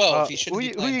 like 12. He Who shouldn't be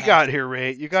you playing got hockey. here,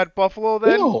 Ray? You got Buffalo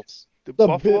then? Bills. The The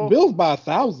Buffalo Bills by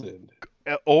 1,000.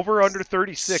 over under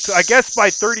 36. I guess by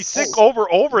 36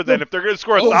 over then if they're going to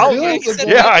score The 1,000. Bills are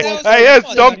Yeah, going Bills I are asked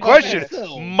going dumb to question.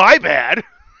 Bills. My bad.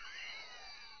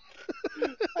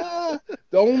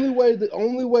 The only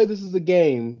way this is a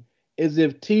game is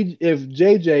if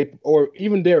JJ or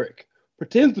even Derek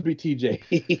pretends to be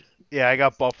TJ. Yeah, I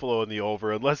got Buffalo in the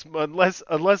over.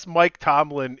 Unless Mike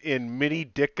Tomlin in mini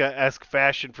Ditka-esque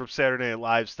fashion from Saturday Night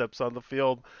Live steps on the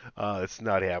field, it's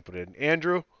not happening.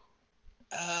 Andrew?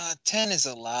 10 is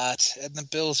a lot, and the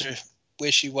Bills are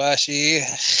wishy-washy.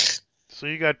 So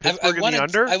you got Pittsburgh in the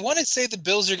under? I want to say the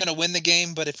Bills are going to win the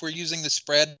game, but if we're using the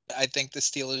spread, I think the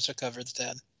Steelers will cover the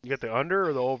 10. You got the under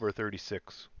or the over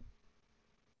 36?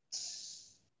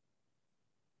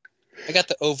 I got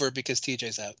the over because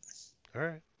TJ's out. All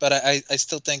right. But I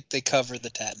still think they cover the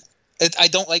 10. I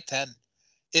don't like 10.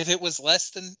 If it was less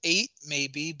than 8,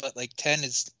 maybe, but like 10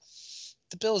 is...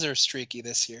 The Bills are streaky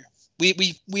this year. We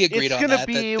agreed on that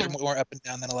they're more up and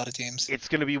down than a lot of teams. It's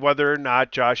going to be whether or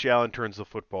not Josh Allen turns the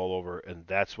football over, and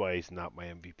that's why he's not my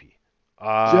MVP.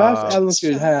 Josh Allen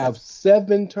should have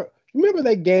 7 Remember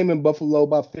that game in Buffalo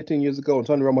about 15 years ago and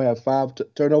Tony Romo had 5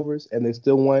 turnovers and they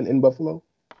still won in Buffalo?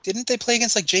 Didn't they play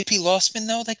against like J.P. Lossman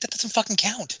though? Like that doesn't fucking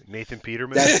count. Nathan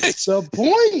Peterman? That's the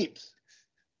point.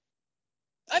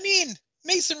 I mean,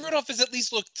 Mason Rudolph has at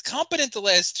least looked competent the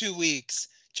last 2 weeks.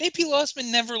 J.P.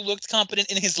 Lossman never looked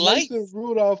competent in his life. Mason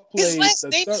Rudolph played. His last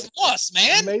name is Loss,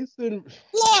 man.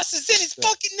 Loss is in his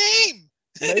fucking name.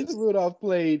 Mason Rudolph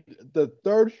played the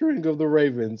third string of the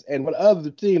Ravens and one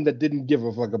other team that didn't give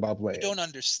a fuck about playing. You don't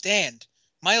understand.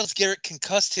 Myles Garrett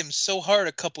concussed him so hard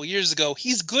a couple years ago.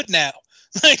 He's good now.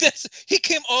 Like he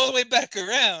came all the way back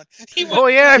around.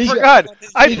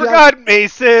 I forgot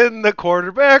Mason, the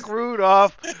quarterback,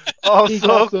 Rudolph,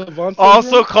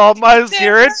 also called Myles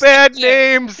Garrett bad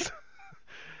names.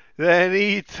 Then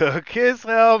he took his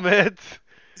helmet.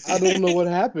 I don't know what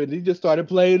happened. He just started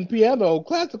playing piano,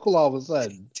 classical all of a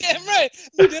sudden. Damn right.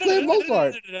 He played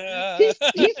Mozart.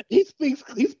 He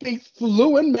speaks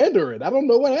fluent Mandarin. I don't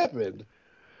know what happened.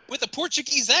 With a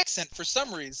Portuguese accent for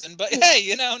some reason, but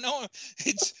hey, no,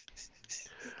 it's.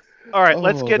 All right,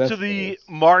 let's get to the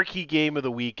marquee game of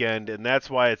the weekend, and that's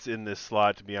why it's in this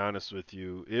slot, to be honest with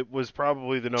you. It was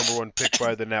probably the number one pick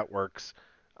by the networks.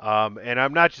 And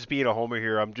I'm not just being a homer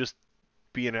here, I'm just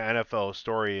being an NFL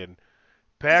historian.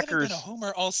 Packers. You've been a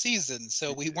homer all season,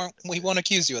 so we won't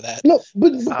accuse you of that. No,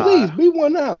 but please be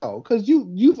one now, because you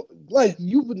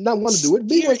would not want to do it.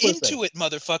 Be one into it,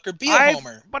 motherfucker. Be a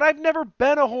homer. But I've never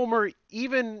been a homer,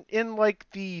 even in like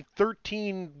the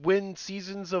 13 win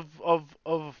seasons of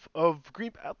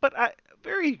Green. But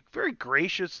very very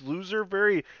gracious loser,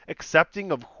 very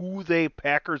accepting of who they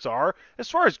Packers are as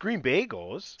far as Green Bay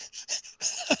goes.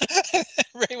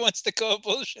 Ray wants to go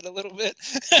bullshit a little bit.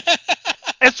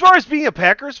 As far as being a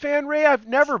Packers fan, Ray, I've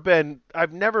never been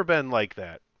like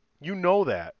that. You know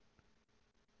that.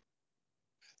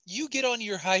 You get on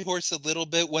your high horse a little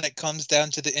bit when it comes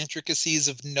down to the intricacies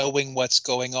of knowing what's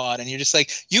going on, and you're just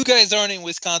like, you guys aren't in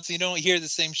Wisconsin, you don't hear the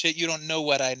same shit, you don't know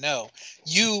what I know.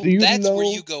 That's where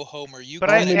you go homer.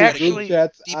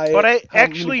 I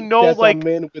actually know, like,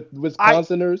 with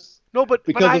Wisconsiners.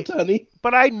 Because of Tunney.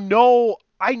 But I know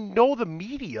the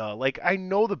media. Like, I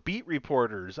know the beat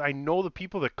reporters. I know the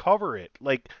people that cover it.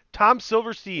 Like, Tom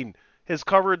Silverstein has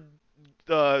covered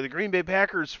the Green Bay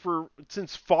Packers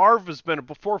since Favre has been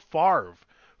before Favre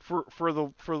for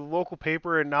the local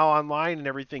paper and now online and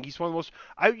everything. He's one of the most.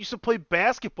 I used to play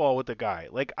basketball with the guy.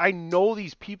 Like, I know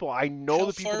these people. I know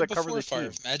the people that cover the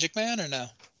team. Magic Man or no?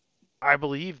 I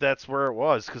believe that's where it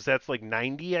was, because that's like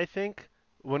 90, I think,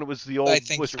 when it was the I old think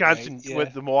you're right. Wisconsin Yeah.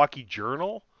 with the Milwaukee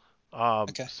Journal.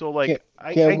 Okay. So Can,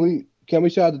 like can we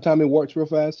shout out to Tommy Warts real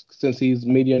fast since he's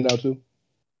media now too?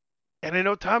 and I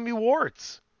know Tommy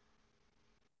Warts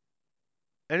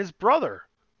and his brother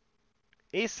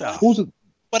Asa. Who's it?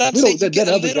 But I'm We saying don't you that, get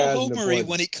that a other little guy's homery important.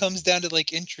 when it comes down to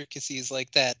like intricacies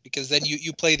like that, because then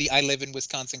you play the I live in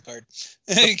Wisconsin card.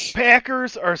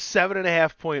 Packers are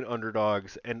 7.5-point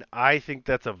underdogs, and I think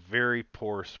that's a very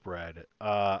poor spread.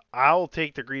 I'll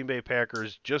take the Green Bay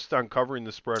Packers just on covering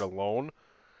the spread alone.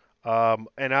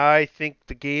 And I think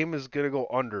the game is going to go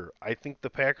under. I think the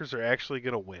Packers are actually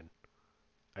going to win.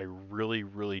 I really,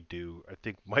 really do. I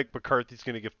think Mike McCarthy's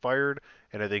going to get fired,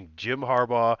 and I think Jim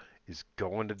Harbaugh is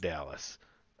going to Dallas.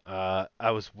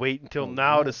 I was waiting until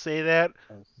now to say that,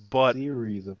 but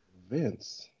series of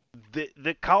events.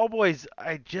 the Cowboys,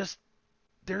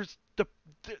 there's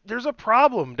a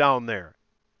problem down there,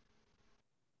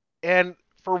 and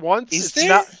for once it's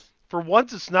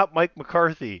not Mike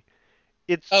McCarthy.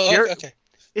 It's okay.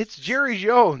 It's Jerry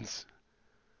Jones.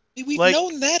 We've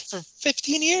known that for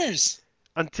 15 years.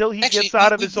 Until he gets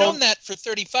out of his own. We've known that for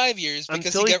 35 years because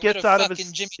until he got rid of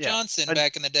fucking Jimmy yeah. Johnson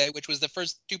back in the day, which was the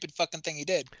first stupid fucking thing he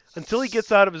did. Until he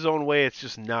gets out of his own way, it's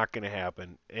just not going to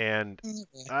happen. And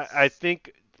I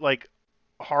think like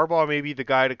Harbaugh may be the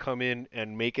guy to come in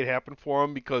and make it happen for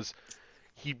him, because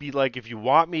he'd be like, if you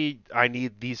want me, I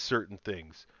need these certain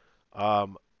things.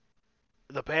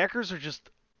 The Packers are just,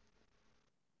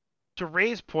 to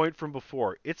Ray's point from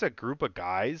before, it's a group of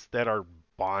guys that are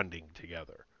bonding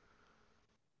together.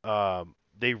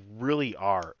 They really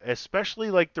are,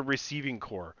 especially like the receiving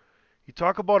core. You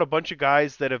talk about a bunch of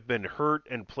guys that have been hurt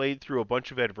and played through a bunch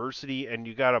of adversity, and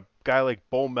you got a guy like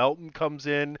Bo Melton comes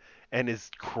in and is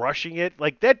crushing it.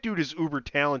 Like, that dude is uber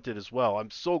talented as well.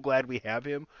 I'm so glad we have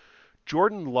him.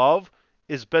 Jordan Love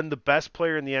has been the best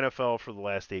player in the NFL for the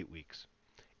last 8 weeks.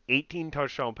 18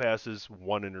 touchdown passes,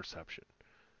 1 interception.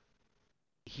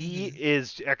 He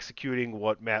is executing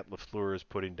what Matt LaFleur is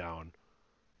putting down.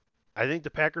 I think the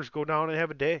Packers go down and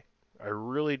have a day. I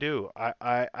really do.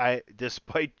 I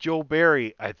despite Joe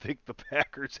Barry, I think the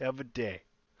Packers have a day.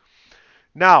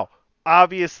 Now,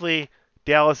 obviously,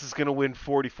 Dallas is going to win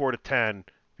 44-10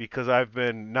 because I've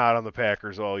been not on the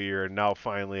Packers all year, and now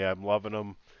finally I'm loving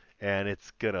them, and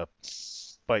it's going to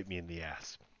bite me in the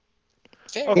ass.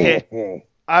 Okay,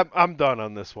 I'm done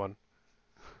on this one.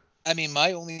 I mean,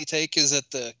 my only take is that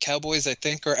the Cowboys, I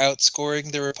think, are outscoring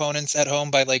their opponents at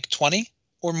home by like 20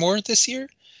 or more this year,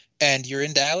 and you're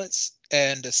in Dallas,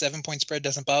 and a 7-point spread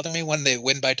doesn't bother me when they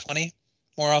win by 20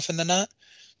 more often than not.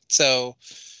 So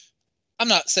I'm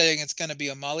not saying it's going to be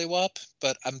a mollywop,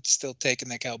 but I'm still taking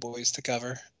the Cowboys to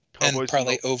cover. Cowboys and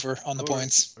probably over on the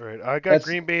points. All right, I got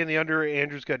Green Bay in the under.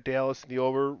 Andrew's got Dallas in the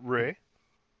over. Ray?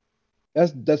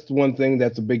 That's the one thing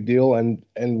that's a big deal, and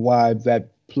why that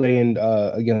playing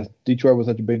against Detroit was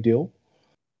such a big deal,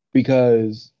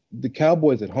 because the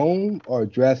Cowboys at home are a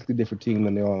drastically different team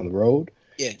than they are on the road.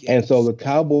 Yeah. And so the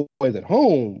Cowboys at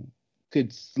home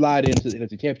could slide into the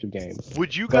NFC Championship game.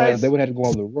 Would you guys? They would have to go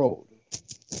on the road.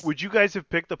 Would you guys have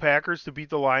picked the Packers to beat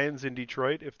the Lions in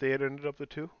Detroit if they had ended up the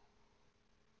 2?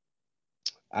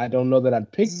 I don't know that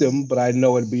I'd pick them, but I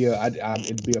know it'd be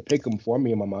a pick 'em for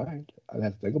me in my mind. I'd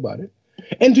have to think about it.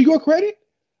 And to your credit,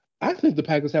 I think the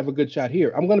Packers have a good shot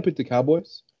here. I'm going to pick the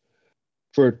Cowboys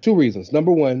for 2 reasons.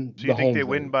 Number one, do you think they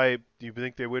win by? Do you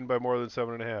think they win by more than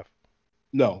 7.5?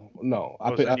 No. I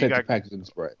pick the Packers in the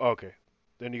spread. Okay,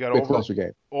 then you got over. Closer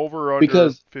game. Over or under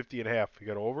 50.5. You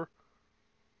got over.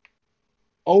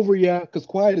 Over, yeah, because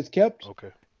quiet is kept.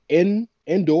 Okay.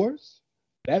 Indoors,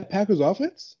 that Packers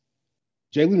offense,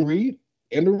 Jalen Reed,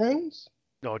 end arounds.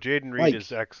 No, Jaden Reed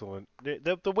is excellent.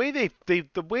 The way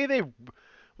they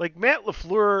like Matt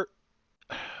LaFleur,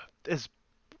 as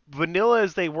vanilla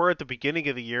as they were at the beginning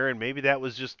of the year, and maybe that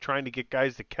was just trying to get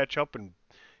guys to catch up and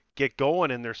get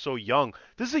going, and they're so young.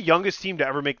 This is the youngest team to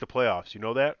ever make the playoffs. You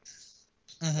know that?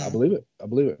 Mm-hmm. I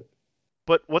believe it.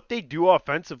 But what they do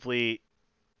offensively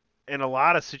in a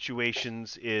lot of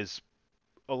situations is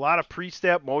a lot of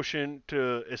pre-snap motion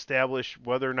to establish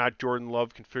whether or not Jordan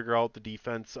Love can figure out the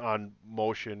defense on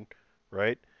motion,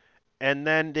 right? And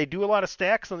then they do a lot of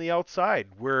stacks on the outside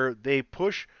where they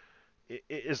push,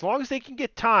 as long as they can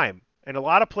get time, and a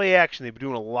lot of play action. They've been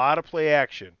doing a lot of play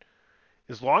action.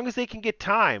 As long as they can get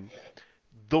time,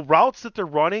 the routes that they're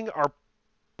running are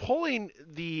pulling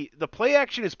the play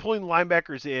action is pulling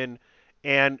linebackers in,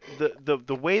 and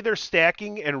the way they're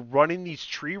stacking and running these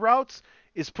tree routes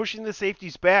is pushing the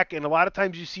safeties back, and a lot of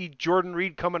times you see Jordan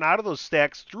Reed coming out of those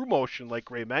stacks through motion, like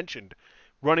Ray mentioned.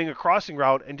 running a crossing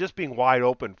route and just being wide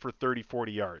open for 30,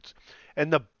 40 yards.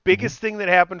 And the biggest thing that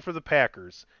happened for the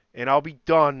Packers, and I'll be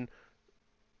done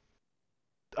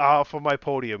off of my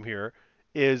podium here,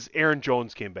 is Aaron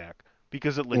Jones came back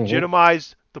because it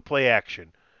legitimized the play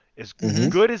action. As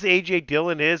good as A.J.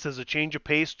 Dillon is as a change of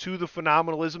pace to the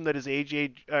phenomenalism that is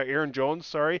Aaron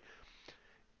Jones,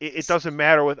 it doesn't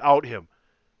matter without him.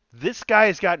 This guy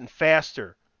has gotten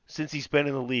faster since he's been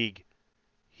in the league.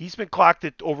 He's been clocked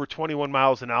at over 21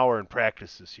 miles an hour in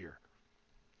practice this year.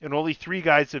 And only 3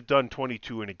 guys have done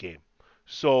 22 in a game.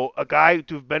 So a guy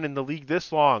to have been in the league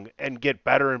this long and get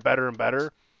better and better and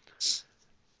better,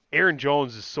 Aaron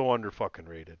Jones is so under-fucking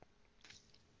rated.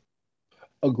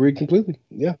 Agreed completely.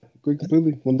 Yeah, agreed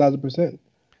completely. 1,000%.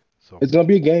 So it's going to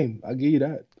be a game. I'll give you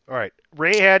that. All right.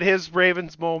 Ray had his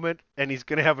Ravens moment, and he's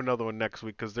going to have another one next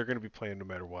week because they're going to be playing no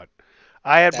matter what.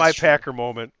 I had my Packer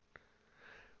moment.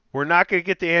 We're not going to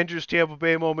get the Andrews Tampa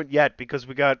Bay moment yet because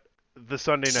we got the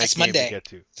Sunday night game to get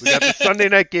to. We got the Sunday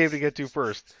night game to get to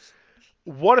first.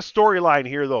 What a storyline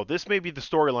here, though. This may be the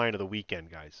storyline of the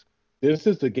weekend, guys. This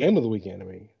is the game of the weekend, I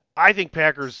mean. I think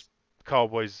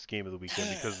Packers-Cowboys game of the weekend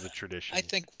because of the tradition. I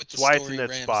think with the story, it's in that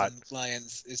Rams spot. And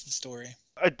Lions is the story.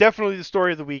 Definitely the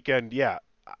story of the weekend, yeah.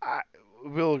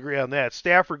 We'll agree on that.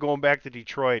 Stafford going back to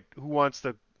Detroit. Who wants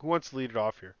to lead it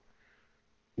off here?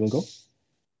 You want to go?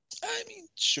 I mean,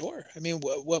 sure. I mean,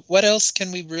 what else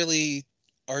can we really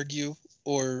argue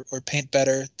or paint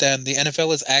better than the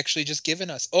NFL has actually just given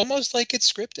us? Almost like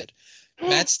it's scripted.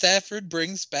 Matt Stafford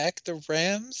brings back the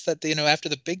Rams that after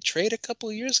the big trade a couple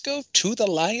of years ago to the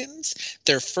Lions,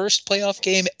 their first playoff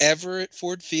game ever at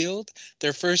Ford Field,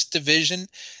 their first division.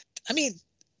 I mean,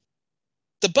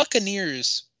 the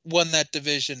Buccaneers won that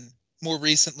division more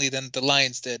recently than the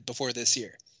Lions did before this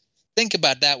year. Think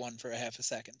about that one for a half a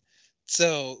second.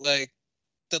 So, like,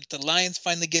 the Lions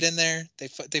finally get in there. They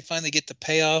finally get the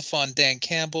payoff on Dan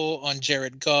Campbell, on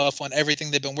Jared Goff, on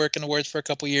everything they've been working towards for a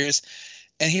couple years.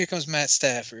 And here comes Matt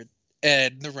Stafford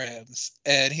and the Rams,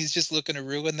 and he's just looking to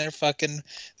ruin their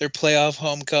playoff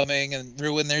homecoming and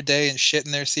ruin their day and shit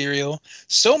in their cereal.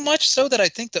 So much so that I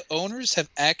think the owners have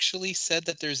actually said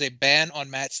that there's a ban on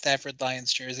Matt Stafford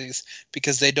Lions jerseys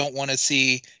because they don't want to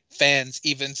see fans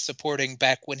even supporting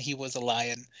back when he was a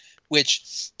Lion.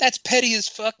 Which, that's petty as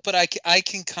fuck, but I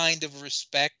can kind of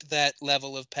respect that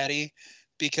level of petty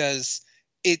because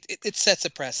it sets a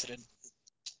precedent.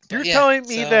 You're telling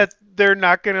me that they're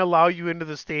not going to allow you into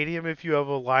the stadium if you have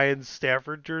a Lions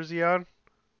Stafford jersey on?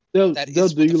 They'll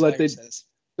do you like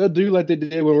they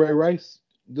did when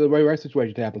the Ray Rice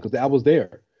situation happened because I was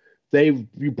there.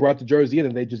 You brought the jersey in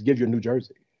and they just give you a new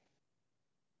jersey.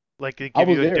 Like they give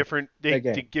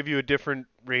you a different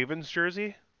Ravens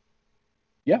jersey?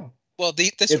 Yeah. Well,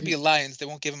 this would be a Lions. They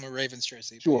won't give him a Ravens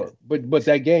jersey. Sure, but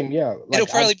that game, yeah. Like, it'll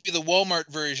probably be the Walmart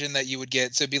version that you would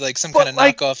get. So it'd be like some kind of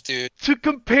knockoff dude. To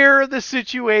compare the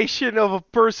situation of a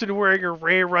person wearing a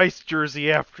Ray Rice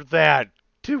jersey after that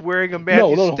to wearing a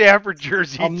Matthew Stafford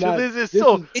jersey.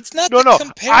 It's not the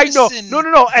comparison.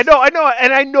 I know,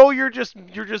 and I know you're just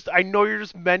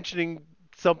mentioning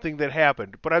something that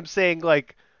happened, but I'm saying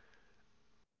like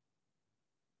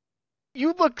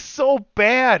you look so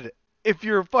bad if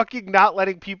you're fucking not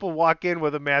letting people walk in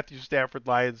with a Matthew Stafford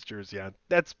Lions jersey on.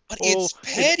 It's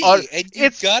petty, and you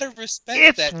gotta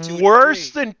respect that. It's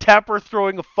worse than Tepper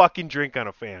throwing a fucking drink on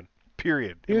a fan.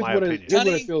 Period. In my opinion. Here's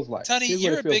what it feels like. Tony,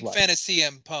 you're a big fan of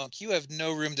CM Punk. You have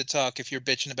no room to talk if you're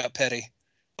bitching about petty.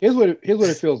 Here's what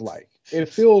it feels like. It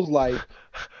feels like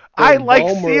I like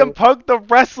CM Punk, the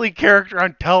wrestling character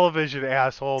on television,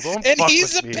 asshole. Don't and fuck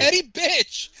he's with a me. petty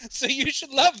bitch, so you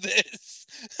should love this.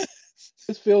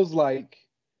 This feels like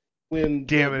when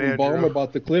Ballmer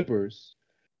bought the Clippers,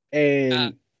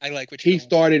 and I like what he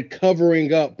started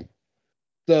covering up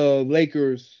the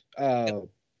Lakers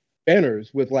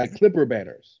banners with like Clipper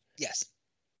banners. Yes,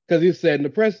 because he said in the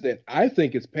precedent, I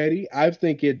think it's petty. I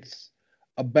think it's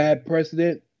a bad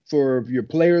precedent for your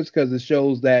players because it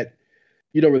shows that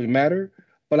you don't really matter.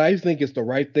 But I think it's the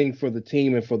right thing for the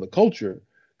team and for the culture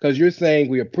because you're saying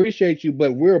we appreciate you,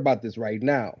 but we're about this right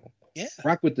now. Yeah.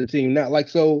 Rock with the team now. Like,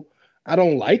 so I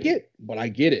don't like it, but I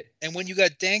get it. And when you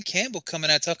got Dan Campbell coming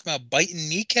out talking about biting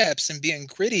kneecaps and being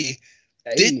gritty,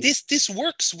 this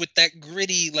works with that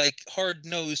gritty, like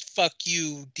hard-nosed, fuck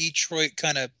you, Detroit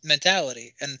kind of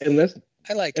mentality. And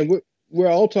I like it. And we're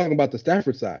all talking about the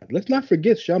Stafford side. Let's not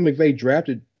forget Sean McVay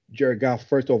drafted Jared Goff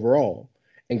first overall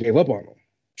and gave up on him.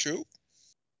 True.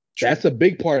 That's a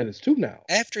big part of this too now.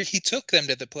 After he took them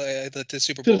to the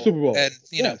Super Bowl. To the Super Bowl. And,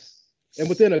 you know. And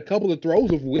within a couple of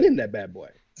throws of winning that bad boy.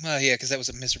 Yeah, because that was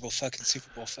a miserable fucking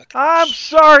Super Bowl. Fucking. I'm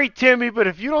sorry, Timmy, but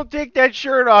if you don't take that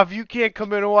shirt off, you can't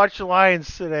come in and watch the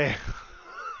Lions today.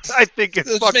 I think it's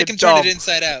Just fucking make him dumb. turn it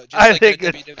inside out, just I like in think a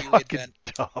it's WWE fucking event.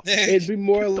 dumb. It'd be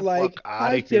more Get the like, fuck outta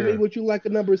 "Hi, Timmy, here." would you like a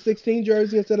number 16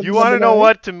 jersey instead of You want want to know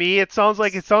what? To me, it sounds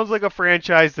like a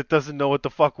franchise that doesn't know what the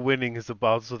fuck winning is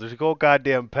about. So they're so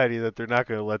goddamn petty that they're not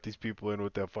gonna let these people in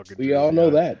with that fucking. We all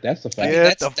know that. That's a I fact. mean,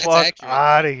 Get that's the fuck accurate.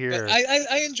 out of here. But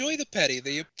I enjoy the petty.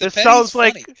 The This petty sounds is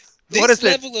funny. like This what is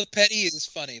it? level of petty is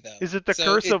funny though. Is it the So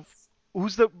curse of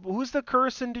who's the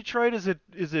curse in Detroit? Is it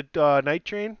Night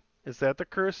Train? Is that the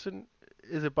curse?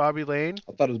 Is it Bobby Lane?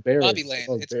 I thought it was Barry. Bobby Lane?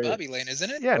 It's Bobby Lane, isn't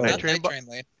it? Yeah, Not Night Train.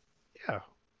 Lane. Yeah,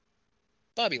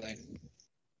 Bobby Lane.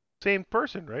 same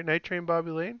person, right? Night Train,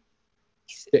 Bobby Lane.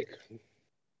 Dick.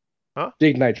 Huh?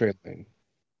 Dick Night Train Lane.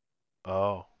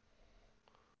 Oh.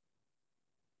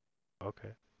 Okay.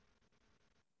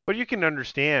 But you can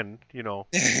understand, I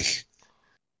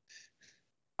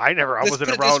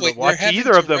wasn't around to watch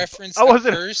either of them. I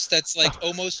wasn't. Curse that's like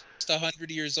almost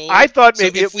 100 years old. I thought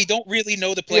maybe so if we don't really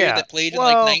know the player that played in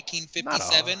like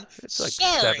 1957, it's like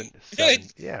sorry.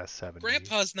 seven.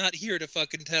 Grandpa's not here to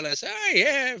fucking tell us. Oh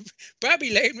yeah,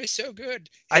 Bobby Lane was so good.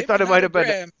 I thought it might have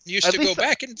been. Used to go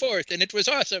back and forth, and it was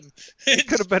awesome. It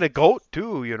could have been a goat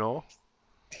too, Yeah,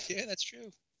 that's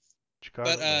true.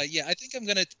 Chicago. But yeah, I think I'm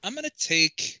gonna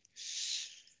take.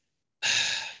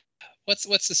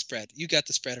 What's the spread? You got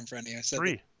the spread in front of you. So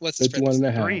 3. What's the spread?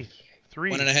 1.5.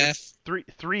 3. 1.5.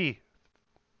 3.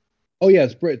 Oh yeah,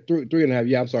 spread 3.5.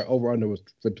 Yeah, I'm sorry. Over under was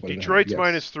 20. Detroit's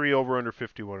 -3, over under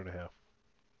 51.5.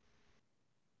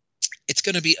 It's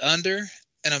gonna be under,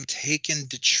 and I'm taking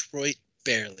Detroit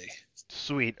barely.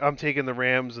 Sweet. I'm taking the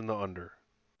Rams and the under.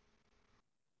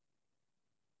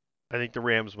 I think the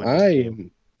Rams win this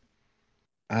game.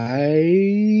 I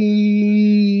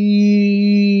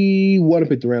want to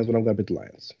pick the Rams, but I'm going to pick the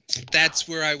Lions. That's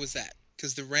where I was at,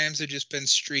 because the Rams have just been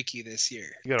streaky this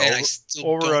year. You got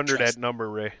over under that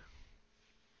number, Ray.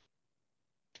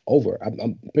 Over.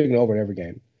 I'm picking over in every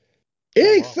game.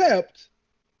 Except.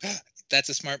 That's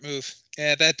a smart move.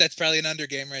 Yeah, that's probably an under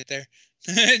game right there.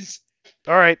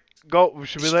 All right, go.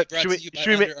 Should we make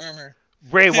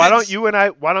Ray? Why don't you and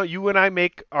I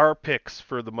make our picks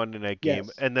for the Monday night game,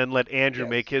 and then let Andrew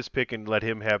make his pick and let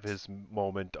him have his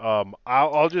moment.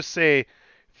 I'll just say,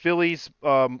 Phillies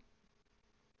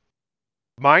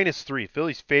 -3.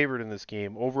 Phillies favored in this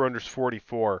game. Over under's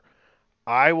 44.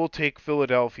 I will take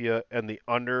Philadelphia and the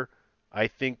under. I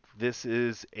think this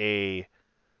is a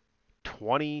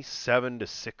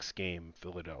 27-6 game,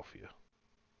 Philadelphia.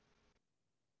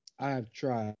 I've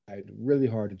tried really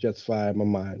hard to justify in my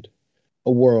mind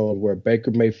a world where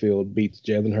Baker Mayfield beats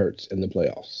Jalen Hurts in the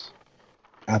playoffs.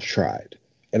 I've tried,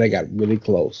 and I got really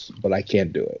close, but I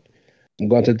can't do it. I'm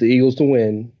going to take the Eagles to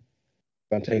win.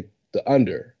 I'm going to take the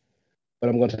under, but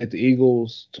I'm going to take the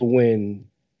Eagles to win,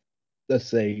 let's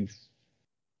say,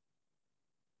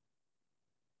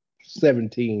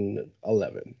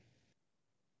 17-11.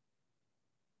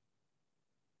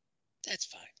 That's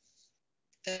fine.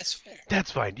 That's fair. That's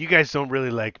fine. You guys don't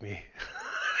really like me.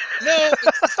 No,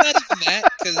 it's not even that,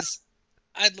 because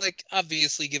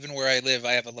obviously, given where I live,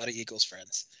 I have a lot of Eagles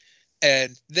friends,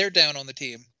 and they're down on the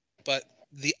team. But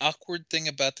the awkward thing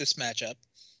about this matchup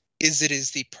is it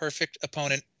is the perfect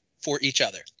opponent for each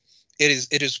other. It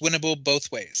is winnable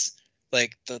both ways.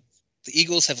 Like the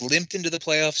Eagles have limped into the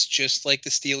playoffs just like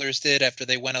the Steelers did after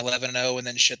they went 11-0 and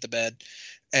then shit the bed,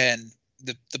 and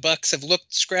the Bucs have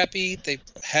looked scrappy.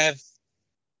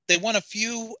 They won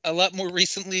a lot more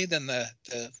recently than the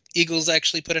Eagles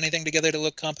actually put anything together to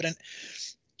look competent.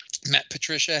 Matt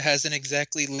Patricia hasn't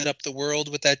exactly lit up the world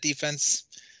with that defense.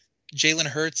 Jalen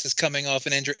Hurts is coming off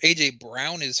an injury. A.J.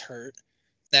 Brown is hurt.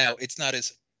 Now, it's not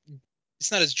as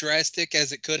drastic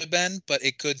as it could have been, but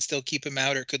it could still keep him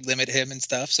out or could limit him and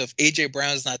stuff. So if A.J.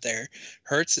 Brown's not there,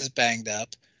 Hurts is banged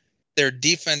up. Their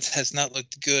defense has not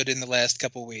looked good in the last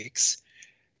couple weeks.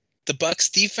 The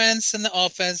Bucs defense and the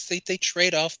offense, they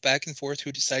trade off back and forth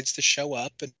who decides to show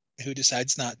up and who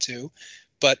decides not to.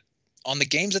 But on the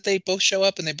games that they both show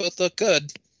up and they both look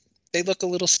good, they look a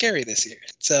little scary this year.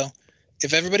 So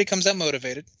if everybody comes out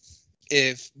motivated,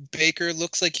 if Baker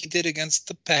looks like he did against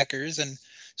the Packers and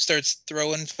starts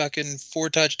throwing fucking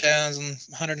 4 touchdowns and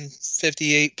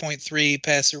 158.3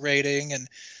 passer rating and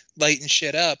lighting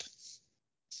shit up,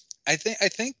 I think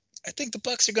the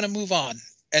Bucs are going to move on,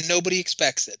 and nobody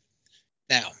expects it.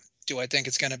 Now, do I think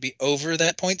it's going to be over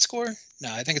that point score?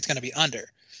 No, I think it's going to be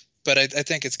under. But I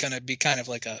think it's going to be kind of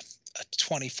like a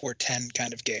 24-10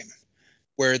 kind of game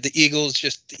where the Eagles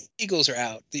are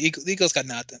out. The Eagles got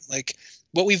nothing. Like,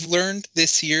 what we've learned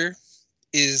this year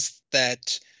is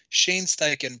that Shane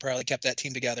Steichen probably kept that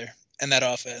team together and that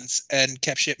offense and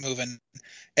kept shit moving.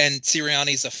 And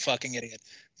Sirianni's a fucking idiot.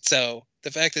 So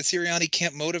the fact that Sirianni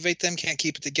can't motivate them, can't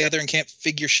keep it together, and can't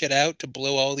figure shit out to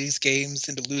blow all these games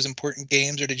and to lose important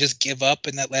games or to just give up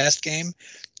in that last game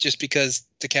just because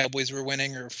the Cowboys were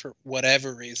winning or for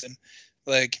whatever reason,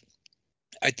 like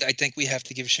I think we have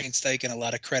to give Shane Steichen a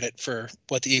lot of credit for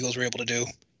what the Eagles were able to do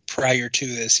prior to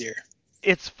this year.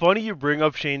 It's funny you bring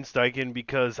up Shane Steichen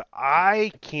because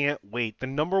I can't wait. The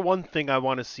number one thing I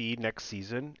want to see next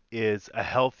season is a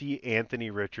healthy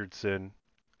Anthony Richardson,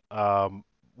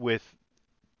 with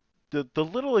the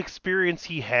little experience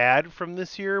he had from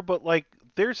this year, but like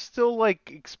there's still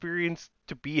like experience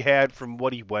to be had from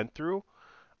what he went through.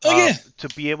 Oh yeah. To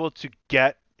be able to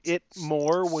get it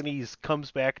more when he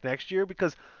comes back next year,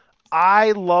 because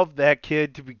I love that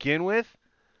kid to begin with,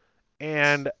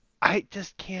 and I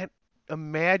just can't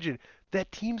imagine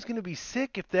that team's going to be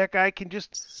sick if that guy can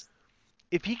just,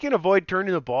 if he can avoid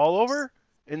turning the ball over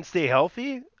and stay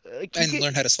healthy, and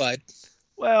learn how to slide.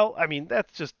 Well, I mean,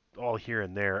 that's just all here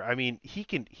and there. I mean, he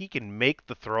can make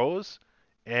the throws,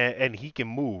 and he can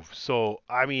move. So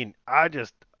I mean, I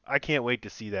can't wait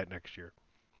to see that next year.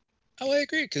 Oh, I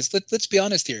agree, because let's be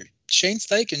honest here. Shane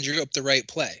Steichen drew up the right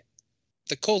play.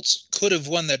 The Colts could have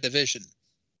won that division,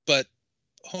 but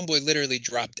homeboy literally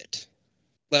dropped it.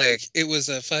 Like, it was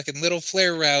a fucking little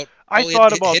flare route. I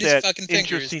thought about hit that. His fucking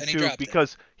fingers, Interesting and he too, dropped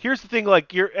because here's the thing: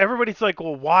 like, everybody's like,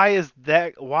 well, why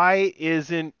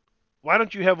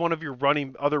don't you have one of your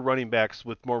other running backs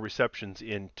with more receptions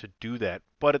in to do that?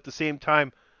 But at the same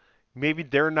time, maybe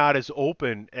they're not as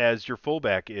open as your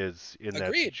fullback is in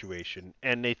that situation,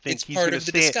 and they think it's he's going to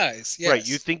stand. Disguise, yes. Right?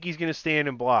 You think he's going to stand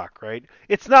and block, right?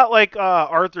 It's not like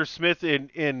Arthur Smith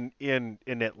in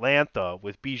Atlanta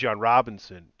with Bijan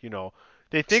Robinson. You know,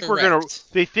 they think we're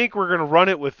gonna run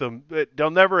it with him, but they'll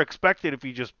never expect it if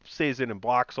he just stays in and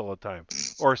blocks all the time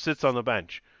or sits on the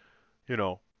bench. You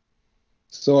know.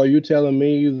 So are you telling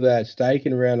me that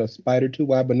Steichen ran a spider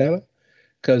 2-wide banana?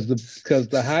 Because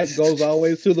the height goes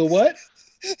always to the what?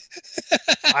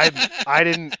 I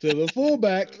didn't to the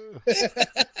fullback.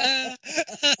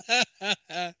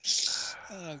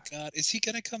 Oh God, is he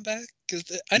gonna come back?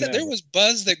 Because I know there was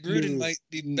buzz that Gruden might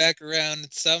be back around.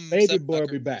 Baby boy will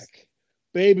be back.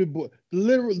 Baby boy,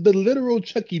 the literal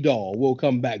Chucky doll will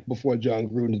come back before John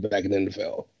Gruden is back in the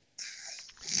NFL.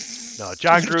 No,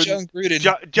 John Gruden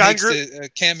makes a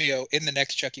cameo in the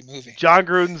next Chucky movie. John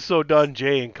Gruden's so done,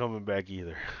 Jay ain't coming back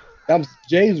either.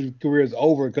 Jay's career is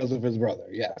over because of his brother,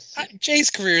 yes. Jay's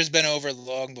career has been over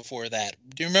long before that.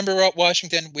 Do you remember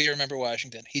Washington? We remember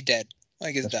Washington. He dead.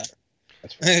 Like he's done.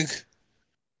 That's right.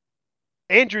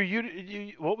 Andrew,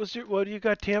 you what do you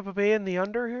got Tampa Bay in the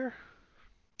under here?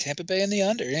 Tampa Bay in the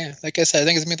under, yeah. Like I said, I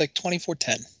think it's going to be like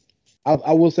 24-10.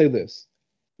 I will say this.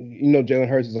 You know, Jalen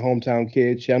Hurts is a hometown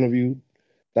kid, Channelview,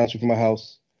 down street from my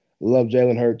house. I love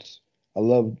Jalen Hurts. I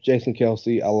love Jason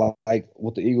Kelsey. I like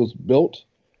what the Eagles built.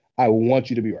 I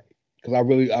want you to be right,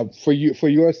 because for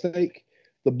your sake,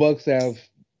 the Bucs have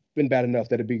been bad enough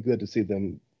that it'd be good to see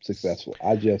them successful.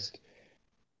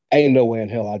 Ain't no way in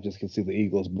hell I just can see the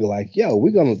Eagles be like, yo,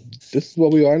 this is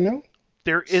what we are now.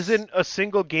 There isn't a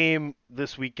single game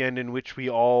this weekend in which we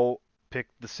all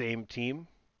picked the same team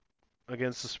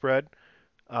against the spread.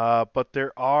 But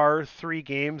there are 3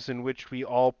 games in which we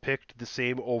all picked the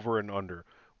same over and under.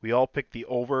 We all picked the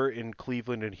over in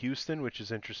Cleveland and Houston, which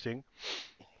is interesting.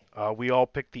 We all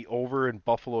picked the over in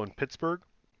Buffalo and Pittsburgh,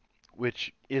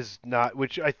 which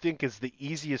I think is the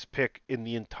easiest pick in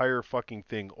the entire fucking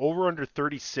thing. Over under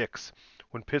 36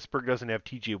 when Pittsburgh doesn't have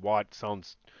TJ Watt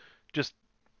sounds just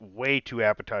way too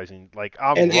appetizing. Like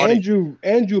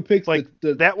Andrew picks like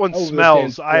that one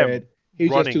smells. He's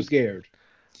running. Just too scared.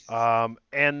 And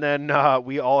then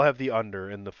we all have the under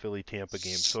in the Philly-Tampa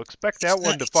game. So expect that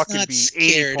one to fucking be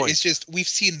 80 points. It's just we've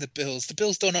seen the Bills. The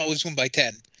Bills don't always win by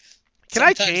 10.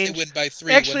 Sometimes I change? They win by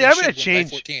 3. Actually, I'm going to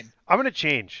change. By 14. I'm going to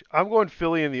change. I'm going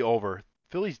Philly in the over.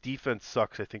 Philly's defense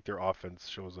sucks. I think their offense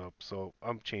shows up. So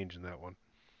I'm changing that one.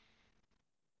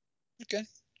 Okay.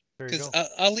 Because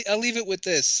I'll leave it with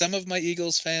this. Some of my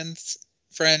Eagles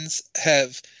friends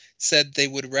have said they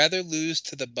would rather lose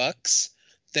to the Bucs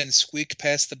than squeak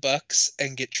past the Bucs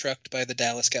and get trucked by the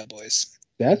Dallas Cowboys.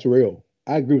 That's real.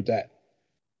 I agree with that.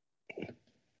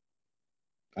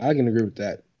 I can agree with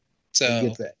that.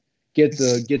 So get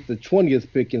the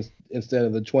 20th pick instead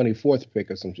of the 24th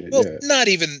pick or some shit. Well, yeah. Not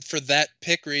even for that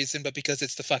pick reason, but because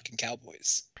it's the fucking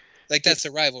Cowboys. Like, that's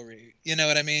a rivalry. You know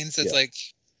what I mean? So it's like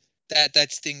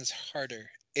that stings harder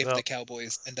if the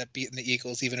Cowboys end up beating the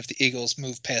Eagles, even if the Eagles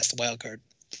move past the wild card.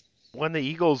 When the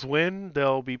Eagles win,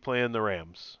 they'll be playing the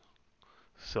Rams.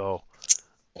 So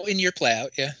Well, in your play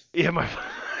out, yeah. Yeah, my.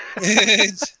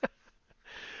 It's-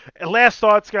 And last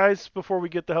thoughts, guys, before we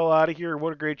get the hell out of here.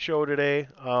 What a great show today.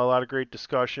 A lot of great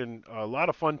discussion. A lot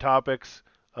of fun topics.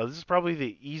 This is probably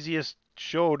the easiest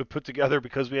show to put together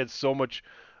because we had so much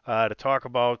to talk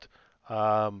about.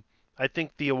 I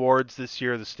think the awards this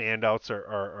year, the standouts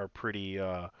are pretty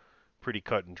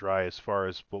cut and dry as far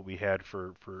as what we had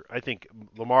for. I think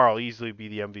Lamar will easily be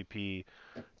the MVP.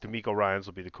 D'Amico Ryans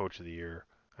will be the coach of the year.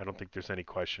 I don't think there's any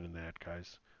question in that,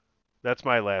 guys. That's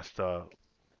my last.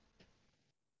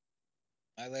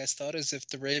 My last thought is if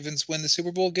the Ravens win the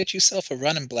Super Bowl, get yourself a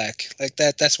running back like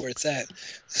that. That's where it's at.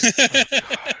 Oh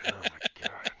my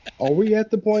god. Are we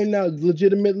at the point now,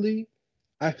 legitimately?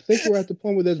 I think we're at the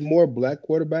point where there's more black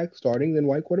quarterbacks starting than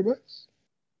white quarterbacks.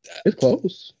 It's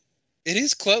close. It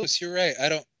is close. You're right. I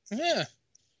don't. Yeah.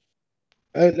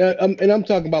 And I'm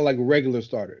talking about like regular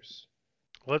starters.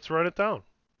 Let's run it down.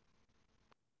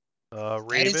 That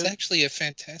Ravens. is actually a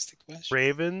fantastic question.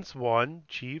 Ravens 1,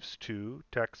 Chiefs 2,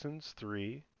 Texans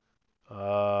 3.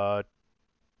 Tua.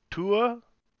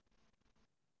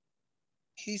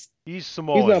 He's He's He's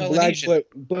Samoan. not black, Polynesian.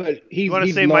 but he's You want to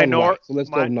he's say non-white, so let's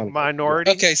go non-white.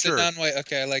 minority? okay. So Sure. non-white.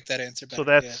 Okay, I like that answer better. So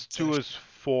that's yeah, Tua's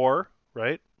 4,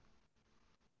 right?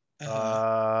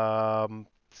 uh-huh.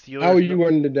 Steelers. How are you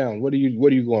running it down? What are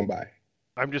you going by?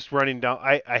 I'm just running down.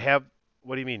 I have.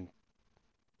 What do you mean?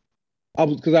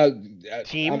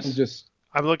 Teams? I'm just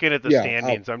I'm looking at the Yeah,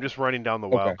 standings. I'm just running down the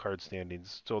Okay. wild card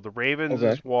standings. So the Ravens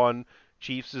Okay. is 1,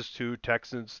 Chiefs is 2,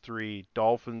 Texans 3,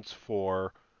 Dolphins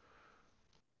 4,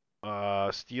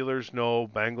 Steelers no,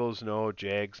 Bengals no,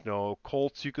 Jags no,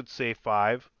 Colts you could say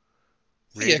 5,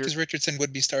 Yeah, because Richardson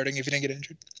would be starting if he didn't get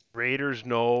injured. Raiders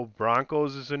no,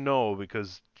 Broncos is a no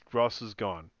because Russ is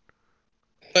gone.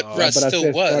 But Uh, Russ but I still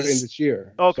said starting was. this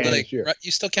year. Okay. Starting Like, this year.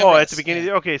 you still count Oh, Russ. at the beginning.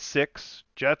 yeah. Okay, 6,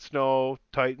 Jets no,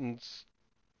 Titans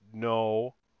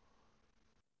no,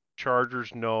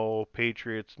 Chargers no,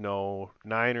 Patriots no,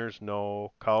 Niners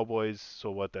no, Cowboys. So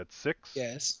what? That's 6,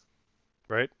 Yes.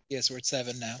 right? Yes, we're at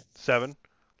 7 now. 7.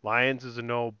 Lions is a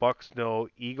no, Bucks no,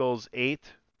 Eagles 8,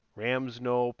 Rams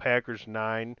no, Packers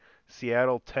 9,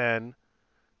 Seattle 10,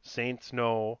 Saints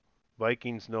no,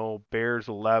 Vikings no, Bears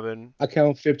 11, I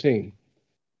count 15.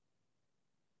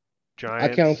 I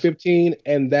Giants. count 15,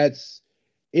 and that's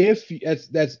if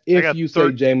got you say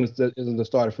Jameis isn't the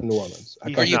starter for New Orleans.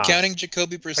 He's Are you not. counting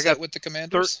Jacoby Brissett got with the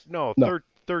Commanders? No.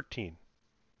 13.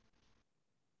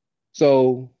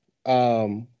 So,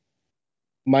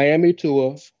 Miami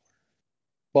Tua,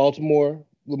 Baltimore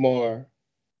Lamar,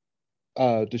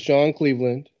 Deshaun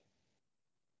Cleveland,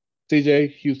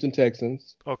 CJ Houston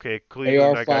Texans, Okay,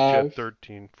 Cleveland, I got you at AR5.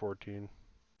 13, 14.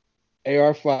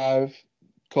 AR5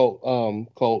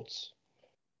 Colts,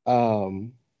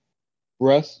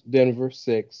 Russ Denver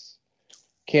 6,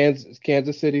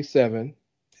 Kansas City 7,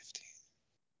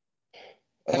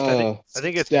 I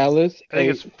think it's Dallas I think 8,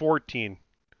 it's 14.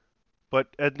 But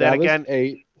then Dallas again,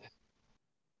 8,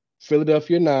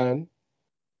 Philadelphia 9,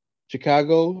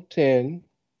 Chicago 10,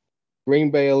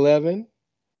 Green Bay 11,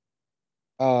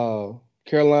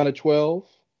 Carolina 12,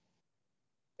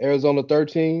 Arizona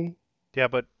 13. yeah,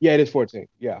 but Yeah, it is 14.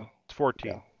 Yeah, it's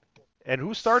 14. Yeah. And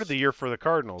who started the year for the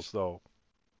Cardinals though?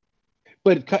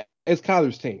 but it's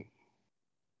Kyler's team.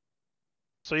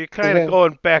 So you're kind of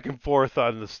going back and forth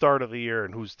on the start of the year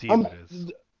and whose team it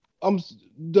is.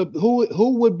 Who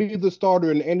would be the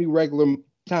starter in any regular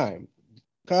time?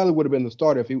 Kyler would have been the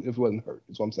starter if he wasn't hurt.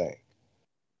 Is what I'm saying.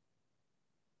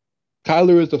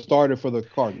 Kyler is the starter for the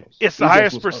Cardinals. It's the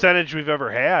highest percentage we've ever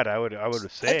had. I would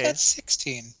say. I got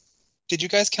 16. Did you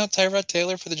guys count Tyrod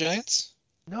Taylor for the Giants?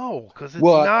 No, because it's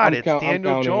Well, not. I'm It's counting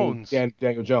Daniel Jones.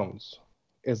 Daniel Jones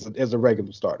is a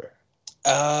regular starter.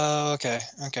 Oh, okay.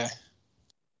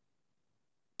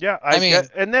 Yeah, I mean,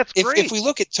 and that's great. If we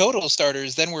look at total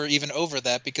starters, then we're even over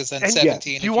that because then And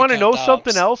 17. Do you want to know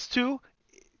something else too?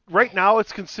 Right now,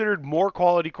 it's considered more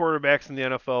quality quarterbacks in the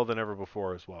NFL than ever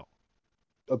before as well.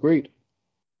 Agreed.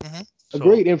 Mm-hmm.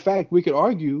 Agreed. In fact, we could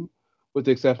argue, with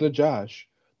the exception of Josh,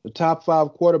 the top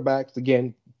 5 quarterbacks,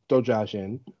 again, throw Josh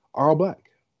in, are all black.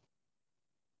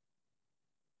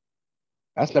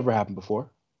 That's never happened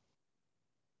before.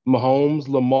 Mahomes,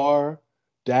 Lamar,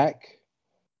 Dak,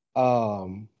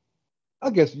 I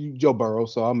guess Joe Burrow,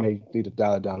 so I may need to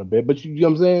dial it down a bit. But you know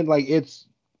what I'm saying? Like, it's...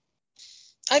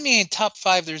 I mean, top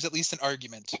 5, there's at least an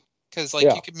argument. Because,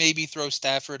 you could maybe throw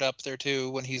Stafford up there, too,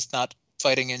 when he's not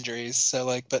fighting injuries.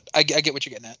 So, but I get what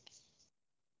you're getting at.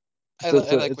 I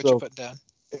like what you're putting down.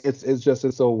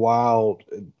 It's a wild...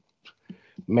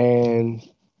 Man,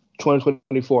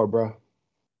 2024, bro.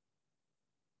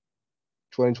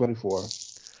 2024.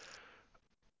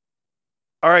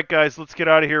 All right, guys, let's get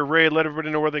out of here. Ray, let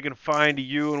everybody know where they can find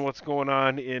you and what's going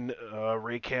on in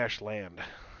Ray Cash land.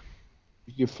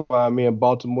 You can find me in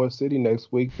Baltimore City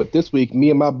next week, but this week,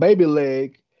 me and my baby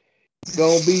leg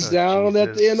gonna be down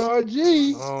at the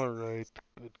NRG. All right,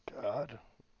 good God.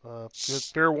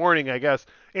 Fair warning, I guess.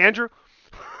 Andrew?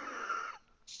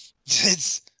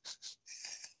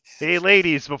 Hey,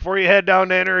 ladies, before you head down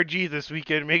to NRG this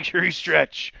weekend, make sure you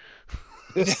stretch.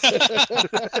 You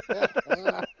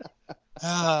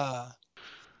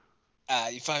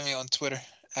find me on Twitter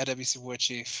at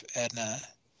WCWarChief, and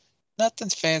nothing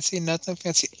fancy.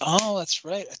 Oh, that's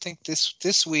right. I think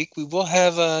this week we will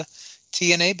have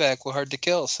TNA back with Hard to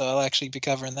Kill, so I'll actually be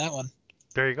covering that one.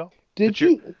 There you go. Did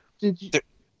you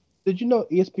know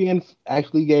ESPN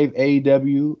actually gave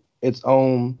AEW its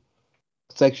own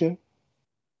section?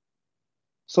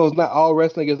 So it's not all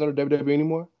wrestling is under WWE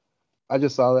anymore? I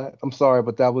just saw that. I'm sorry,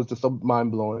 but that was just so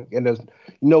mind-blowing. And there's,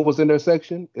 what's in their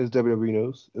section is WWE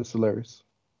News. It's hilarious.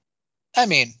 I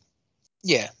mean,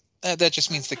 yeah. That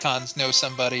just means the cons know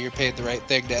somebody. You're paid the right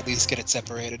thing to at least get it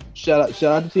separated. Shout out to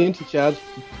TNT. Shout out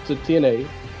to TNA.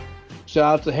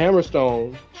 Shout out to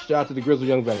Hammerstone. Shout out to the Grizzled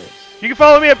Young Veterans. You can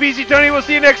follow me at PC Tony. We'll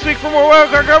see you next week for more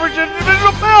wildcard coverage and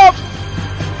divisional playoffs.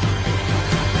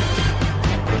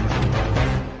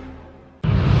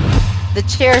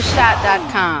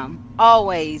 TheChairshot.com.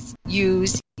 Always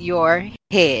use your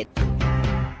head.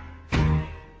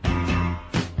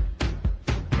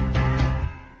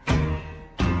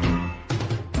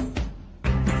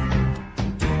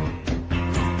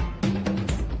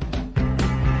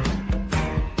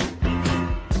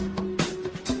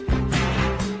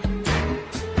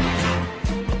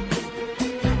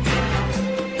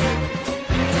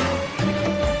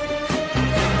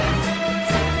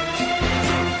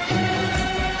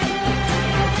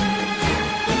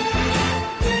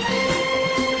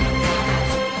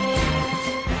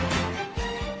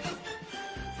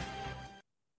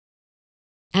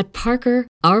 At Parker,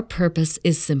 our purpose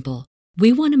is simple.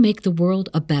 We want to make the world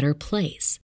a better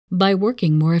place by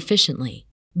working more efficiently,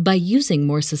 by using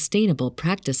more sustainable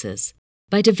practices,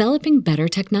 by developing better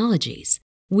technologies.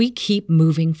 We keep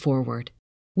moving forward.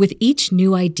 With each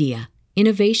new idea,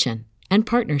 innovation, and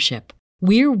partnership,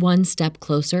 we're one step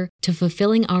closer to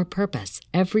fulfilling our purpose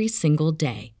every single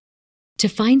day. To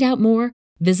find out more,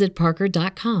 visit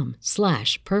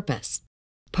parker.com/purpose.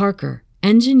 Parker,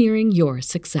 engineering your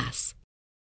success.